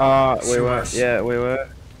 wait, what? Yeah, wait, what?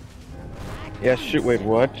 Yeah, shit, wait,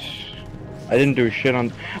 what? I didn't do shit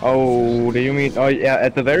on. Oh, do you mean? Oh, yeah,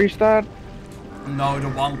 at the very start? No, the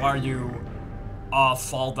one where you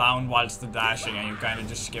fall down whilst the dashing and you kind of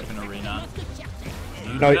just skip an arena.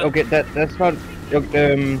 No, okay, that's not.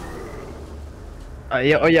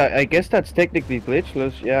 Yeah, oh yeah, I guess that's technically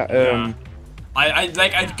glitchless. Yeah. Yeah. I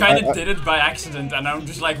kind of did it by accident, and I'm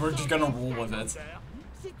just like, we're just gonna roll with it.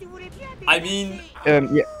 I mean.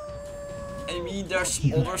 Yeah. I mean, there's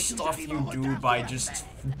other stuff you do by just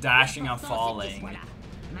dashing and falling.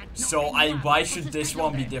 So why should this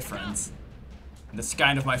one be different? That's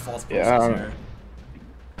kind of my thought process here.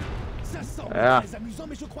 Yeah.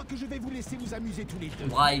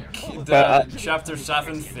 Like the chapter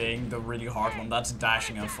 7 thing, the really hard one, that's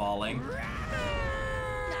dashing and falling.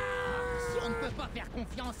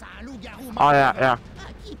 Oh yeah.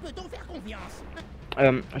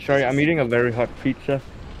 Sorry, I'm eating a very hot pizza.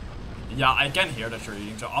 Yeah, I can hear that you're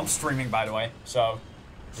eating, so I'm streaming, by the way, so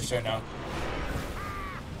just so you know.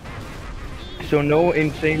 So no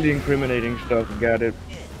insanely incriminating stuff, got it.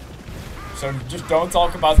 So just don't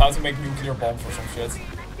talk about how to make nuclear bombs or some shit.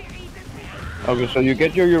 Okay, so you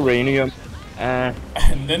get your uranium. No.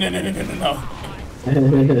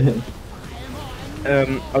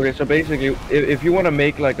 Okay, so basically, if you want to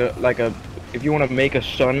make if you want to make a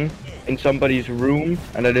sun in somebody's room,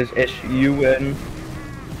 and that is SUN.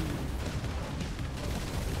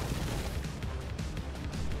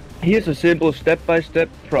 Here's a simple step-by-step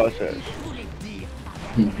process.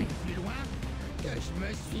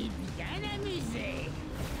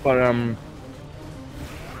 But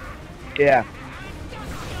yeah.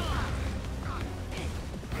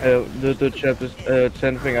 The chapter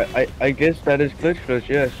 10 thing, I guess that is glitchless,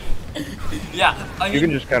 yes. Yeah, I mean, you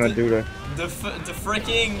can just kind of do that. The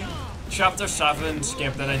freaking chapter 7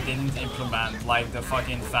 skip that I didn't implement, like the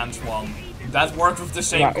fucking fence one, that worked with the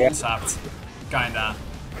same concept, kinda.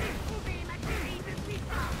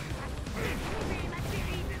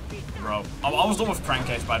 Bro, I'm almost done with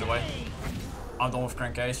Crankcase, by the way. I'm done with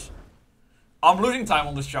Crankcase. I'm losing time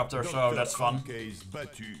on this chapter, so that's fun.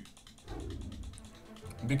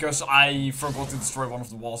 Because I forgot to destroy one of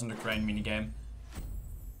the walls in the crane minigame.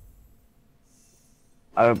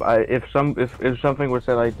 If something was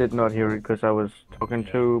said, I did not hear it because I was talking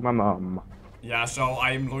to my mom. Yeah, so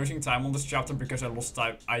I'm losing time on this chapter because I lost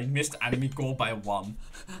time. I missed enemy goal by 1.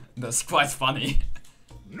 That's quite funny.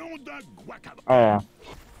 Oh yeah.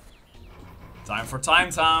 Time for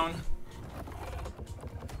Time Town.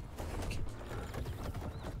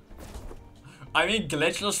 I mean,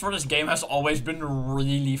 glitchless for this game has always been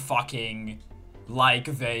really fucking, like,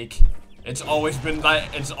 vague. It's always been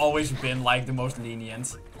like the most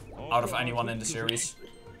lenient out of anyone in the series.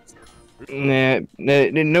 No,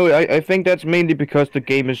 I think that's mainly because the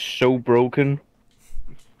game is so broken.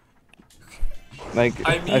 Like,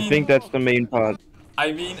 I think that's the main part.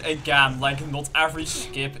 I mean, again, like, not every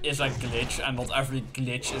skip is a glitch, and not every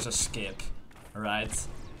glitch is a skip, right?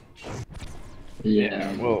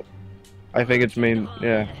 Yeah, well, I think it's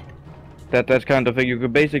yeah. That's kind of thing. You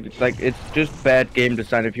could basically, like, it's just bad game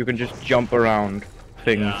design if you can just jump around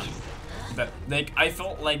things. Yeah. But, like, I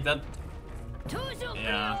felt like that.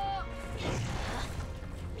 Yeah.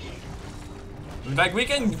 Like, we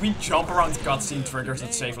jump around cutscene triggers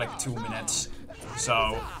that save like 2 minutes.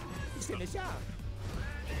 So.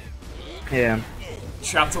 Yeah.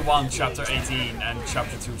 Chapter 1, Chapter 18, and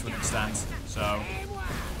Chapter 2 to an extent. So.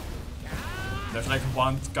 There's like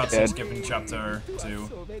one cutscene skip in Chapter 2.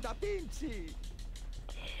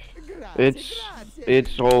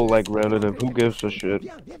 It's all like relative. Who gives a shit?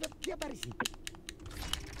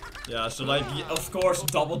 Yeah, so like, of course,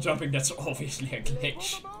 double jumping, that's obviously a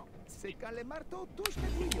glitch.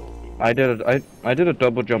 I did a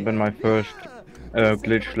double jump in my first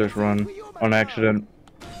glitchless run on accident.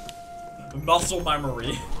 Muscle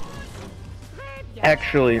memory.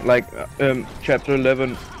 Actually, like, chapter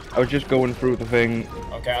 11, was just going through the thing.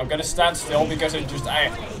 Okay, I'm gonna stand still because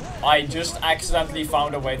I just accidentally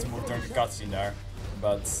found a way to move during the cutscene there,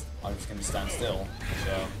 but I'm just gonna stand still.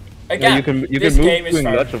 So again, you this can move game is doing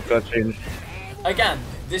very, lots of cutscenes. again,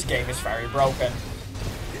 this game is very broken.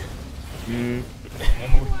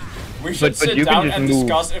 We should sit down and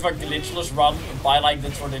discuss if a glitchless run by like the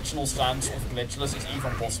traditional stance of glitchless is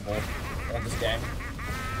even possible on this game.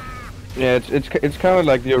 Yeah, it's kind of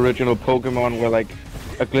like the original Pokemon, where like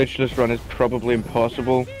a glitchless run is probably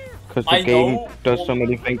impossible because the game does so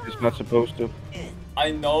many things it's not supposed to.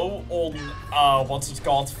 I know on what's it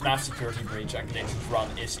called, FNAF Security Breach, a glitchless run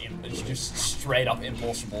is just straight up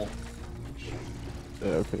impossible.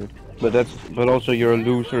 Okay, but also you're a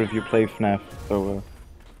loser if you play FNAF. So.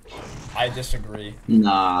 I disagree.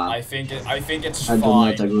 Nah. I think it's I fine. do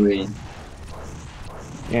not agree.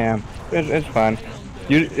 Yeah, it's fine.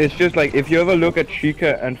 It's just like if you ever look at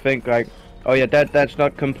Chica and think like, oh yeah, that's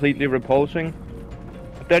not completely repulsing,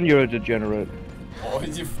 then you're a degenerate. Oh,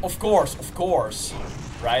 of course,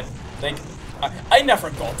 right? Like, I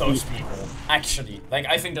never got those people. Actually, like,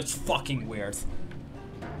 I think that's fucking weird.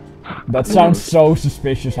 That sounds so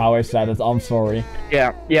suspicious how I said it, I'm sorry.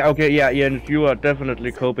 Yeah, okay, yeah, and you are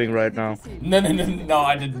definitely coping right now. No,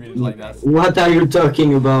 I didn't mean it like that. What are you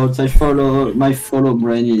talking about? My follow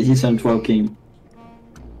brain isn't working.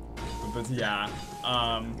 But yeah,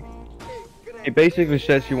 He basically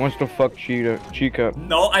says he wants to fuck Chica.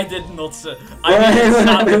 No, I did not say. I didn't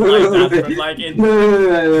sound like that, but like it.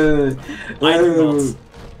 I do not.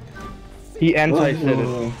 He anti-said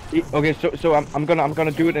it. Okay, so I'm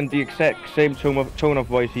gonna do it in the exact same tone of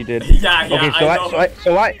voice he did. Yeah, okay,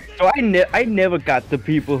 I never got the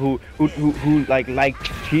people who like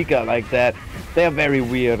Chica like that. They're very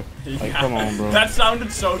weird. Like, come on, bro. That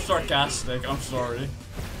sounded so sarcastic. I'm sorry.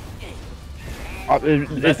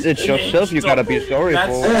 It's yourself you gotta be sorry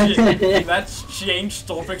for. Let's change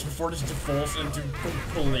topics before this devolves into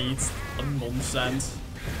complete nonsense.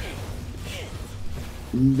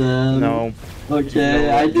 No. Okay,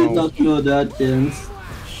 I did not know that, Jens.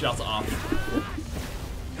 Shut up.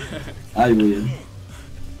 I will.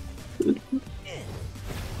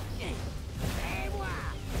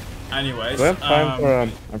 Anyways, do I have time for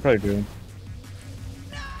I probably do.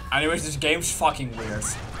 Anyways, this game's fucking weird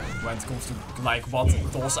when it comes to like what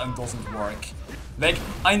does and doesn't work. Like,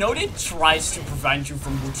 I know it tries to prevent you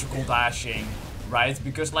from musical dashing, right?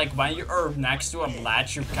 Because like when you are next to a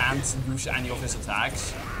ledge, you can't use any of his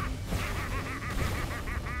attacks.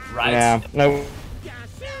 Right? Yeah. No.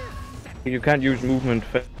 You can't use movement.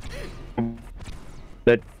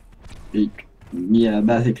 That. Yeah,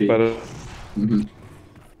 basically. But,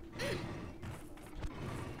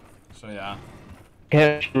 So yeah.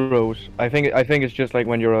 Cash throws. I think it's just like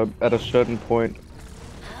when you're at a certain point.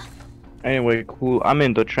 Anyway, cool. I'm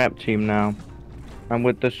in the trap team now. I'm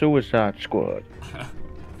with the Suicide Squad.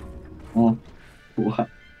 Oh, what?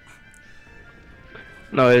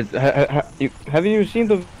 No, have you seen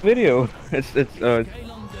the video? It's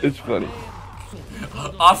funny.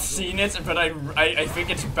 I've seen it, but I think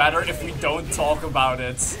it's better if we don't talk about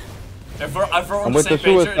it. If we're on the same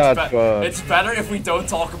page, it's better if we don't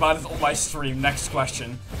talk about it on my stream. Next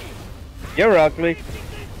question. You're ugly.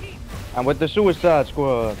 I'm with the Suicide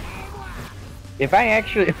Squad. If I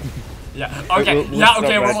actually... Yeah, okay,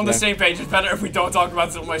 okay, we're on the same page. It's better if we don't talk about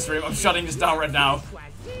it on my stream. I'm shutting this down right now.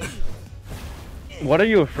 What are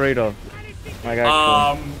you afraid of? Like,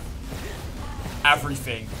 actually?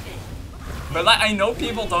 Everything. But like, I know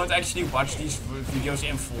people don't actually watch these videos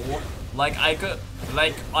in full. Like, I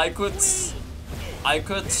could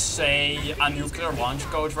say a nuclear launch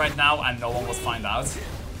code right now and no one would find out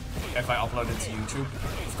if I upload it to YouTube.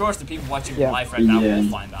 Of course, the people watching live right now will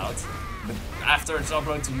find out. But after it's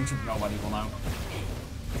uploaded to YouTube, nobody will know.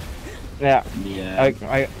 Yeah. Yeah.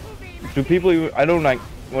 I don't like,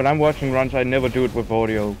 when I'm watching runs, I never do it with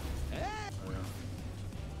audio.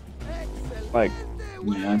 Like...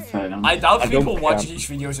 Yeah, fair enough. I doubt people watch these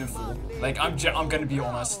videos in full. Like, I'm gonna be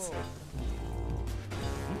honest.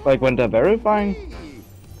 Like when they're verifying?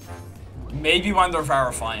 Maybe when they're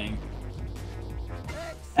verifying.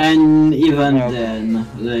 And even then,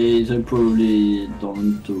 they probably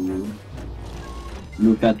don't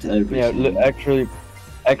look at everything. Yeah,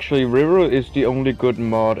 actually, River is the only good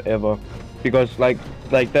mod ever, because like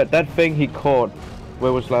that thing he caught, where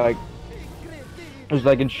it was like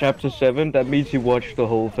in chapter 7. That means he watched the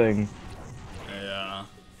whole thing. Yeah.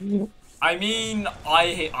 I mean,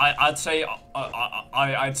 I'd say I've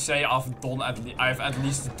at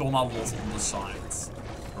least done a lot on the site,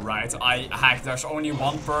 right? Heck, there's only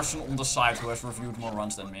one person on the site who has reviewed more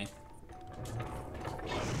runs than me.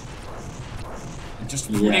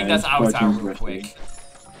 Just putting that out there real quick.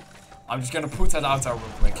 I'm just gonna put that out there real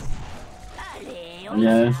quick.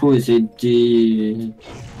 Yeah, who is it?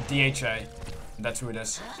 DHA. That's who it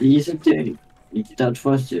is. Is it the... That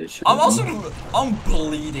was the... I'm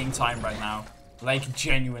bleeding time right now. Like,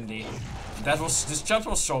 genuinely. This chat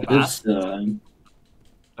was so bad.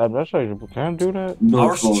 That's actually, can't do that.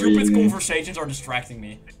 Our stupid conversations are distracting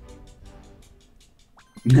me.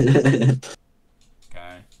 Okay.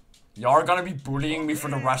 You're gonna be bullying me for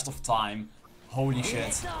the rest of time. Holy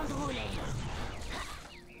shit.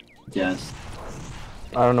 Yes.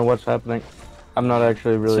 I don't know what's happening. I'm not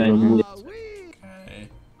actually really looking. Okay.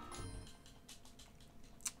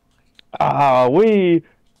 Ah, oui!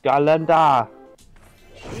 Skylanders!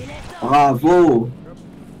 Bravo!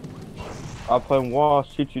 Après moi,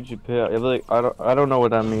 si tu perds. I don't know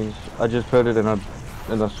what that means. I just heard it in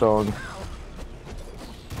a song.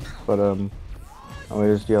 But oh,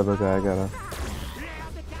 here's the other guy. I gotta.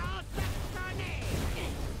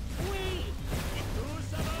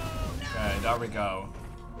 Okay, there we go.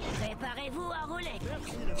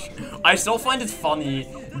 I still find it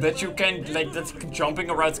funny that you can, like, that jumping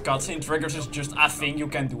around cutscene triggers is just a thing you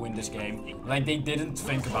can do in this game. Like, they didn't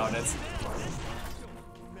think about it.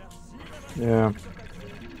 Yeah.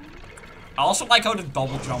 I also like how the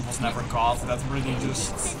double jump was never caught. That really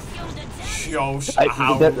just shows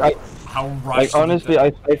how rushed. Like, honestly,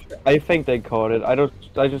 I think they caught it. I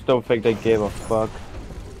just don't think they gave a fuck.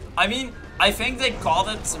 I mean, I think they caught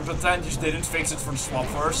it, but then just didn't fix it for the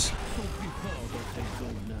swappers.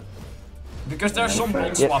 Because there's some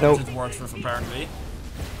non-swappers it works with, apparently.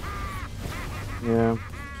 Yeah.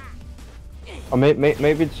 Or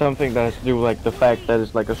maybe it's something that has to do with, like, the fact that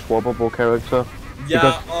it's like a swappable character.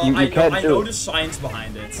 Yeah, I know it. the science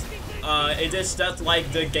behind it. It is that,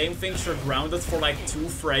 like, the game thinks you're grounded for, like, 2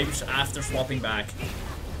 frames after swapping back.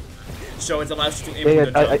 So it allows you to input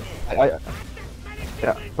a jump.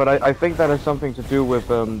 Yeah, but I think that has something to do with,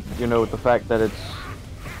 you know, the fact that it's...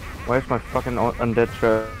 Where's my fucking undead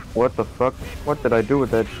trap? What the fuck? What did I do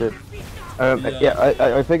with that shit? Yeah,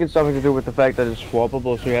 I think it's something to do with the fact that it's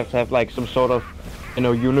swappable, so you have to have, like, some sort of, you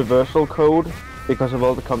know, universal code because of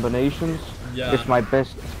all the combinations. Yeah. It's my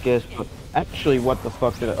best guess, but actually, what the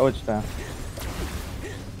fuck did I... Oh, it's there.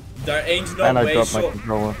 There ain't no and I way dropped so my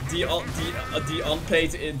controller. the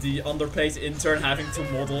underpaid intern having to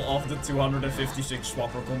model off the 256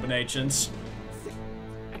 swapper combinations.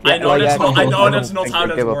 Yeah, I know that's not. I know that's not think how they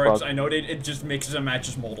that give a works. fuck. I know it just mixes and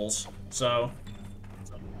matches models. So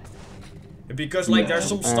because like there's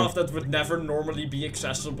some stuff that would never normally be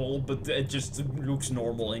accessible, but it just looks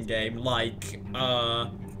normal in game, like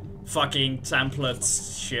fucking template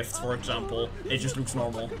shift, for example. It just looks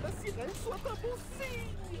normal.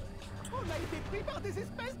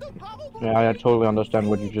 Yeah, I totally understand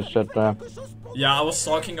what you just said there. Yeah, I was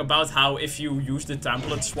talking about how if you use the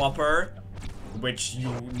template swapper, which you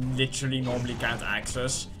literally normally can't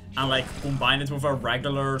access, and like combine it with a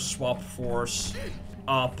regular swap force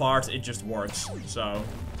part, it just works. So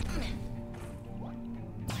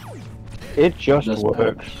it just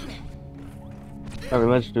works. Okay,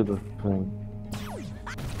 let's do the thing.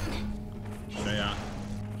 So yeah.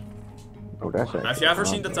 Oh, that's it. Have you ever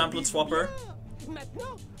seen the template swapper?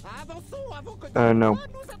 No.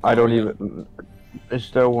 I don't even... Is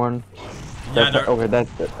there one? Yeah, there... Okay, that's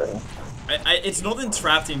it. It's not in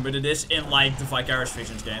Trap Team, but it is in, like, the Vicarious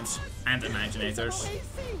Visions games. And Imaginators.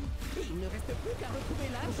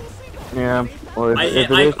 Yeah. Well,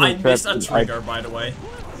 I missed a trigger, by the way.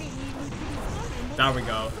 There we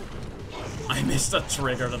go. I missed a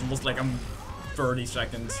trigger that was, like, 30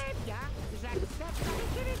 seconds.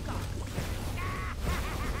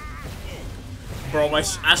 Bro, my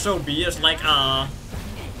SOB is like, I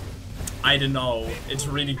don't know. It's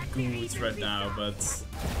really good right now, but...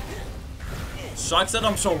 Sucks that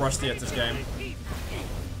I'm so rusty at this game.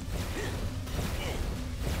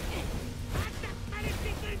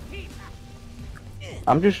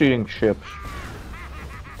 I'm just eating chips.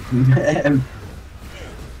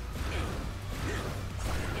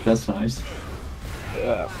 That's nice.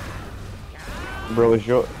 Yeah. Bro, is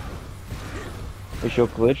your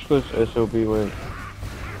glitchless SOB wait?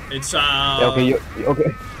 It's yeah, okay,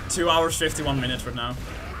 okay. 2 hours 51 minutes right now.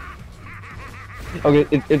 Okay,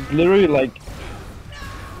 it's literally like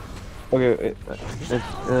okay,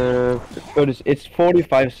 it's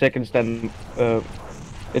 45 seconds then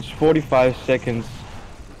it's 45 seconds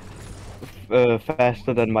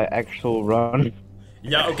faster than my actual run.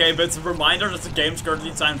 Yeah, okay, but reminder that the game's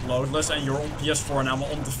currently timed loadless and you're on PS4 and I'm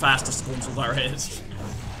on the fastest console there is.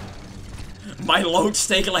 My loads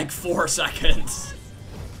take like 4 seconds.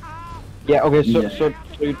 Yeah, okay, so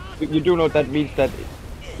you do know that means that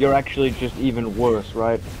you're actually just even worse,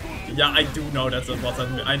 right? Yeah, I do know that's what that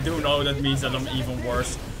means. I do know that means that I'm even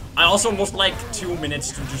worse. I also lost like 2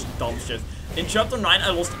 minutes to just dumb shit. In chapter 9, I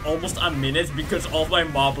lost almost a minute because all my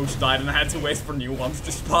mobos died and I had to wait for new ones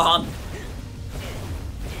to spawn.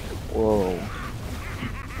 Whoa.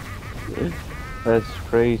 That's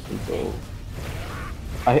crazy, though.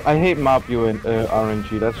 I hate Mabu and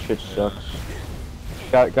RNG. That shit sucks.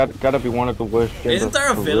 Gotta be one of the worst. Isn't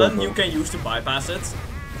there a villain you can use to bypass it?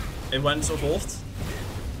 It went so evolved.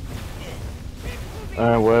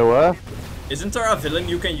 What? Isn't there a villain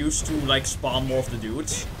you can use to like spawn more of the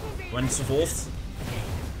dudes when it's evolved?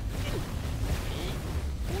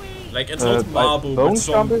 Like it's not Mabu, but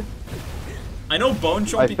some. I know Bone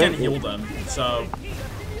Chompy can heal them, so.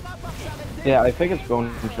 Yeah, I think it's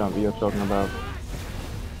Bone Chompy you're talking about.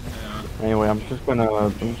 Yeah. Anyway, I'm just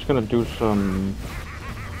gonna do some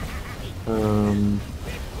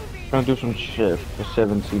shit for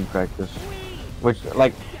 17 practice, which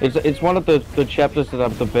like it's one of the chapters that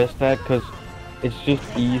I'm the best at because it's just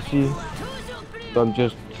easy. So I'm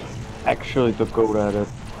just actually the goat at it.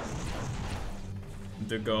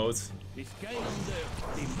 The goat.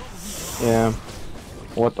 Yeah.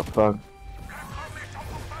 What the fuck?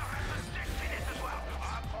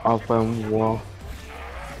 Alpha and wall.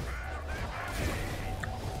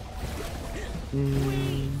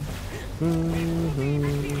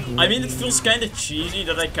 I mean, it feels kind of cheesy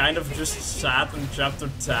that I kind of just sat in chapter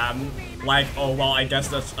 10, like, oh well, I guess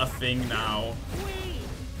that's a thing now.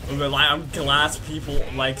 But like, I'm glad people,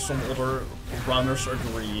 like some other runners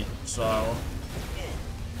agree, so.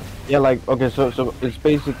 Yeah, like, okay, so it's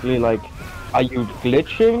basically like, are you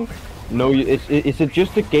glitching? No, is it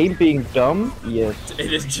just the game being dumb? Yes.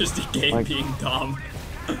 It is just the game like, being dumb.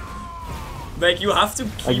 Like you have to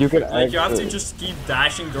keep, you have to just keep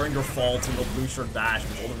dashing during your fall to not lose your dash,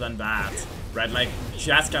 but other than that, right? Like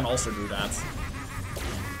chat can also do that.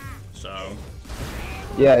 So.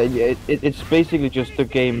 Yeah, it's basically just the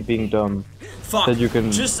game being dumb. Fuck. That you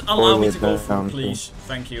can just allow me to go through, please.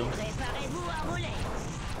 Thank you.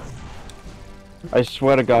 I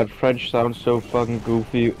swear to God, French sounds so fucking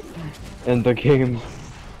goofy in the game.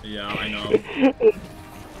 Yeah, I know.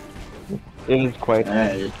 It is quite.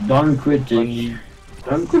 Don't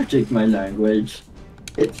critique my language.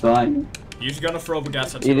 It's fine. You're just gonna throw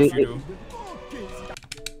baguettes at you if you do.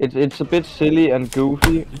 It's a bit silly and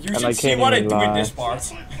goofy. You should see what I do in this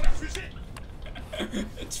part.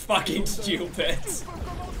 It's fucking stupid.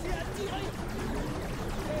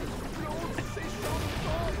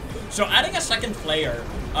 So adding a second player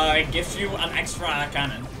gives you an extra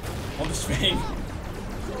cannon on the string.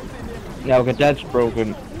 Yeah, okay, that's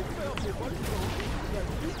broken.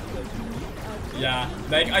 Yeah,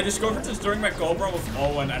 like I discovered this during my Cobra with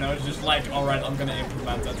Owen, and I was just like, alright, I'm gonna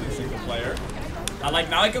implement that in single player. And like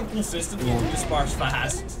now I can consistently do this part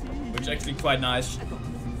fast, which is actually quite nice.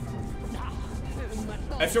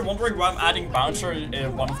 If you're wondering why I'm adding Bouncer,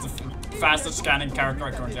 one of the fastest scanning character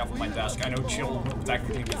I currently have on my desk. I know Chill would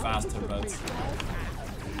technically be faster, but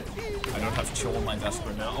I don't have Chill on my desk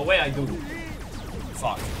right now. Oh wait, I do.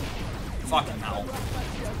 Fuck. Fucking hell.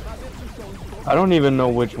 I don't even know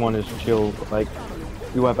which one is Chill. Like,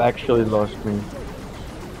 you have actually lost me.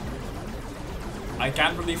 I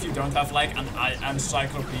can't believe you don't have like an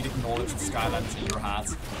encyclopedic knowledge of Skylanders in your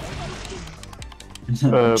hat.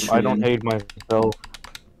 I don't hate myself.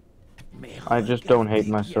 I just don't hate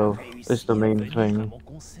myself. It's the main thing.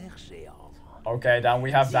 Okay, then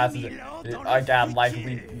we have that again. Like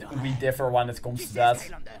we differ when it comes to that.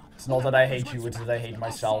 It's not that I hate you; it's that I hate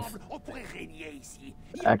myself.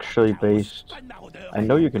 Actually, based. I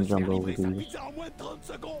know you can jump over these.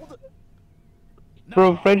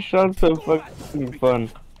 Bro, French sounds so fucking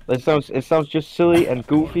fun. It sounds just silly and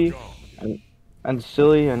goofy, and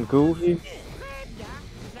silly and goofy.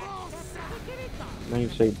 Now you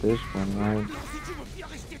say this one, right?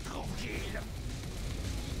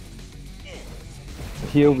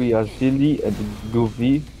 Here we are silly and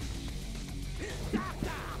goofy.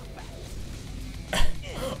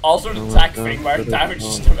 Also the tag thing where it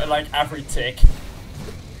damages like every tick.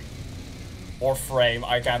 Or frame,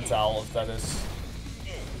 I can't tell if that is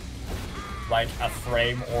like a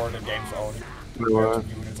frame or the game's own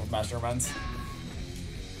unit of measurement.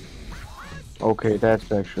 Okay,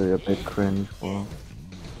 that's actually a bit cringe, bro.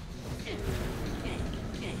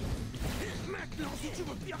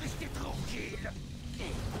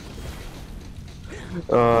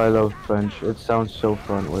 Oh, I love French. It sounds so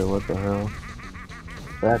fun. Wait, what the hell?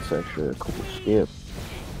 That's actually a cool skip.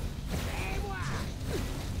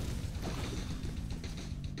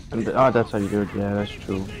 And that's how you do it. Yeah, that's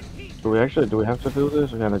true. Do we have to do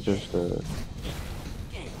this, or can I just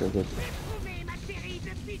take it?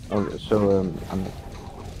 Okay, so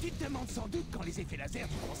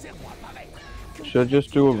should I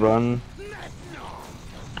just do a run?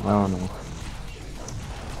 I don't know.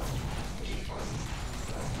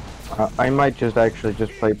 I might just actually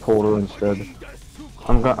just play Portal instead.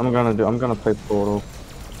 I'm gonna play Portal.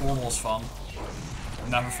 Portal was fun.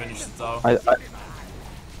 Never finished it though.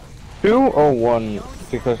 2 or 1,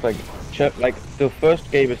 because like the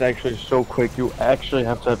first game is actually so quick. You actually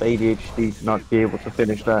have to have ADHD to not be able to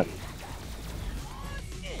finish that.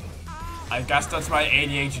 I guess that's my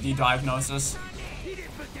ADHD diagnosis.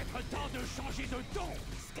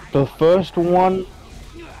 The first one.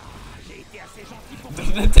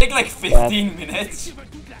 Doesn't it take like 15 minutes?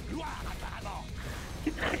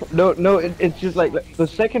 No, it's just like the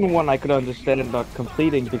second one I could understand it not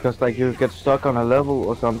completing because like you get stuck on a level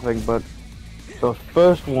or something, but the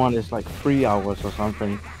first one is like 3 hours or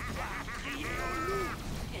something.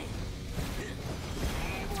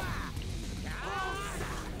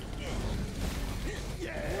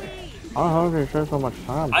 I don't know how they spend so much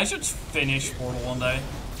time. I should finish Portal one day.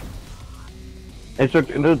 It's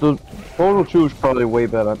the Portal 2 is probably way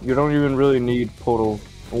better. You don't even really need Portal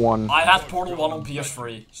 1. I had Portal 1 on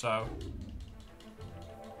PS3, so...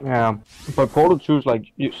 Yeah, but Portal 2 is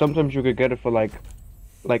like, sometimes you could get it for like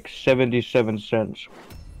 77 cents.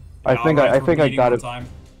 I think I got it. Time.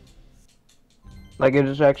 Like it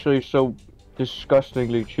is actually so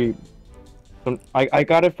disgustingly cheap. I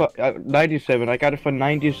got it for 97. I got it for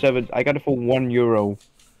 97. I got it for €1.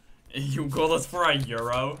 You got it for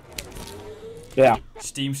 €1? Yeah.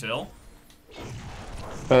 Steam sale?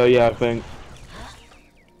 Yeah, I think.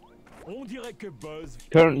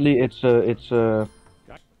 Currently, it's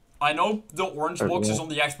I know the orange box is on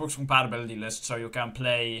the Xbox compatibility list, so you can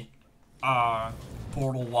play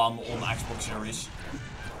Portal 1 on Xbox Series.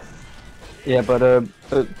 Yeah, but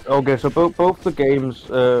okay, so both the games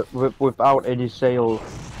without any sale,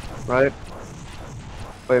 right?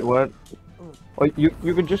 Wait, what? Oh,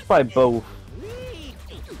 you can just buy both.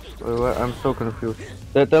 Wait, what? I'm so confused.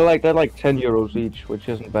 They're like €10 each, which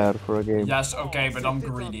isn't bad for a game. Yes, okay, but I'm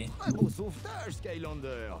greedy.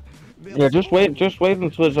 Yeah, just wait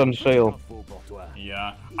until it's on sale.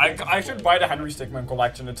 Yeah, I should buy the Henry Stickmin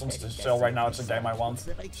collection. It's on sale right now. It's a game I want.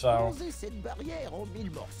 So.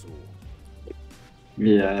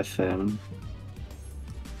 Yeah, FM.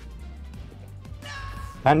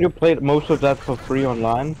 Can you play most of that for free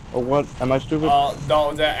online, or what? Am I stupid?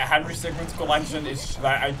 No, the Henry Stickmin collection is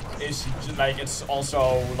like it's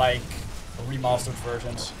also like remastered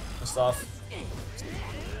versions and stuff.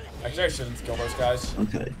 Actually, I shouldn't kill those guys.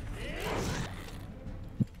 Okay.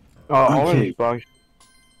 Oh, okay.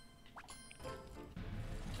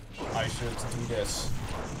 I should do this.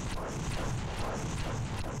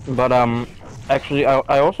 But actually,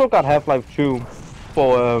 I also got Half-Life 2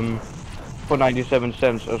 for 97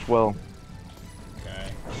 cents as well.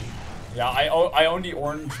 Okay. Yeah, I own the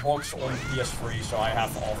orange box on PS3, so I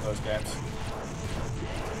have all of those games.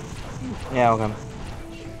 Yeah, okay.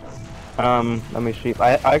 Let me see.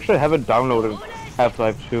 I actually haven't downloaded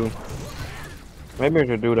Half-Life 2. Maybe I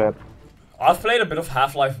should do that. I've played a bit of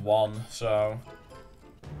Half-Life 1, so...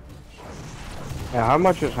 Yeah, how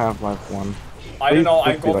much is Half-Life 1? I don't know,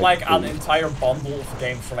 I got like an entire bundle of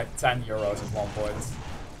games for like €10 at one point.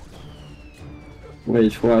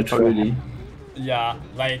 Wait, what, really? Yeah,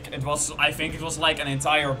 like it was, I think it was like an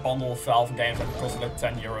entire bundle of Valve games that cost like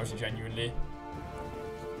 €10 genuinely.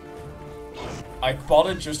 I bought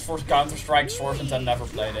it just for Counter-Strike Source and then never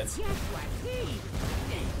played it.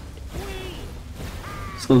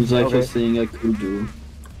 Sounds like a thing I could do.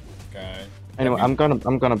 Okay. Anyway, I'm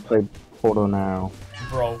gonna play Portal now.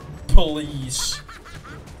 Bro, police.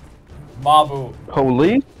 Mabu.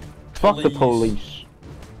 Police? Fuck the police.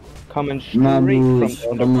 Coming straight Mabu,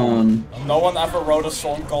 from come on. No one ever wrote a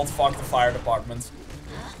song called Fuck the Fire Department.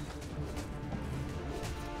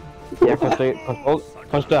 Yeah,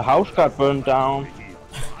 cause the house got burned down.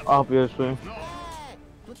 Obviously.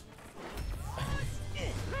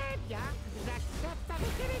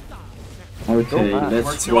 Okay, let's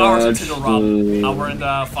We're 2 hours into the run, the... and we're in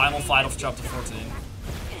the final fight of chapter 14.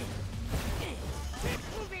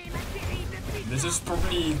 This is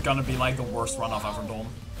probably gonna be like the worst run I've ever done.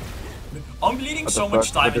 I'm bleeding so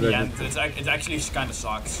much time in the end, it actually kinda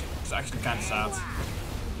sucks. It's actually kinda sad.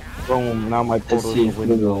 Boom, now my portal is a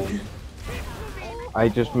window. I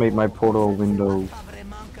just made my portal a window.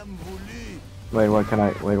 Wait, what can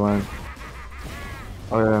I, wait, what?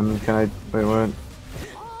 Can I, wait, what?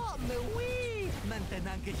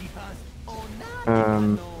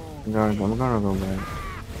 I'm gonna go back.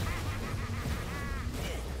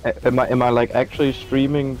 Am I like actually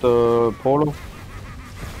streaming the Polo?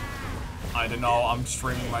 I don't know, I'm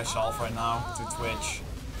streaming myself right now to Twitch.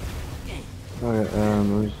 Okay, let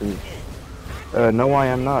me see. No, I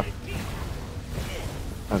am not.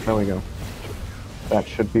 There we go. That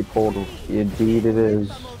should be Portal. Indeed it is.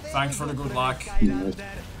 Thanks for the good luck. Yes.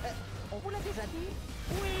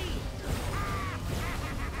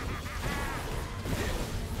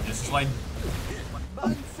 This is like...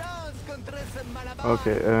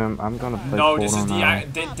 Okay, I'm gonna play No, Portal this is now.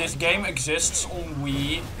 this game exists on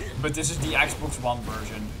Wii, but this is the Xbox One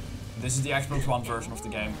version. This is the Xbox One version of the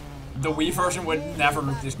game. The Wii version would never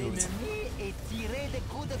look this good. This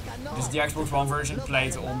is the Xbox One version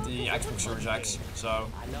played on the Xbox Series X, so...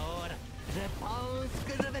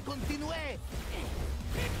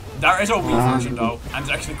 There is a Wii version though, and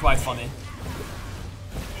it's actually quite funny.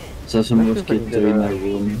 There's a mosquito in my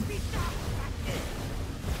room.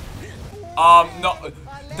 No,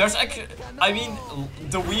 there's actually, I mean,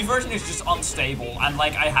 the Wii version is just unstable, and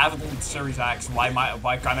like I have it on the Series X. Why would I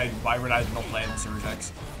not play it on Series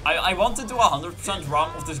X? I want to do 100%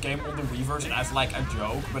 run of this game on the Wii version as like a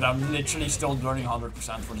joke, but I'm literally still learning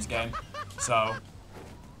 100% for this game, so.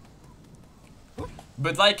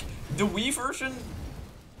 But like the Wii version.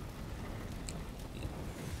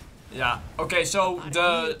 Yeah. Okay. So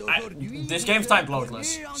this game's timed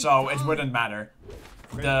loadless, so it wouldn't matter.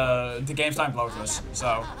 The game's timed loadless,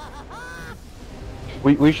 so.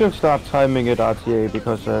 We should start timing it RTA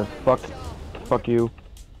because fuck you.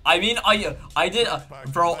 I mean, I did,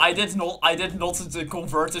 bro. I did not to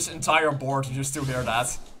convert this entire board just to hear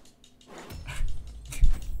that.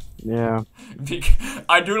 Yeah.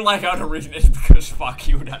 I do like how the reason is because fuck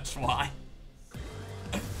you. That's why.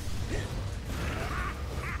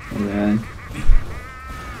 Yeah.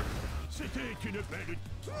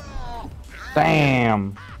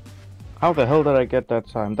 Damn. How the hell did I get that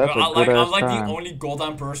time? That's a good ass I'm like time. the only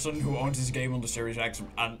goddamn person who owns this game on the Series X,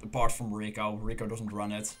 and apart from Rico. Rico doesn't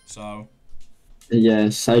run it, so.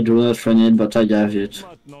 Yes, I do not run it, but I have it.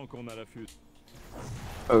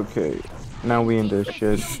 Okay, now we in this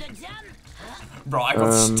shit. Bro, I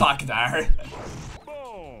got stuck there.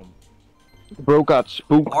 Bro got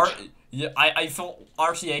spooked. Yeah, I feel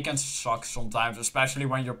RTA can suck sometimes, especially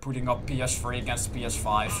when you're putting up PS3 against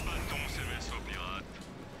PS5.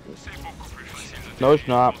 No, it's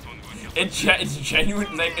not. It's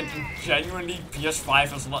genuinely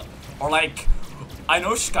PS5 is or like, I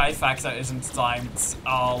know Sky Factor isn't timed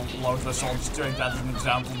loadless, so I'll just take that as an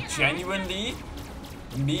example. Genuinely,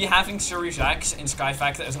 me having Series X in Sky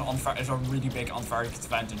Factor is a really big unfair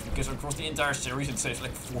advantage because across the entire series it saves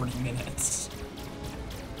like 40 minutes.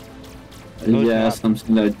 Yeah,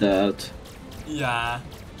 something like that. Yeah.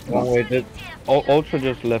 Oh wait, Ultra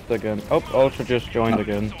just left again. Oh, Ultra just joined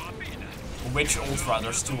again. Which Ultra?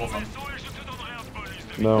 There's two of them.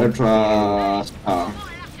 No. Ultra Star.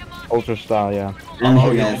 Ultra Star, yeah. And oh,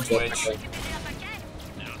 he yeah, left. Twitch.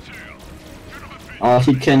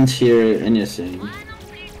 He can't hear anything.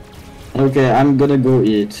 Okay, I'm gonna go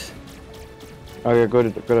eat. Okay,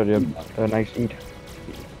 good idea. Nice eat.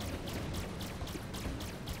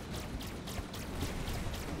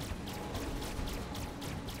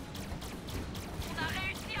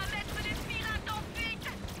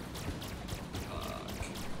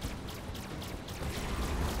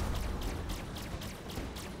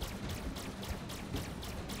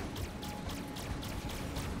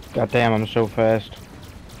 God damn, I'm so fast.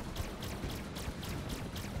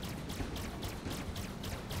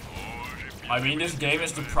 I mean, this game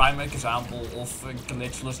is the prime example of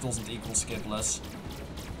glitchless doesn't equal skipless.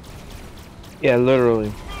 Yeah,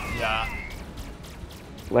 literally. Yeah.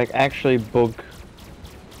 Like, actually bug.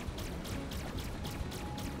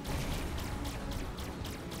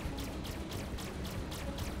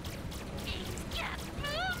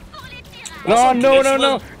 Also,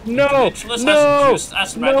 No! Glitchless has just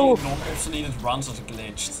as many non-obsoleted runs as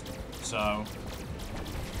glitched, so.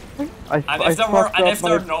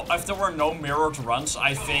 If there were no mirrored runs,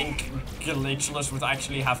 I think Glitchless would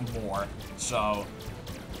actually have more. So.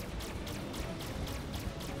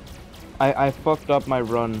 I fucked up my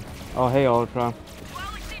run. Oh hey Ultra.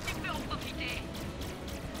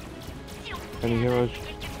 Any heroes?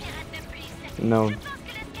 No.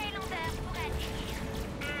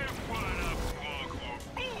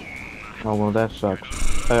 Oh well, that sucks.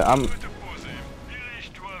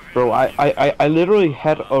 Bro, I literally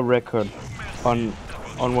had a record on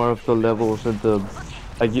one of the levels in the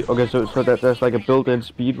okay, so that there's like a built-in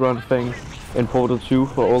speedrun thing in Portal 2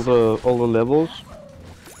 for all the levels.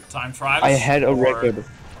 Time trials. I had a record.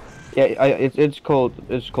 Yeah, it's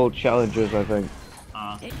called challenges, I think.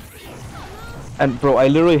 And bro, I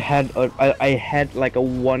literally had I had like a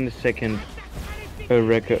 1 second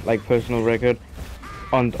record, like personal record,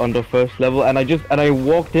 on the first level, and I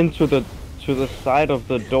walked into the side of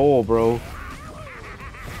the door, bro.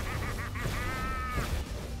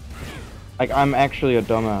 Like I'm actually a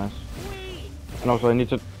dumbass. And also I need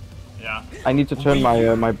to turn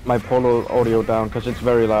my Polo audio down because it's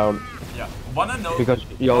very loud. Yeah. Wanna know? Because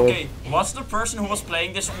okay, was the person who was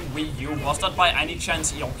playing this on Wii U, was that by any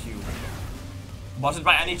chance ELQ? Was it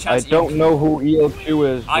by any chance I don't know who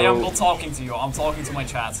ELQ is, bro. I am not talking to you, I'm talking to my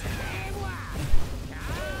chat.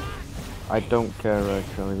 I don't care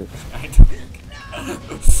actually.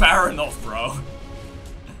 Fair enough, bro.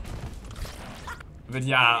 But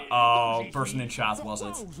yeah, person in chat was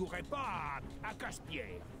it.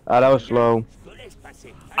 That was slow.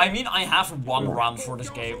 I mean, I have one run for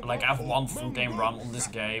this game, like I have one full game run on this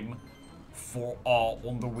game for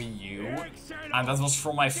on the Wii U, and that was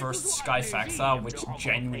for my first Sky Facta, which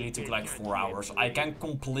genuinely took like 4 hours. I can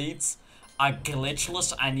complete a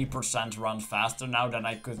glitchless any % run faster now than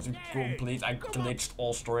I could complete a glitched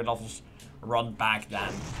all story levels run back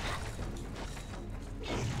then.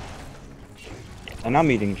 And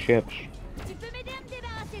I'm eating chips. Tu peux m'aider à me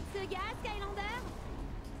débarrasser de ce gars, Skylander?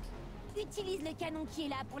 Utilise le canon qui est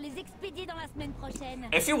là pour les expédier dans la semaine prochaine.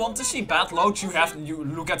 If you want to see bad loads, you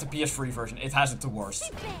look at the PS3 version. It has it the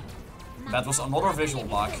worst. That was another visual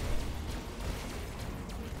bug.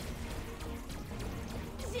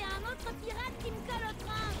 J'ai un autre pirate qui me colle au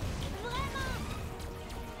train. Vraiment.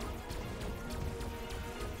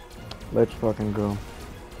 Let's fucking go.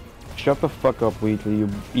 Shut the fuck up, Wheatley, you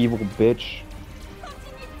evil bitch.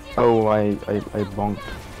 Oh, I bonked.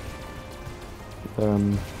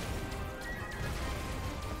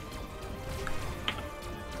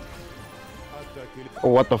 Oh,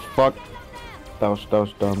 what the fuck? That was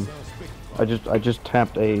dumb. I just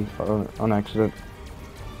tapped A on accident.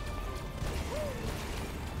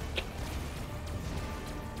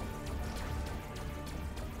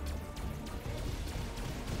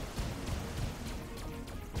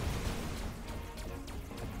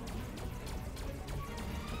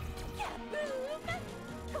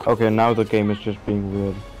 Okay, now the game is just being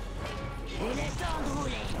weird.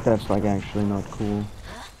 That's like actually not cool.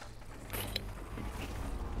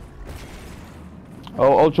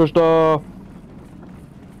 Oh, Ultra Star!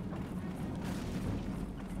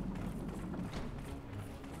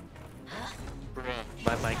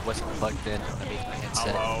 My mic wasn't plugged in. I mean, my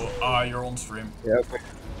headset. Hello, you're on stream. Yeah, okay.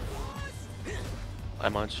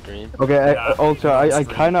 I'm on stream. Okay, I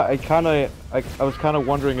was kinda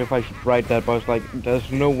wondering if I should write that, but I was like, there's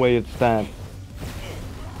no way it's that.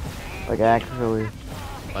 Like actually.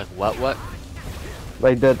 Like what?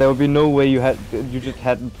 Like that, there would be no way you just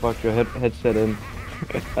hadn't plugged your headset in.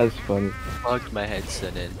 That's funny. Plugged my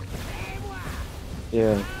headset in.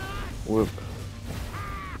 Yeah. Whoop.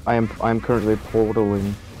 I'm currently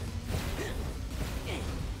portaling.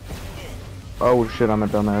 Oh shit, I'm a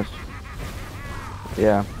dumbass.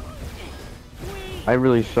 Yeah. I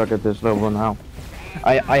really suck at this level now.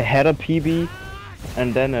 I had a PB,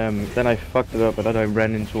 and then I fucked it up, and then I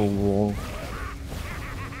ran into a wall.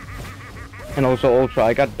 And also Ultra,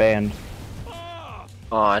 I got banned.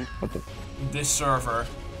 On? What the? This server.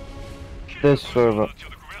 This server.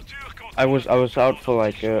 I was out for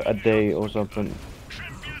like a day or something.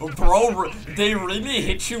 Bro, they really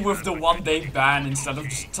hit you with the 1-day ban instead of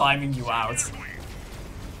just timing you out.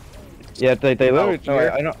 Yeah, they literally.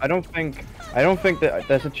 No, I don't think that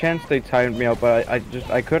there's a chance they timed me out, but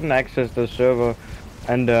I couldn't access the server,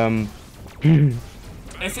 and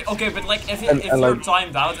Okay, but like if you're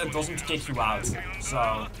timed out, it doesn't kick you out.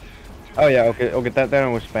 So. Oh yeah, okay, then I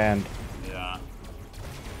was banned. Yeah.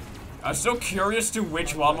 I'm still curious to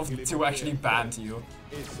which one of the two actually banned you.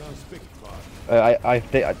 It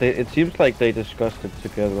seems like they discussed it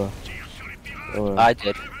together. I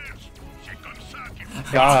did.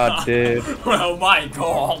 God, dude. Well, my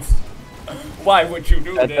God. Why would you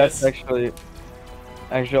do this? That's actually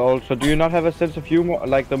also. Do you not have a sense of humor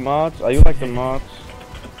like the mods? Are you like the mods?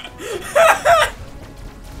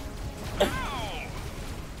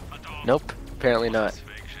 Nope, apparently not.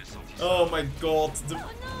 Oh my God,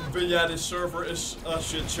 but yeah, this server is a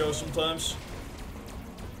shit show sometimes.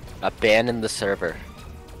 Abandon the server.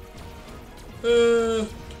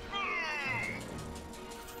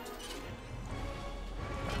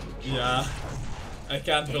 Yeah, I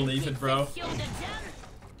can't believe it, bro.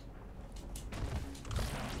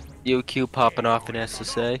 UQ popping off in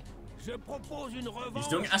SSA. He's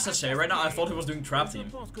doing SSA right now? I thought he was doing Trap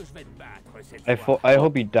Team. I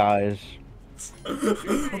hope he dies.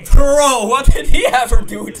 Bro, what did he ever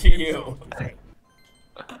do to you?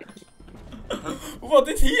 What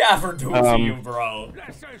did he ever do to you, bro?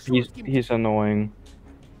 He's annoying.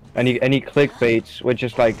 And he clickbaits, which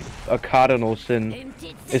is like a cardinal sin.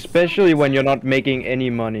 Especially when you're not making any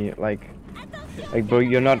money. Like bro,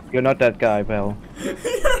 you're not that guy, pal.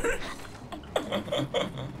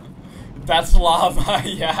 That's lava,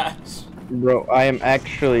 yes. Bro, I am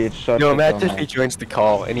actually such No, a imagine if dumbass. he joins the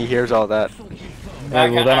call and he hears all that. Yeah,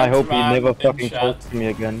 well then I hope he never fucking talks to me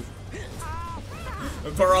again.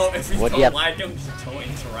 Bro, if you What? don't Yep. like him, just don't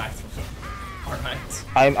interact with him.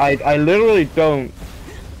 Alright. I literally don't.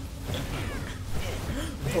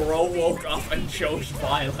 Bro woke up and chose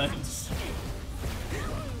violence.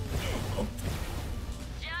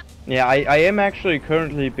 Yeah, I am actually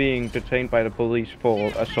currently being detained by the police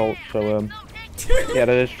for assault, so yeah, that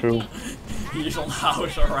is true. He's on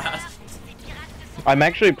house arrest. I'm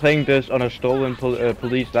actually playing this on a stolen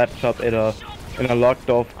police laptop in a locked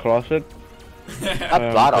off closet.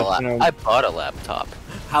 I bought a laptop.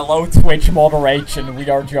 Hello, Twitch moderation. We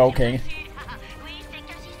are joking.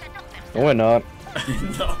 No, we're not.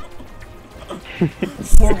 No.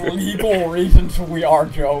 For legal reasons, we are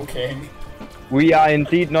joking. We are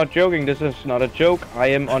indeed not joking. This is not a joke. I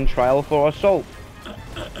am on trial for assault.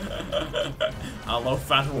 Hello,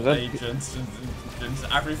 federal agents.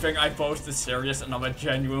 Everything I post is serious and I'm a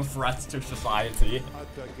genuine threat to society.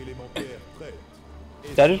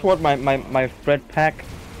 That is what my threat pack.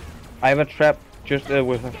 I have a trap just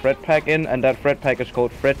with a threat pack in, and that threat pack is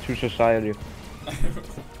called Threat to Society.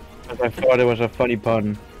 I thought it was a funny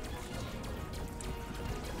pun.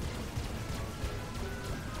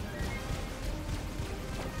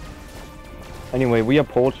 Anyway, we are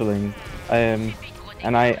portaling, and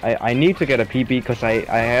I need to get a PB because I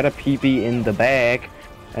had a PB in the bag,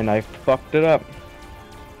 and I fucked it up.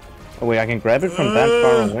 Oh wait, I can grab it from that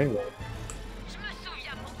far away.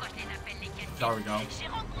 There we go.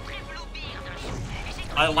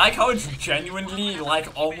 I like how it's genuinely like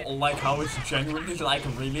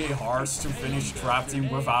really hard to finish trap team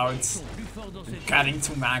without getting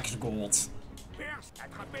to max gold.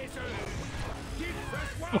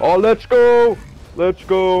 Oh, let's go! Let's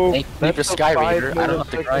go! Leave the Sky Raider. I don't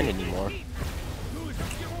have to grind anymore.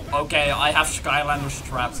 Okay, I have Skylanders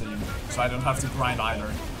trap team, so I don't have to grind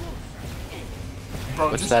either.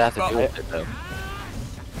 Bro, What's that have to do with it though?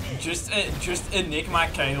 Just Enigma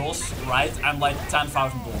Chaos, right? And like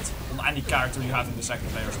 10,000 gold on any character you have in the second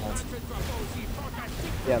player slot.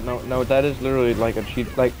 Yeah, no, that is literally like a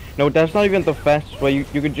cheat. Like, no, that's not even the fastest way.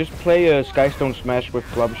 You can just play a Skystone Smash with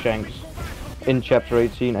Club Shanks in Chapter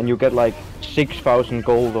 18, and you get like 6,000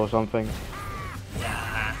 gold or something.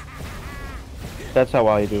 Yeah. That's how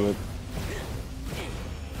I do it.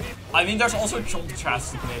 I mean, there's also Chomp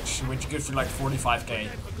Chest glitch, which gives you like 45k.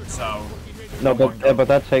 So. No, but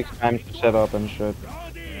that takes time to set up and shit.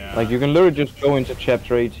 Yeah. Like, you can literally just go into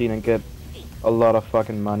Chapter 18 and get a lot of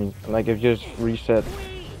fucking money. Like, if you just reset.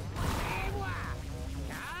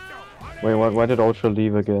 Wait, why did Ultra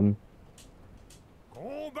leave again?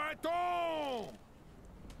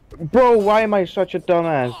 Bro, why am I such a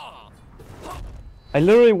dumbass? I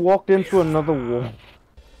literally walked into another wall.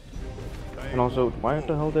 And also, why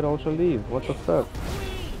the hell did Ultra leave? What the fuck?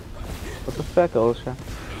 What the fuck, Ultra?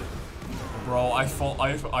 Bro, I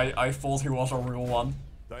thought he was a real one.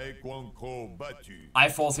 I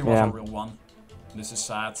thought he was a real one. This is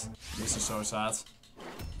sad. This is so sad.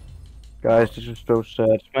 Guys, this is so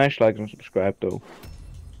sad. Smash like and subscribe though.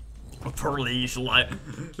 Please,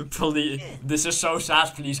 please. This is so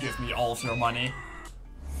sad. Please give me all of your money.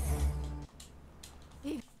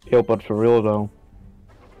 Yo, but for real though.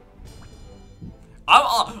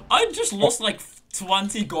 I just lost like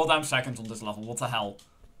 20 goddamn seconds on this level. What the hell?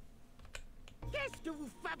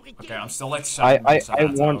 Okay, I'm still like 7 I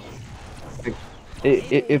want.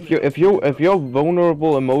 If you're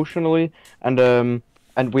vulnerable emotionally and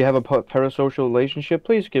we have a parasocial relationship,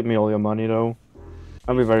 please give me all your money though.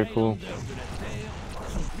 That'd be very cool.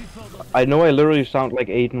 I know I literally sound like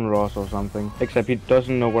Aiden Ross or something, except he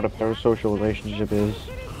doesn't know what a parasocial relationship is.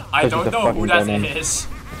 I don't know who that is.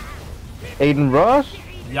 Aiden Ross?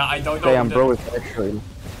 Yeah, I don't know. Damn, bro is actually.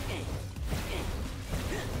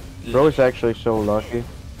 Bro is actually so lucky.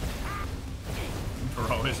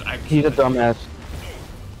 Bro is actually. He's a dumbass.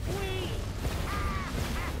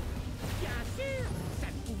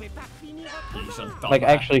 He's a dumbass. Like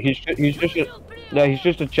actually, he's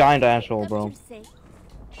just a giant asshole, bro.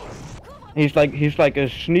 He's like a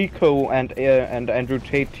Sneeko and Andrew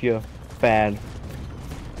Tate tier fan.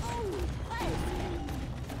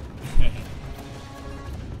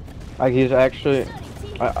 Like he's actually,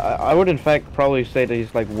 I would in fact probably say that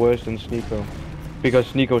he's like worse than Sneeko, because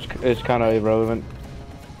Sneeko is kind of irrelevant.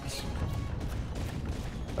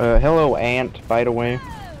 Hello, Ant, by the way.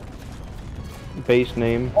 Base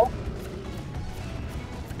name.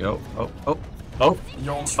 Yo, oh.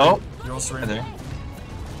 You're on stream. Oh. You're on stream. There.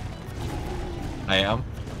 I am.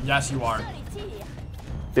 Yes, you are.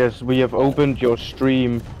 Yes, we have opened your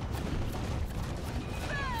stream.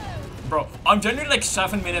 Bro, I'm genuinely like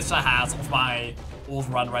 7 minutes ahead of my old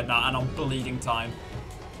run right now, and I'm bleeding time,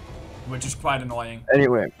 which is quite annoying.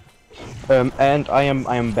 Anyway, and I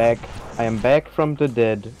am back. I am back from the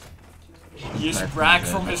dead. He's back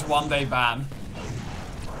from his 1-day ban.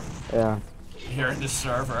 Yeah. Here in this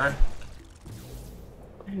server.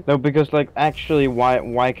 No, because like actually,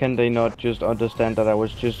 why can they not just understand that I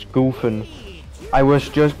was just goofing? I was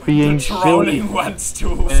just being the trolling silly. went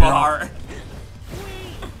too far.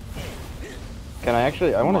 Can I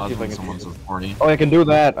actually? I want to see if I can. Oh, I can do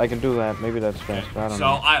that. I can do that. Maybe that's faster. I don't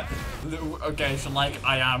know. Okay, so like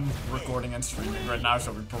I am recording and streaming right now,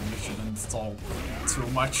 so we probably shouldn't install too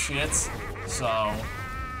much shit. So.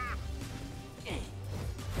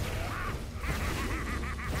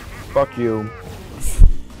 Fuck you.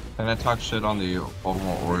 Can I talk shit on the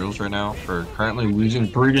Baltimore Orioles right now for currently losing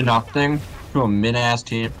 3-0 to a mid-ass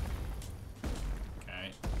team?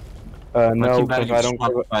 Okay. No, because I don't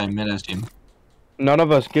give by a mid-ass team. None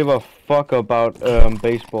of us give a fuck about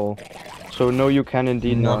baseball, so no, you can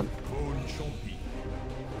indeed not.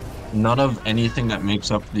 None of anything that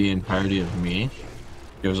makes up the entirety of me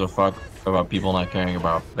gives a fuck about people not caring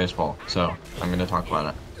about baseball. So I'm gonna talk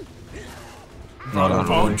about it.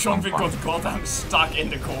 Bone jumping got goddamn stuck in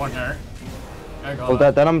the corner. Well,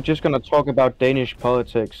 then I'm just gonna talk about Danish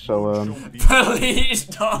politics. So Please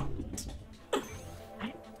don't.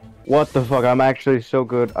 What the fuck? I'm actually so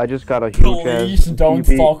good. I just got a huge Please don't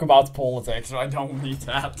TV. talk about politics. I don't need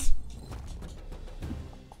that.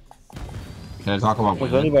 Can I talk about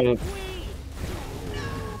women?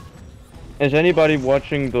 Is anybody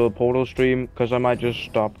watching the Portal stream? Because I might just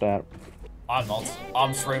stop that. I'm not.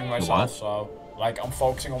 I'm streaming myself, so like I'm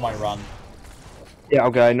focusing on my run. Yeah.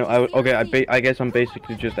 Okay. I know. I guess I'm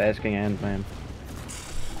basically just asking Ant-Man.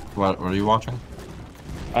 What are you watching?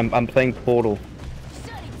 I'm playing Portal.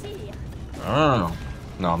 Oh.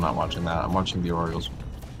 No, I'm not watching that. I'm watching the Orioles.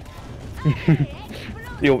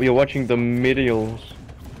 You're watching the Medials.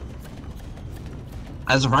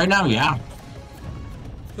 As of right now, yeah.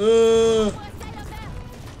 Oh,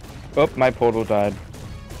 my Portal died.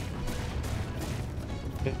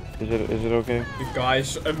 Is it okay?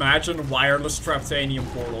 Guys, imagine wireless Traptanium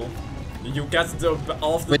Portal. You get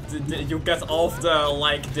you get all of the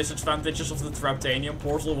like disadvantages of the Traptanium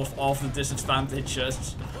Portal with all of the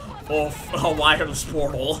disadvantages of a wireless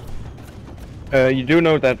portal. You do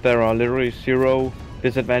know that there are literally 0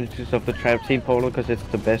 disadvantages of the Trap Team Portal because it's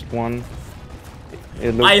the best one.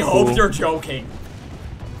 It looks I cool. hope you're joking.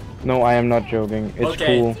 No, I am not joking. It's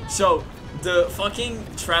okay, cool. so the fucking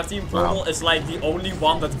Trap Team Portal is like the only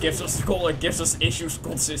one that gives us issues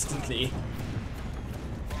consistently.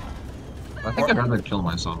 I think I'd rather kill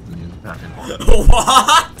myself than use that.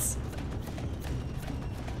 What?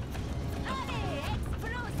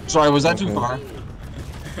 Sorry, was that too far?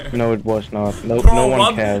 No, it was not. No, Bro, no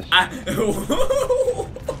one cares.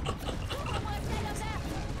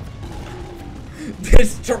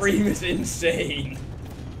 This stream is insane.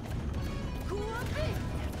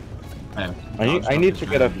 I need to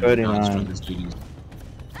get a 39.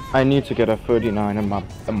 I need to get a 39 in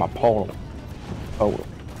my Portal. Oh.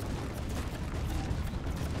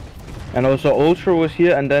 And also Ultra was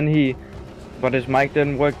here, and then but his mic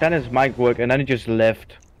didn't work. Then his mic worked, and then he just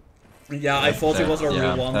left. Yeah, I thought it was a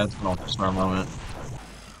real one. That's an all-star moment.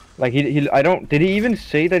 Like did he even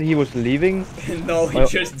say that he was leaving? No, he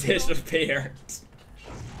just disappeared.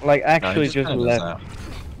 Like actually just just kinda left.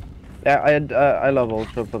 Yeah, I love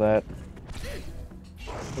Ultra for that.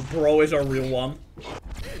 Bro is a real one.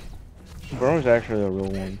 Bro is actually a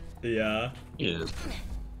real one. Yeah. He is.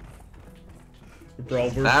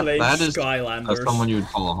 Bro, we're playing Skylanders. That's someone you would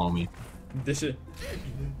call a homie.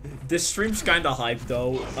 This stream's kinda hyped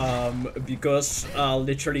though, because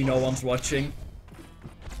literally no one's watching.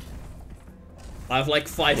 I have like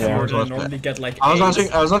 500 and I normally get like 8.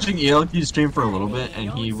 I was watching ELQ stream for a little bit, and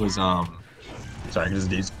he was sorry, his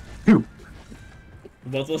days.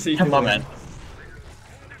 What was he doing?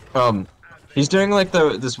 Man. He's doing like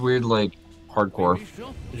this weird like hardcore.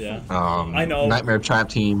 Yeah. I know. Nightmare Trap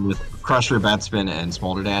Team with Crusher, Batspin, and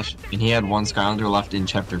Smolder Dash, and he had one Skylander left in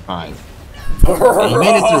Chapter 5. And he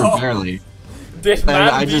made it through barely. This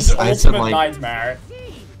man beat Ultimate Nightmare.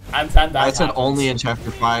 And then that I said happened. only in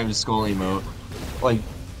Chapter 5 Skull emote. Like,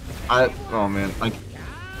 oh man, like,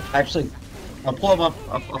 actually, I'll pull him up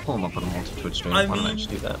on a multi-Twitch stream. Why don't I just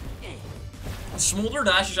do that? Smolder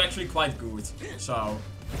Dash is actually quite good, so...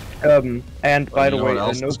 And by the you know way, what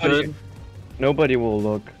else is good? nobody will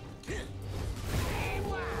look.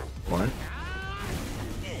 What?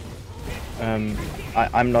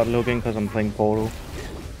 I'm not looking because I'm playing Portal.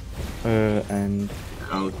 And...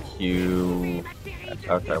 How cute.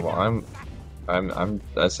 Okay, well,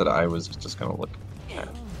 I said I was just gonna look.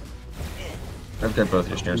 I've got both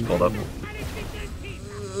your streams pulled up.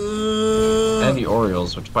 And the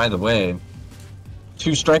Orioles, which, by the way,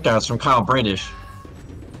 2 strikeouts from Kyle Bradish.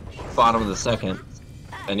 Bottom of the second.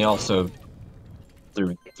 And he also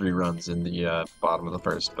threw 3 runs in the bottom of the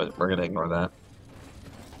first, but we're gonna ignore that.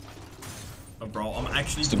 Oh, bro, I'm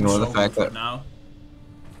actually just ignore the fact that... right now.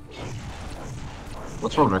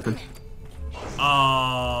 What's world record?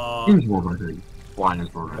 Who's world record?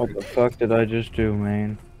 Flyers world record. What the fuck did I just do,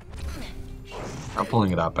 man? I'm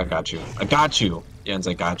pulling it up. I got you. I got you. Jens,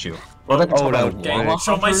 I got you. Oh, okay.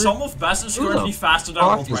 So my sum of best is currently faster than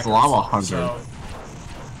world record. Llama Hunter. So...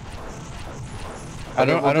 I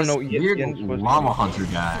don't know. Weird Llama Hunter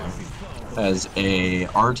guy has a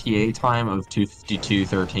RTA time of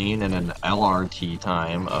 2:52.13 and an LRT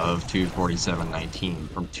time of 2:47.19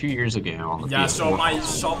 from 2 years ago on the yeah, PS4. so my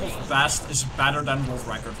sum of best is better than world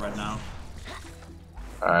record right now.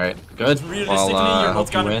 Alright, good. Realistically, well, you're not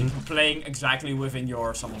you gonna win. be playing exactly within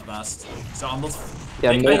your sum of best. So I'm not.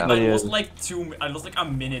 Yeah, I lost like I lost like a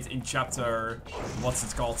minute in chapter. What's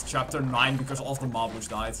it called? Chapter 9 because all of the mobs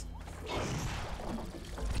died.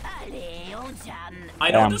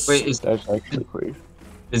 I know this. Wait, that's actually crazy.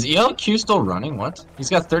 Is ELQ still running? What? He's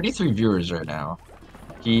got 33 viewers right now.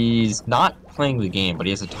 He's not playing the game, but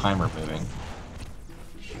he has a timer moving.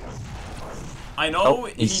 I know. Oh,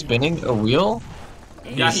 he's spinning a wheel?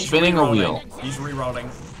 Yeah, he's spinning a wheel. He's rerouting.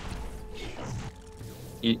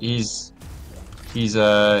 He's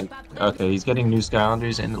okay, he's getting new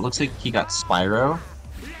Skylanders, and it looks like he got Spyro.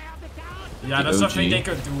 Yeah, that's something they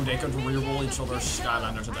could do. They could reroll each other's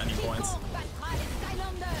Skylanders at any point.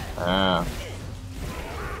 Ah.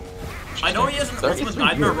 I know he has an ultimate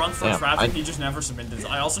nightmare run for yeah, traffic, he just never submitted.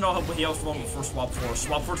 I also know he has one for Swap Force.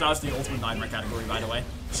 Swap Force now is the ultimate nightmare category, by the way.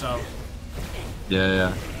 So.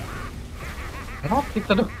 Yeah. I don't think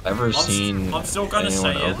that I've ever seen I'm still gonna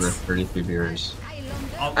anyone say over it. 33 viewers.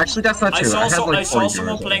 Actually, that's not true. I saw like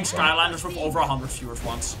someone playing Skylanders with over 100 viewers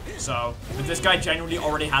once. So, but this guy genuinely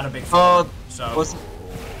already had a big following. So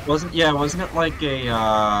wasn't it like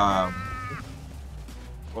a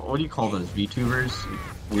what do you call those VTubers?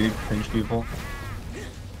 Weird cringe people.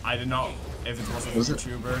 I don't know if it was a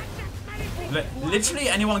VTuber. Literally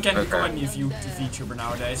anyone can become a new VTuber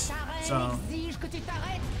nowadays. So.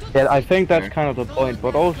 Yeah, I think that's kind of the point,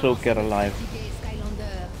 but also get a life.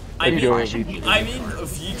 I mean, a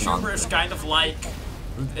VTuber is kind of like,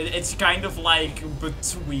 it's kind of like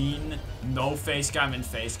between no facecam and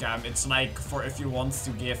facecam. It's like for if you want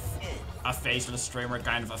to give a faceless streamer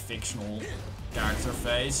kind of a fictional character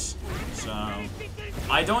face. So,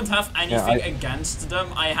 I don't have anything against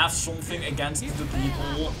them. I have something against the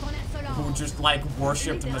people who just like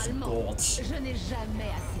worship them as gods.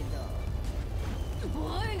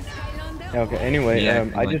 Okay. Anyway, yeah,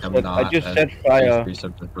 I just set fire.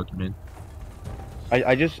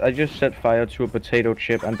 I just set fire to a potato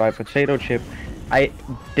chip, and by potato chip, I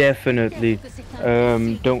definitely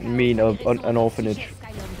don't mean an orphanage.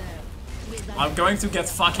 I'm going to get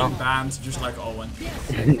fucking banned, just like Owen.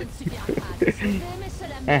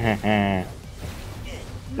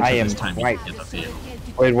 I am right.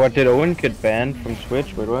 Wait, what, did Owen get banned from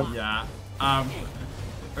Twitch? Wait, what? Yeah.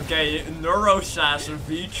 Okay, Neuro says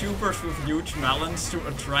VTubers with huge melons to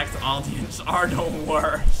attract audience are the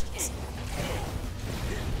worst.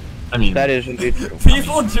 I mean, that is indeed true.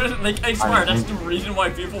 People just, like, I swear, that's the reason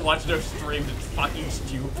why people watch their streams. It's fucking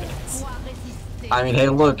stupid. I mean, hey,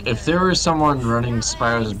 look, if there was someone running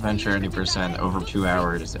Spyro's Adventure 80% over 2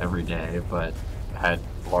 hours every day, but had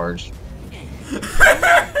large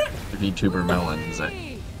VTuber melons that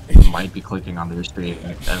might be clicking on their stream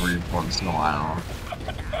every once in a while,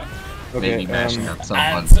 maybe mashing up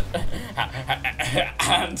someone.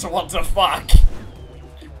 And what the fuck?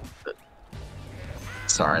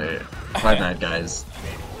 Sorry, my bad, guys.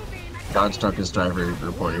 Godstruck is driver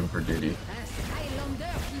reporting for duty.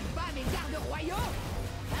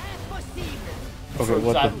 Okay,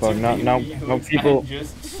 what the fuck? Now people.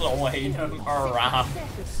 Just swaying them around.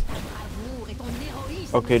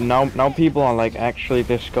 Okay, now people are like actually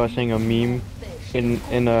discussing a meme in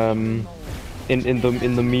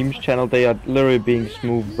the memes channel. They are literally being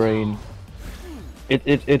smooth brain.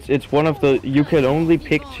 It's one of the, you can only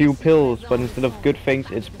pick 2 pills, but instead of good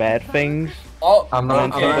things, it's bad things. Oh, I'm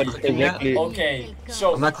not okay. clicking it. Okay,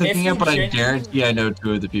 so I'm not clicking if it, but I you guarantee I know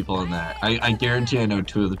 2 of the people in that. I guarantee I know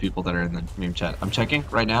 2 of the people that are in the meme chat. I'm checking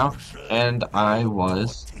right now, and I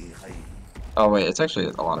was. Oh wait, it's actually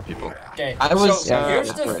a lot of people. Okay, I was. so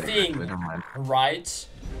here's the right, thing, never mind. right?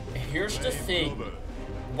 Here's the thing.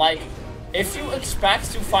 Like, if you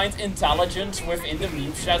expect to find intelligence within the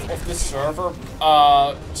meme chat of the server,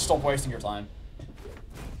 stop wasting your time.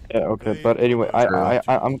 Yeah, okay, but anyway,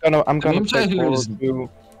 I'm gonna meme chat play here Call is of Duty.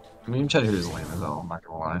 meme chat here is lame as hell. I'm not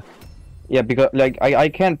gonna lie. Yeah, because like I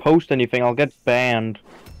can't post anything. I'll get banned.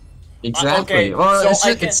 Exactly. Okay, Well, so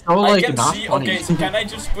it's so like not see, funny. okay, so can I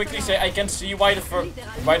just quickly say I can see why the first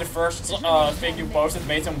thing you posted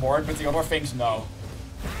made him bored, but the other things no.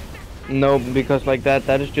 No, because like that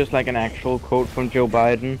is just like an actual quote from Joe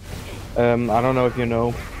Biden. I don't know if you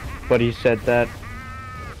know, but he said that.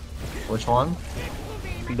 Which one?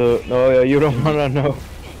 No, you don't wanna know.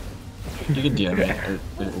 You can DM me.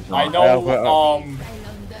 I know.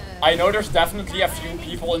 I know there's definitely a few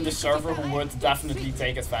people in the server who would definitely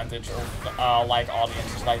take advantage of like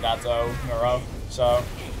audiences like that though, Neuro. So.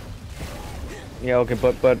 Yeah, okay,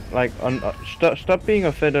 but like, stop being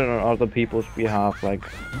offended on other people's behalf. Like,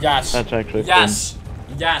 yes, that's actually yes,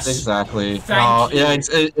 yes. Exactly. Thank you. Yeah,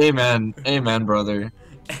 amen, brother.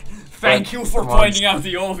 Thank you for pointing out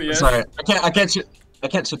the obvious. Sorry, I can't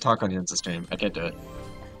shit talk on Jens's stream. I can't do it.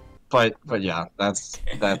 But yeah, that's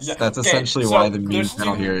essentially why the meme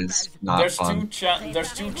channel here is not fun.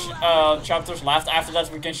 There's two chapters left. After that,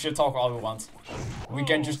 we can shit talk all we want. We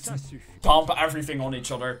can just dump everything on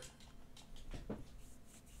each other.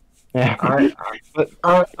 Yeah. I'm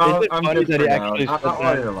funny good that for he now. actually Not said while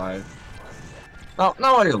that? you're live. Not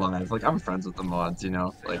while you're live. Like, I'm friends with the mods, you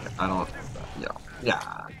know? Like, I don't... Yeah.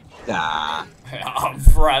 I'm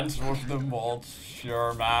friends with the mods,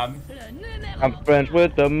 sure, man. I'm friends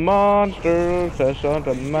with the monsters that's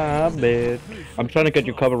under my bed. I'm trying to get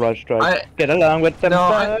you copyright strike. Get along with them.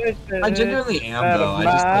 I genuinely am, though. I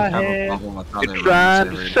just like, have a problem with how You're they trying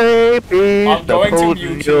run to the save me. I'm going to mute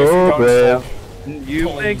you if you don't stop. You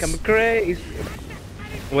think I'm crazy?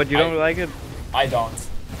 What, you don't like it? I don't.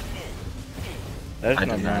 That's I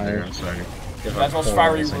not do nice. I'm sorry. That was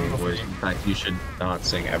very rude of me. In fact, you should not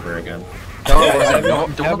sing ever again.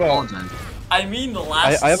 Don't apologize. I mean, the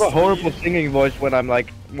last. I have a horrible singing voice when I'm like,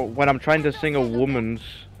 when I'm trying to sing a woman's.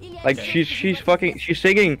 Like, she's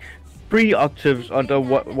singing 3 octaves under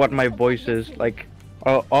what my voice is. Like,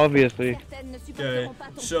 obviously. Okay,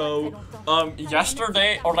 so,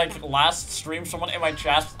 yesterday, or like last stream, someone in my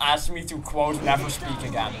chat asked me to quote, "Never speak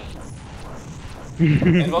again."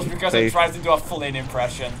 It was because I tried to do a Flynn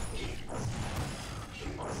impression.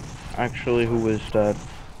 Actually, who is that?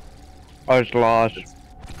 Oh, it's Lars.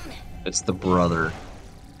 It's the brother.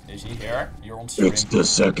 Is he here? You're on stream. It's the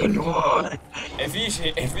second one.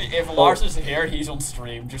 If Lars is here, he's on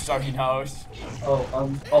stream, just so he knows.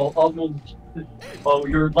 Oh,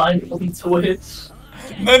 you're live on Twitch?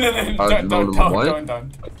 No, don't.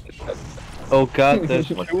 Oh god, there's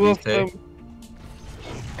 2 of them.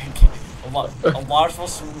 Lars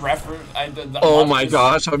was referencing. Oh my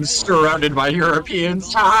gosh, I'm surrounded by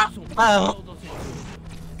Europeans.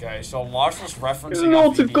 Okay, so Lars was referencing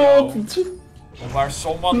Not a the video where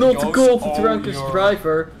someone Not goes, the goal to "Oh, drunkest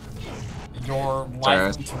driver." You're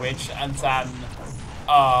live on Twitch, and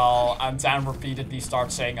then repeatedly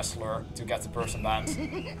start saying a slur to get the person banned.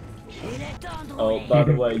 Oh, by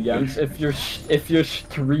the way, Jens, if your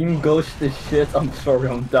stream goes to shit, I'm sorry,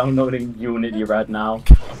 I'm downloading Unity right now.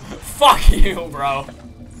 Fuck you, bro.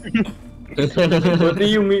 What do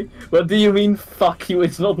you mean? What do you mean? Fuck you!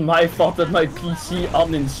 It's not my fault that my PC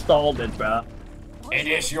uninstalled it, bruh. It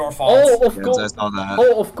is your fault. Oh, of Yes, course. I saw that.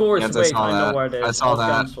 Oh, of course. Yes, Wait, I saw know that. where it is. I saw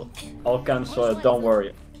that. I'll cancel it. Don't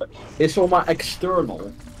worry. It's on my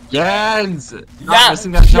external. Jens! Yeah,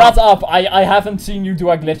 shut up! I haven't seen you do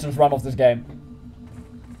a glitchless run of this game.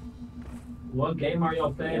 What game are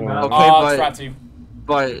you playing, bro? Okay, Trap Team.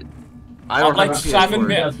 But I don't like have 7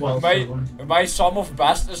 minutes. minutes. My sum of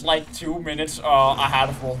best is like 2 minutes ahead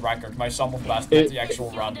of world record. My sum of best, not the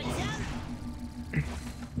actual run.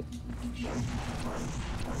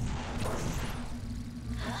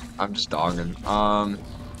 I'm just dogging.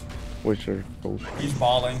 Which are He's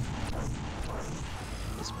balling.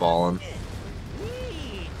 He's balling.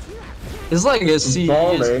 His legacy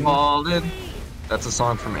is falling. That's a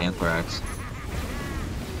song from Anthrax.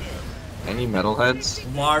 Any metalheads?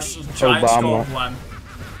 Lars giant skull one.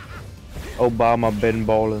 Obama been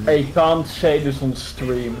balling. I can't say this on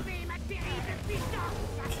stream.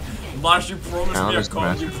 Lars, you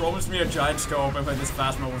promised me a giant scope if I did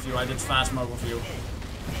fast mode with you. I did fast mode with you.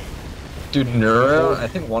 Dude, Neuro, I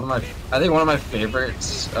think one of my favorite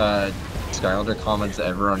Skylander comments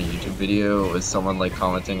ever on a YouTube video was someone like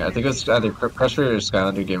commenting, I think it was either Pressure or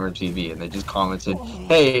Skylander Gamer TV, and they just commented,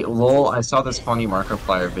 "Hey, lol, I saw this funny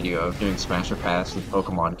Markiplier video of doing Smash or Pass with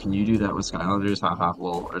Pokemon. Can you do that with Skylanders? Haha,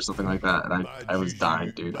 lol," or something like that. And I was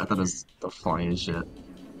dying, dude. I thought it was the funniest shit.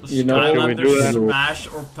 You know, Skylanders Smash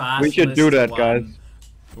or Pass. We should do that, guys.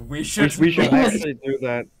 We should actually do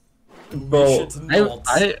that. Bro,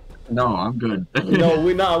 no, I'm good.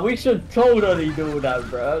 we should totally do that,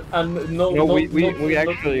 bro. And we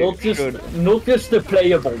actually should. Not just the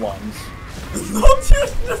playable ones. Not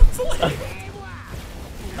just the playable.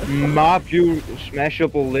 Mob you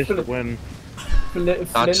smashable list when.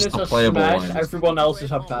 Not just the playable Smash, ones. everyone else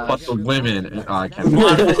is a pass. But the women, I can't.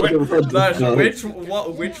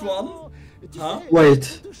 Which one? Huh?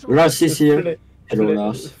 Wait, Lars is here. Hello,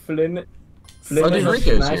 Lars. Flynn is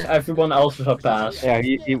Smash, everyone else is a pass. Yeah,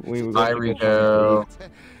 Hi, Rico.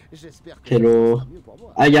 Hello.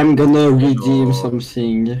 I am gonna redeem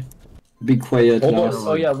something. Be quiet, Lars.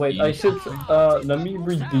 Oh yeah, wait, I should, let me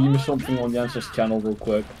redeem something on JensJ's channel real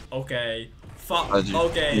quick. Okay.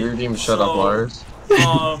 Okay. You redeem Shut Up, Lars.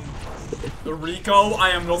 Rico,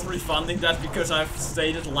 I am not refunding that because I've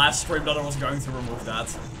stated last stream that I was going to remove that.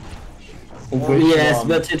 Yes,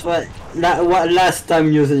 but it was last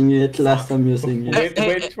time using it.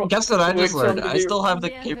 Hey, guess what I just learned? I still have the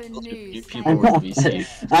capability to people with VC.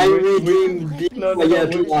 I redeemed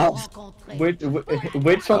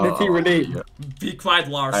Which one did he redeem? Be quiet,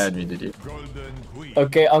 Lars. I admitted you.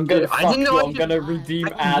 Okay, I'm gonna I'm gonna redeem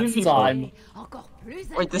ad time.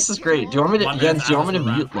 Wait, this is great. Do you want me to Jens, do you want me to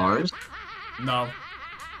mute Lars? No.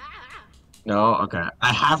 No? Okay.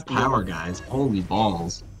 I have power, guys. Holy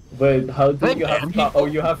balls. Wait, how do you have? Oh,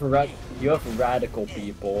 you have radical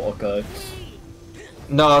people. Okay.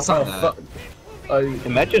 No, it's not that.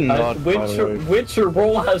 Imagine not. Which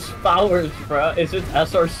role has powers, bro? Is it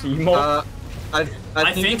SRC mode? I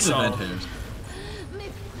think it's so. Event Host.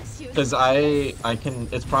 Because I can.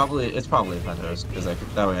 It's probably Event Host. Because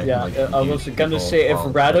that way I can. Like, I was gonna say if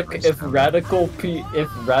radical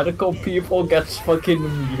people gets fucking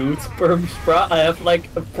mute perms, bro, I have like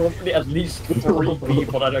probably at least 3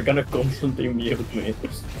 people that are gonna constantly mute me.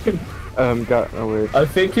 I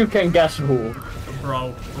think you can guess who.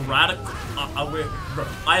 Bro, radical.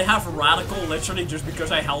 I have radical literally just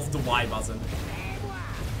because I held the Y button,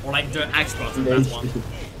 or like the X button. That one.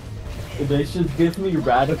 They should give me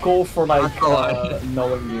radical for like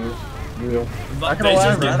knowing you. Real. They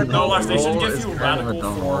should give you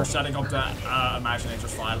radical for setting up the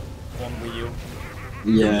Imaginators file on Wii U.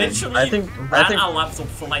 Yeah. You literally ran a laptop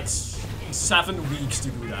for like 7 weeks to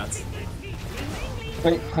do that.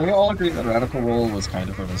 Wait, can we all agree that Radical Roll was kind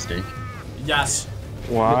of a mistake? Yes.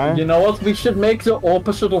 Why? You know what? We should make the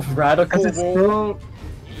opposite of radical roll.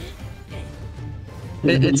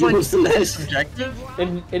 It's like subjective.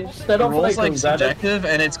 Instead of like subjective,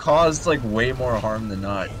 and it's caused like way more harm than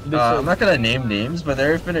not. I'm not gonna name names, but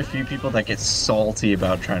there have been a few people that get salty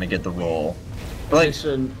about trying to get the roll. Like,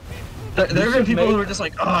 there have been people who are just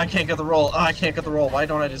like, "Oh, I can't get the roll. Oh, I can't get the roll. Why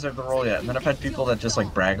don't I deserve the roll yet?" And then I've had people that just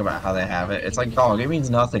like brag about how they have it. It's like, dog, it means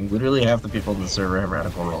nothing. Literally half the people in the server have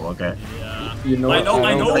radical roll. Okay. Yeah. You know.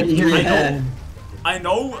 I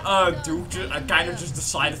know, Duke kind of just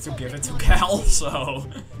decided to give it to Gal, so...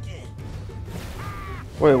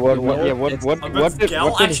 Wait, what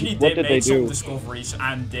did they do? Some discoveries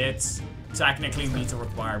and did technically meet the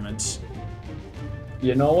requirements.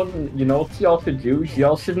 You know what y'all should do?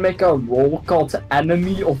 Y'all should make a role called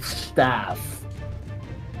Enemy of Staff.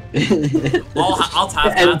 I'll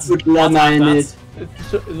have and that. put Lama in it.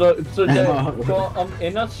 So I'm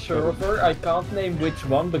in a server, I can't name which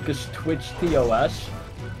one because Twitch TOS.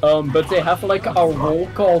 But they have like a role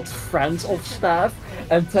called Friends of Staff,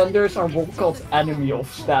 and then there's a role called Enemy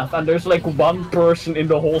of Staff, and there's like 1 person in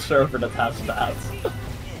the whole server that has that.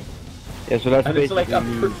 Yeah, so that's and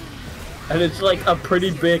it's like a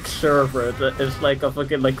pretty big server. It's like a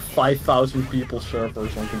fucking like 5,000 people server or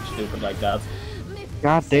something stupid like that.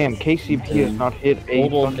 God damn, KCP has not hit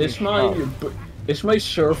 8. Hold on, is my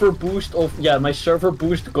server boost of my server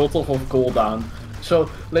boost got off of cooldown. So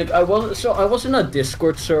like I was in a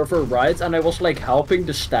Discord server, right, and I was like helping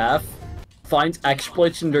the staff find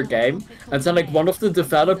exploits in their game, and then like one of the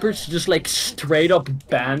developers just like straight up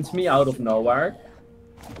banned me out of nowhere.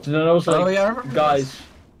 So then I was like, guys,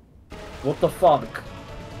 what the fuck?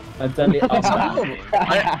 And then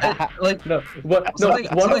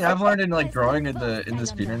something I've learned in like growing in the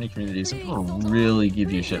speedrunning community, some people really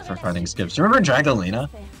give you shit for finding skips. You remember Dragolina?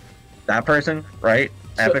 That person, right?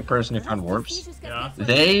 Epic person who found warps. Yeah.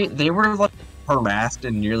 They were like harassed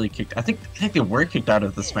and nearly kicked. I think they were kicked out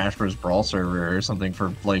of the Smash Bros. Brawl server or something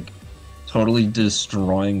for like totally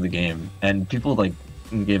destroying the game, and people like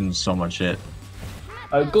gave them so much shit.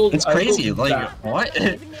 It's crazy. Like what?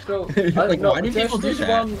 So, like, no, why do people do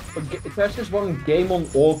that? There's this one game on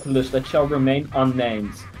Oculus that shall remain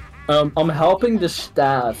unnamed. I'm helping the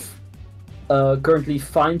staff currently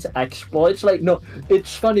find exploits. Like, no,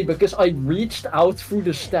 it's funny because I reached out through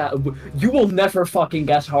the staff. You will never fucking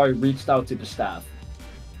guess how I reached out to the staff.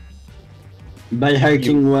 By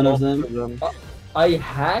hacking one of them? I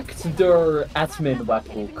hacked their admin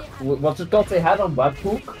webhook. What's it called? They had on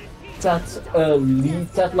webhook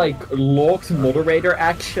that like logged moderator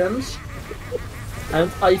actions,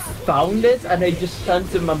 and I found it, and I just sent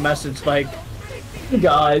him a message like, "Hey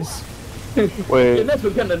guys, Wait. you're never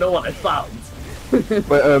gonna know what I found."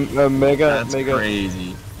 Wait, Mega, That's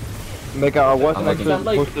crazy. Mega, I wasn't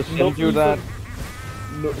actually supposed to send you that.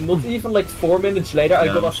 Not even like 4 minutes later, I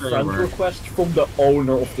got a friend request from the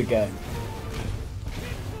owner of the game.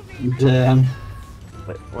 Damn.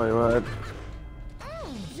 Wait, what?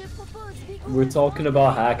 We're talking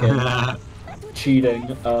about hacking, cheating,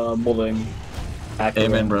 modding, hacking.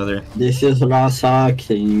 Amen, brother. This is Ross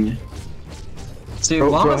hacking. See,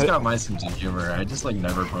 Llama's got my sense of humor. I just like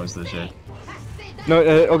never post this shit. No,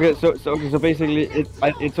 okay, so basically,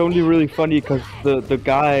 it's only really funny because the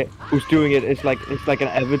guy who's doing it is like an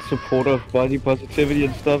avid supporter of body positivity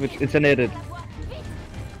and stuff. It's an edit.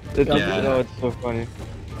 It's so funny.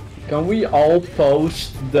 Can we all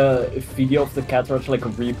post the video of the cat or like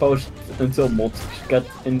repost until mods get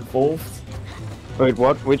involved? Wait,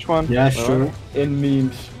 what? Which one? Yeah, sure. In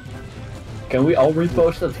memes. Can we all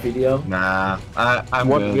repost that video? Nah, I'm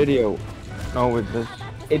What good. video? No, with this.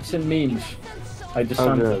 It's in memes. I just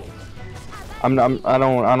sent it. I don't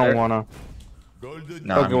wanna.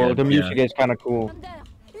 Nah, okay, well the music is kind of cool.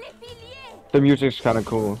 The music's kind of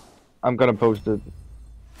cool. I'm gonna post it.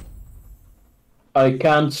 I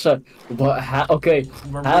can't send. But okay,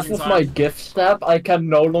 half of my gift tab I can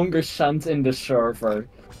no longer send in the server.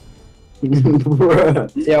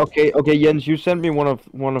 Yeah, okay, Jens, you sent me one of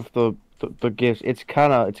the gifts. It's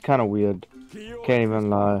kind of weird. Can't even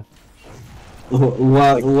lie.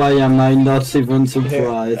 Why am I not even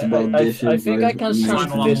surprised about this? I think I can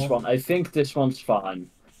send this one. I think this one's fine.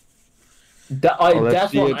 That one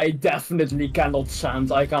I definitely cannot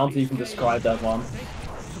send. I can't even describe that one.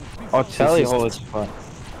 Oh, Tally Hall is fun.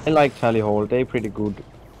 I like Tally Hall. They're pretty good.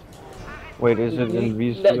 Wait, is it in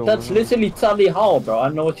VC? That's literally Tally Hall, bro. I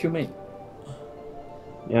know what you mean.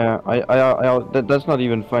 Yeah, that's not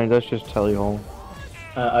even funny. That's just Tally Hall.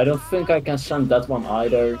 I don't think I can send that one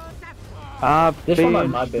either. This one I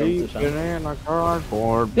might be able to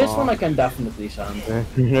send. This one I can definitely send.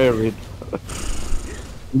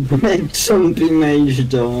 Something mage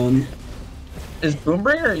done. Is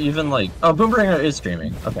Boombringer even like? Oh, Boombringer is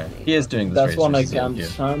streaming. Okay, he is doing this. That's one I can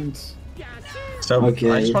send. So I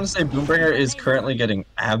just want to say Boombringer is currently getting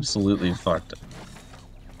absolutely fucked.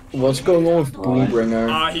 What's going on with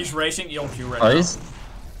Boombringer? He's racing ELQ right now.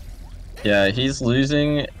 Yeah, he's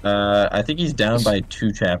losing. I think he's down by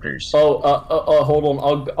 2 chapters. Hold on.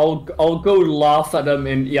 I'll go laugh at him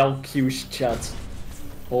in ELQ's chat.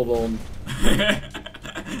 Hold on.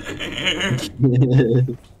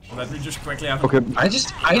 Let me just quickly have. Okay. I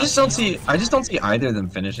just don't see either of them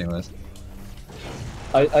finishing this.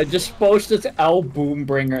 I just posted L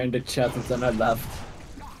Boombringer in the chat and then I left.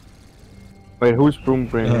 Wait, who's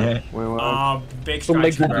Boombringer? Big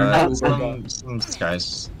Sky. Some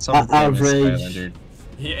guys. Some average. dude.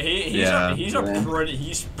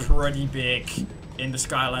 He's pretty big in the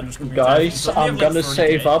Skylanders community. Guys, I'm gonna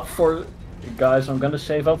save up for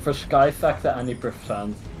Sky Factor any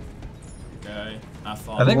percent. Okay, have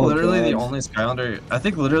fun. I think literally the only Skylander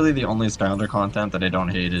content that I don't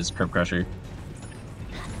hate is Crib Crusher.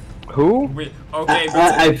 Who? So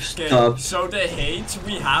the hate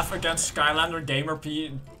we have against Skylander Gamer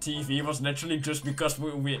TV was literally just because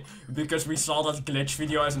we saw that glitch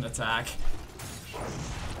video as an attack.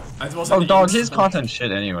 It was dog, his content's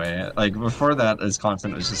shit anyway. Like before that, his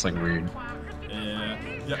content was just like weird. Yeah,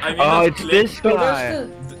 I mean, it's this guy.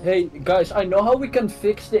 Hey guys, I know how we can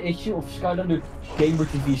fix the issue of Skylander Gamer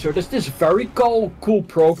TV. So there's this very cool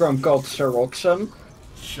program called Seroxen.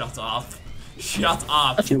 Shut up. Shut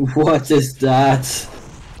up. What is that?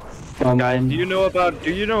 Guys, do you know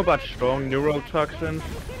about strong neurotoxins?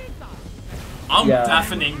 I'm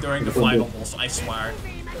deafening during the final boss, I swear.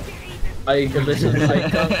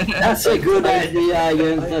 That's a good idea,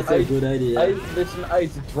 Jens. That's a good idea. I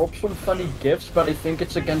dropped some funny gifts, but I think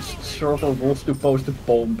it's against server rules to post the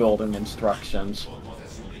bomb building instructions.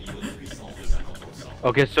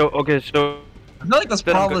 Okay, so I feel like that's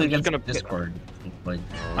Then probably I'm just against gonna Discord. Like,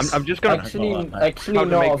 I'm just gonna Actually, how to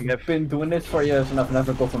no, make I've Mif. been doing this for years and I've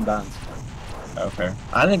never gotten banned. Okay.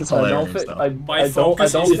 I think it's I don't hilarious think though. I don't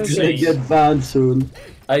It's gonna think get banned soon.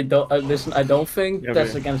 I don't listen. I don't think Yeah,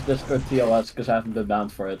 that's okay. against Discord TOS because I haven't been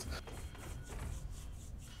banned for it.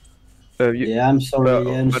 Yeah, I'm sorry,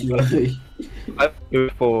 Jens. I've been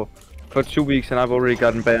for 2 weeks and I've already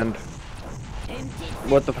gotten banned.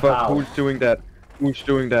 What the fuck? How? Who's doing that? Who's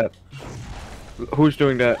doing that? Who's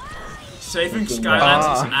doing that? Saving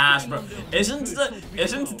Skylands is ass, bro.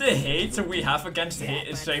 Isn't the hate we have against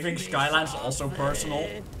saving Skylands also personal?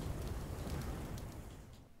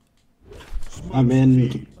 I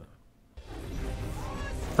mean,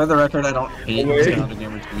 For the record, I don't hate Skylander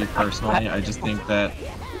Gamer TV personally. I just think that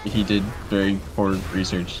he did very poor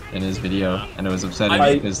research in his video, and it was upsetting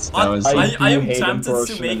because that was. I am tempted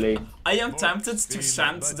to make. I am tempted to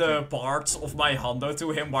send the parts of my hundo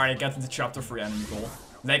to him where I get the chapter 3 enemy goal.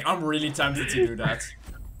 Like, I'm really tempted to do that.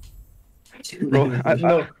 Bro, I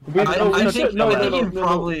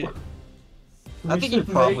think he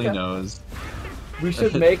probably knows. We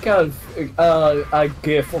should make a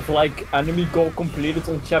gif of like enemy goal completed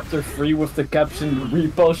on chapter 3 with the caption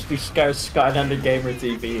repost to Skylander Gamer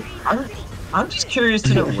TV. I'm just curious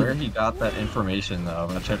to know where he got that information though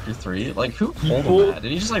about chapter 3. Like, who told him that?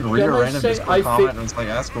 Did he just like read a random Discord comment and was like,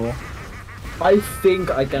 that's cool? I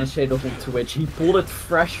think I can say that on Twitch. He pulled it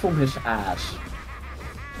fresh from his ass.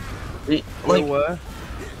 He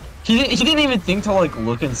didn't even think to like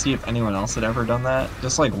look and see if anyone else had ever done that.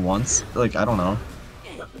 Just like once. Like, I don't know.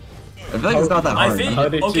 I feel like it's not that hard.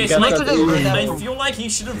 I feel like he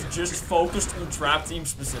should have just focused on Trap Team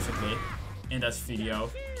specifically in that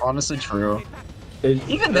video. Honestly, true.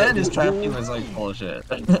 Even then, his Trap Team was like bullshit.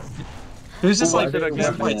 It was just like, this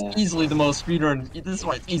is why it's easily the most speedrun. This is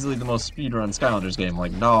why it's easily the most speedrun Skylanders game.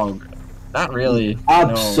 Like, no, not really.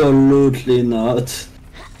 Absolutely not.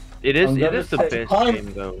 It is the best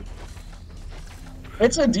game though.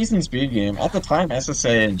 It's a decent speed game. At the time,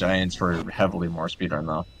 SSA and Giants were heavily more speedrun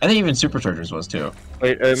though. I think even Superchargers was too.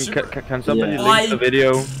 Wait, can somebody link the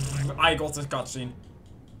video? I got this cutscene.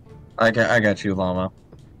 I got you, Llama.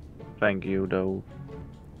 Thank you, though.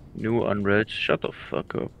 New unread. Shut the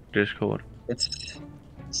fuck up, Discord. It's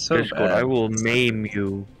so Discord, bad. I will maim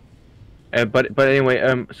you. But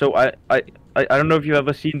anyway, so I don't know if you've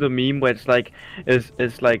ever seen the meme where it's like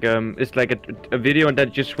it's like a video and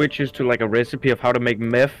that just switches to like a recipe of how to make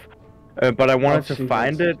meth. But I wanted to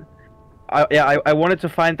find it. I wanted to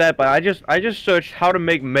find that, but I just searched how to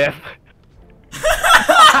make meth.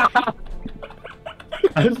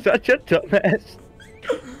 I'm such a dumbass.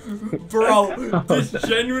 Bro, this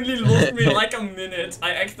genuinely lost me like a minute.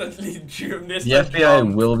 I accidentally missed The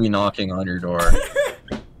FBI will be knocking on your door.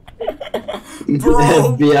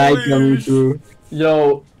 Bro, FBI coming through.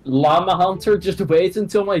 Yo, Llama Hunter, just wait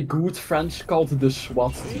until my good friends called the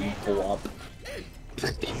SWAT team pull up.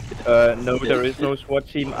 No, there is no SWAT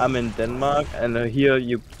team. I'm in Denmark, and here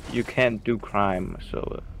you can't do crime.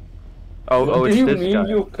 So, what it's do you this mean guy.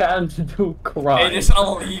 you can't do crime? It is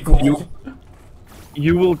illegal.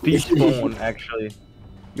 You will despawn. Actually,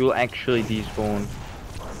 you will actually despawn.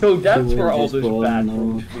 So that's where all this bad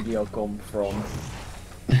video come from.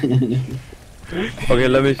 Okay,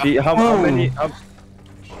 let me see. How many?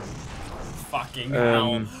 Fucking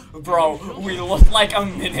hell. Bro, we lost like a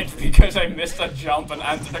minute because I missed a jump and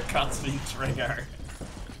entered a cutscene trigger.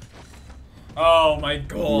 Oh my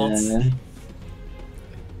god. Yeah.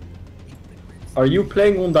 Are you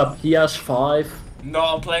playing on the PS5? No,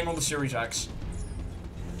 I'm playing on the Series X.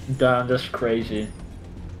 Damn, that's crazy.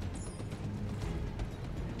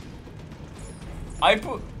 I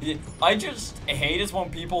just hate it when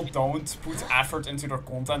people don't put effort into their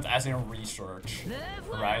content as in research.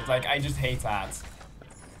 Right? Like, I just hate that.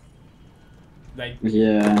 Like,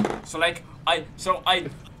 yeah. So like, I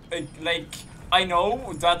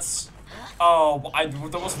know that's,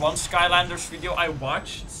 there was one Skylanders video I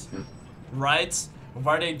watched, right?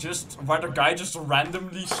 Where the guy just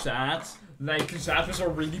randomly said, like, Zap is a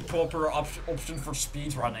really popular option for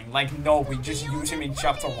speedrunning. Like, no, we just use him in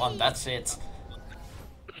chapter 1, that's it.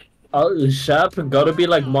 Zap gotta be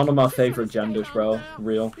like one of my favorite genders, bro.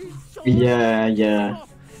 Real. Yeah, yeah.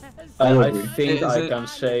 I think I can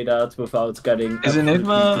say that without getting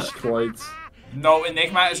Enigma destroyed. No,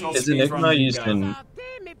 Enigma is not speedrunning. Enigma used in...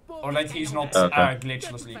 Or like, he's not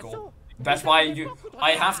glitchless legal. That's why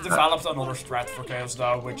I have developed another strat for Chaos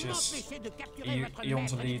though, which is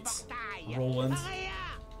Eon's Elite Roland.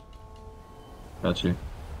 Got you.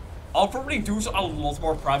 I'll probably do a lot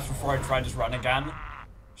more preps before I try this run again.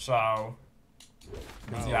 So,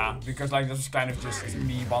 But yeah, because like this is kind of just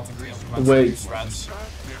me wanting to implement Wait. new strats.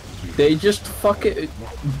 They just fucking...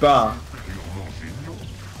 Bah.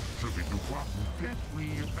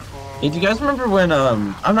 Hey, do you guys remember when,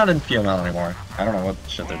 I'm not in PML anymore. I don't know what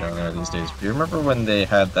shit they're doing there these days. Do you remember when they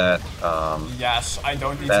had that, Yes, I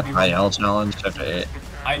don't need that to be... IL challenge after 8?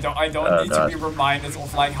 I don't need to be reminded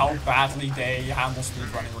of like how badly they handle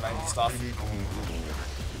speedrunning related stuff.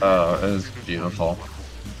 Oh, it was beautiful.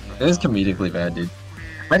 It was comedically bad, dude.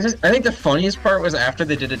 I think the funniest part was after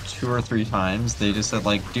they did it 2 or 3 times, they just said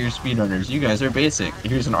like, "Dear speedrunners, you guys are basic.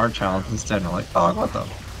 Here's an art challenge instead." And I'm like, "Oh, what the?"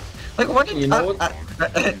 Like, what did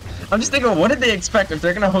I'm just thinking, what did they expect if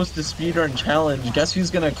they're gonna host a speedrun challenge? Guess who's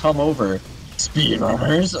gonna come over?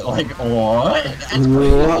 Speedrunners? Like, what? That's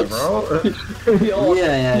crazy,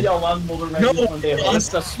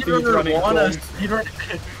 bro.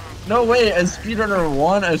 No way, a speedrunner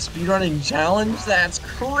won a speedrunning challenge? That's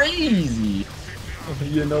crazy!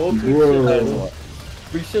 You know,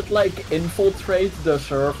 we should like infiltrate the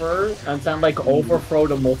server and then like overthrow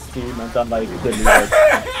the mod team and then like delete it.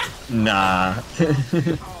 Nah.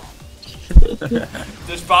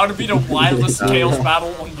 There's bound to be the wildest chaos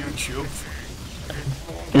battle on YouTube.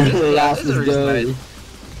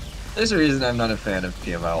 There's a reason I'm not a fan of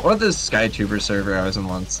PML. Or the SkyTuber server I was in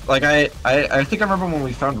once. Like, I think I remember when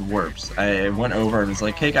we found warps. I went over and was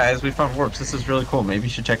like, "Hey guys, we found warps. This is really cool. Maybe you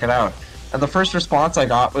should check it out." And the first response I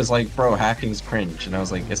got was like, "Bro, hacking's cringe." And I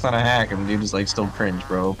was like, "It's not a hack." And the dude was like, "Still cringe,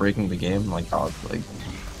 bro. Breaking the game." I'm like, "Oh, like,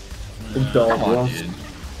 come on, dude.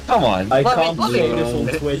 Come on." I can't say this on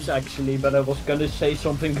Twitch actually, but I was gonna say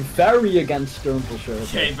something very against Turnbull server.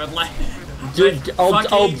 Okay, but like...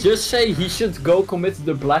 I'll just say he should go commit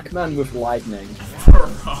the black man with lightning.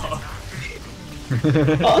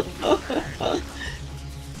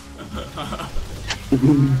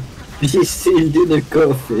 He's sealed in a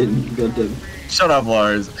coffin, goddamn. Shut up,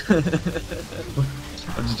 Lars. I'm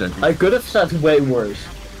just joking. I could have said way worse.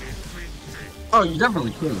 Oh, you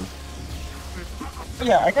definitely could. But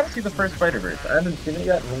yeah, I gotta see the first Spider-Verse. I haven't seen it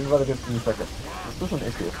yet, and I'm about to go see the second. This was an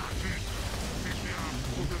issue.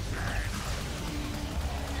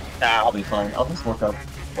 Nah, I'll be fine. I'll just look up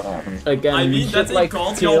what happens. Again, I mean, that they like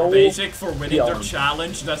called you basic for winning their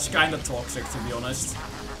challenge, that's kinda toxic, to be honest.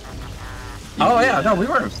 Oh yeah, no, we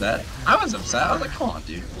weren't upset. I was upset. I was like, "Come on,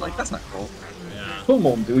 dude. Like, that's not cool." Yeah. Come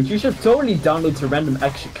on, dude. You should totally download the random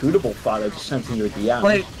executable file I just sent in your DM.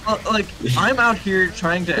 Like, I'm out here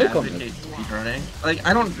trying to advocate speedrunning. Like,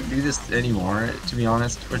 I don't do this anymore, to be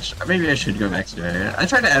honest, which maybe I should go back to it. I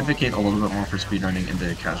try to advocate a little bit more for speedrunning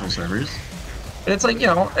into casual servers. And it's like, you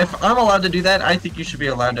know, if I'm allowed to do that, I think you should be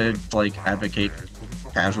allowed to, like, advocate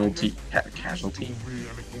casualty?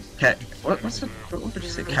 What did you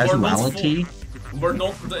say? Casuality? We're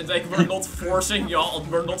not forcing y'all,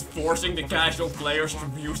 we're not forcing the casual players to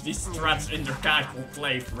use these strats in their casual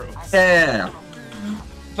playthroughs. Yeah.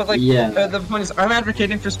 But like, the point is, I'm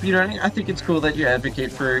advocating for speedrunning. I think it's cool that you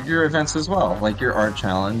advocate for your events as well, like your art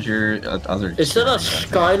challenge, your other. Is that a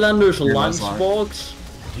Skylanders lunchbox?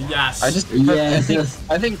 Yes.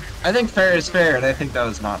 I think fair is fair, and I think that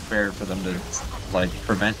was not fair for them to like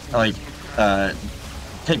prevent, like,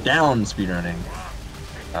 take down speedrunning.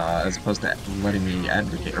 As opposed to letting me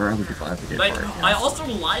advocate, or other people advocate like, for it. I also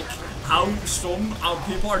like how some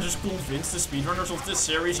people are just convinced the speedrunners of this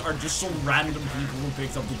series are just some random people who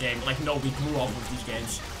picked up the game. Like, no, we grew up with these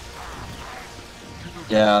games.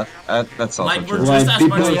 Yeah, that's also like, true. We're just as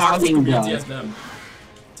much a part of the community as them,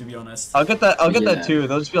 to be honest. I'll get that too.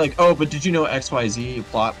 They'll just be like, "Oh, but did you know XYZ,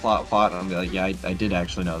 plot, and I'll be like, "Yeah, I did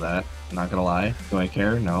actually know that. I'm not gonna lie. Do I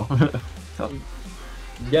care? No."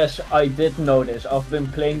 Yes, I did know this. I've been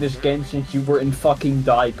playing this game since you were in fucking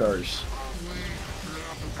diapers.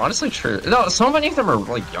 Honestly, true. No, so many of them are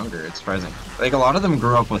like younger. It's surprising. Like a lot of them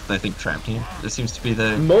grew up with, I think, Trap Team. This seems to be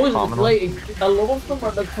the common like one. a lot of them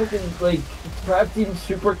are like fucking like Trap Team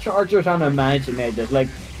Superchargers and Imaginated. Like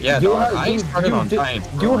yeah,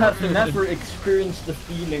 you have never experienced the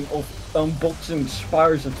feeling of unboxing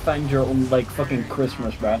Spyro's Adventure on like fucking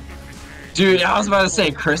Christmas, bro. Dude, I was about to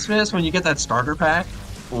say Christmas when you get that starter pack.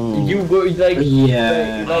 Ooh. You were like,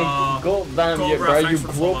 goddamn, bro, you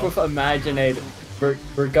grew up with Imaginated.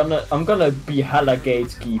 I'm gonna be hella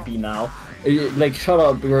gatekeepy now. Like, shut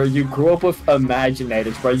up, bro. You grew up with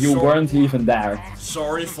Imaginated, bro. You weren't even there.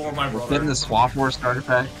 Sorry for my brother. Getting the Swap War starter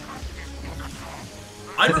pack.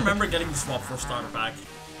 I remember getting the Swap War starter pack,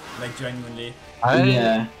 like genuinely.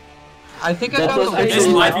 I think I got this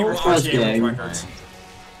might be RTA records.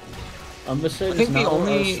 I'm gonna say this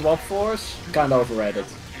now, Swap Force, kinda overrated.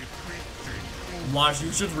 Lars,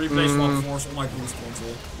 you should replay Swap Force on my Boost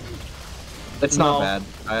console. It's not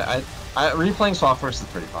bad. Replaying Swap Force is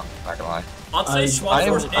pretty fun, not gonna lie. I'd say Swap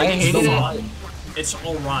Force I hated it. It's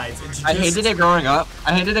alright. I hated it growing up.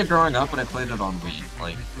 I hated it growing up when I played it on Wii.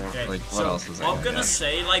 Like, okay, what so else is there? I'm gonna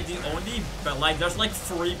say, like, the only, like, there's like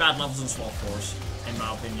 3 bad levels in Swap Force, in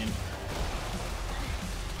my opinion.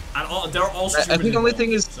 And they're all stupid. I think the only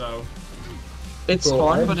thing is, so. It's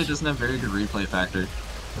fun, but it doesn't have very good replay factor.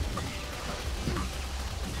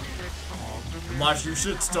 Marsh, you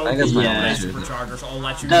should still I guess be yeah. Superchargers. I'll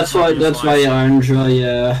let you. That's why I enjoy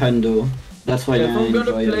Hundo. That's why I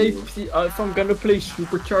enjoy If I'm gonna play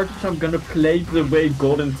Superchargers, I'm gonna play the way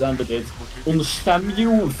God intended it. On the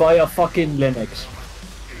STEMU via fucking Linux.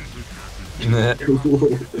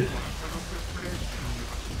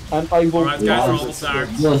 And I will. Alright, guys, we're almost there.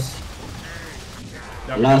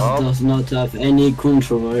 Last does not have any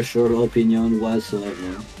controversial opinion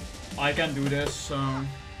whatsoever. I can do this, so.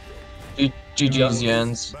 GG's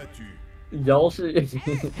Jens. Y'all should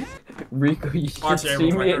Rico, you should RTA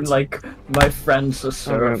see me in like my friend's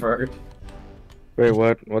server. Wait,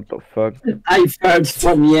 what? What the fuck? I've heard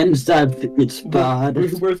from Jens that it's bad.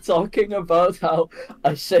 We were talking about how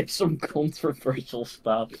I say some controversial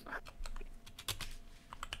stuff.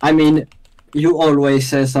 I mean, you always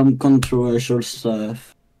say some controversial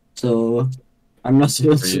stuff, so I'm not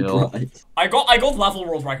so surprised. I got level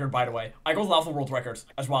world record, by the way. I got level world record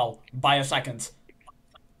as well by a second.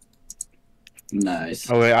 Nice.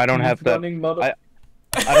 Oh wait, I don't have that. I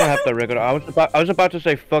don't have the record. I was about to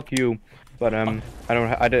say fuck you, but I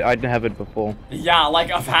didn't have it before. Yeah,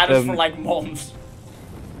 like I've had it for like months.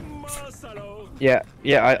 Yeah,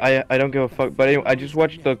 I don't give a fuck. But anyway, I just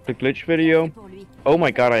watched the glitch video. Oh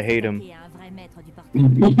my god, I hate him.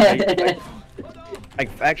 Like,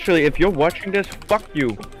 actually, if you're watching this, fuck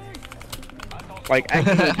you. Like,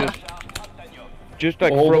 actually, just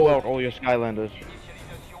like throw out all your Skylanders.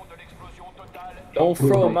 Don't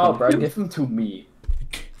throw them out, bro. Give them to me.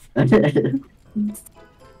 I'll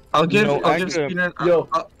give Speedrun.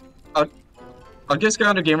 I'll give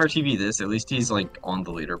Skylander Gamer TV this. At least he's like on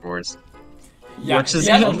the leaderboards. Yeah, which is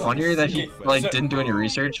even funnier that he like didn't do any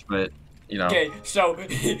research, but you know. Okay, so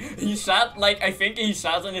he said, like, I think he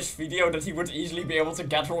said in his video that he would easily be able to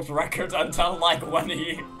get world records until, like, when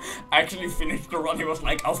he actually finished the run, he was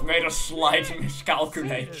like, I've made a slight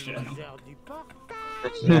miscalculation.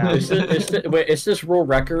 Yeah. Wait, is this world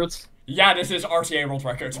records? Yeah, this is RTA world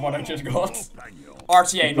records, what I just got.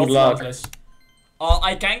 RTA, not Good luck. loadless.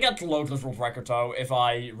 I can get loadless world record though if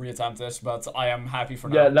I reattempt this, but I am happy for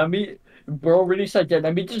now. Yeah, let me. Bro really said, yeah,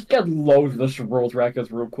 let me just get loadless world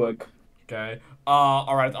records real quick. Okay.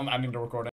 Alright, I'm ending the recording.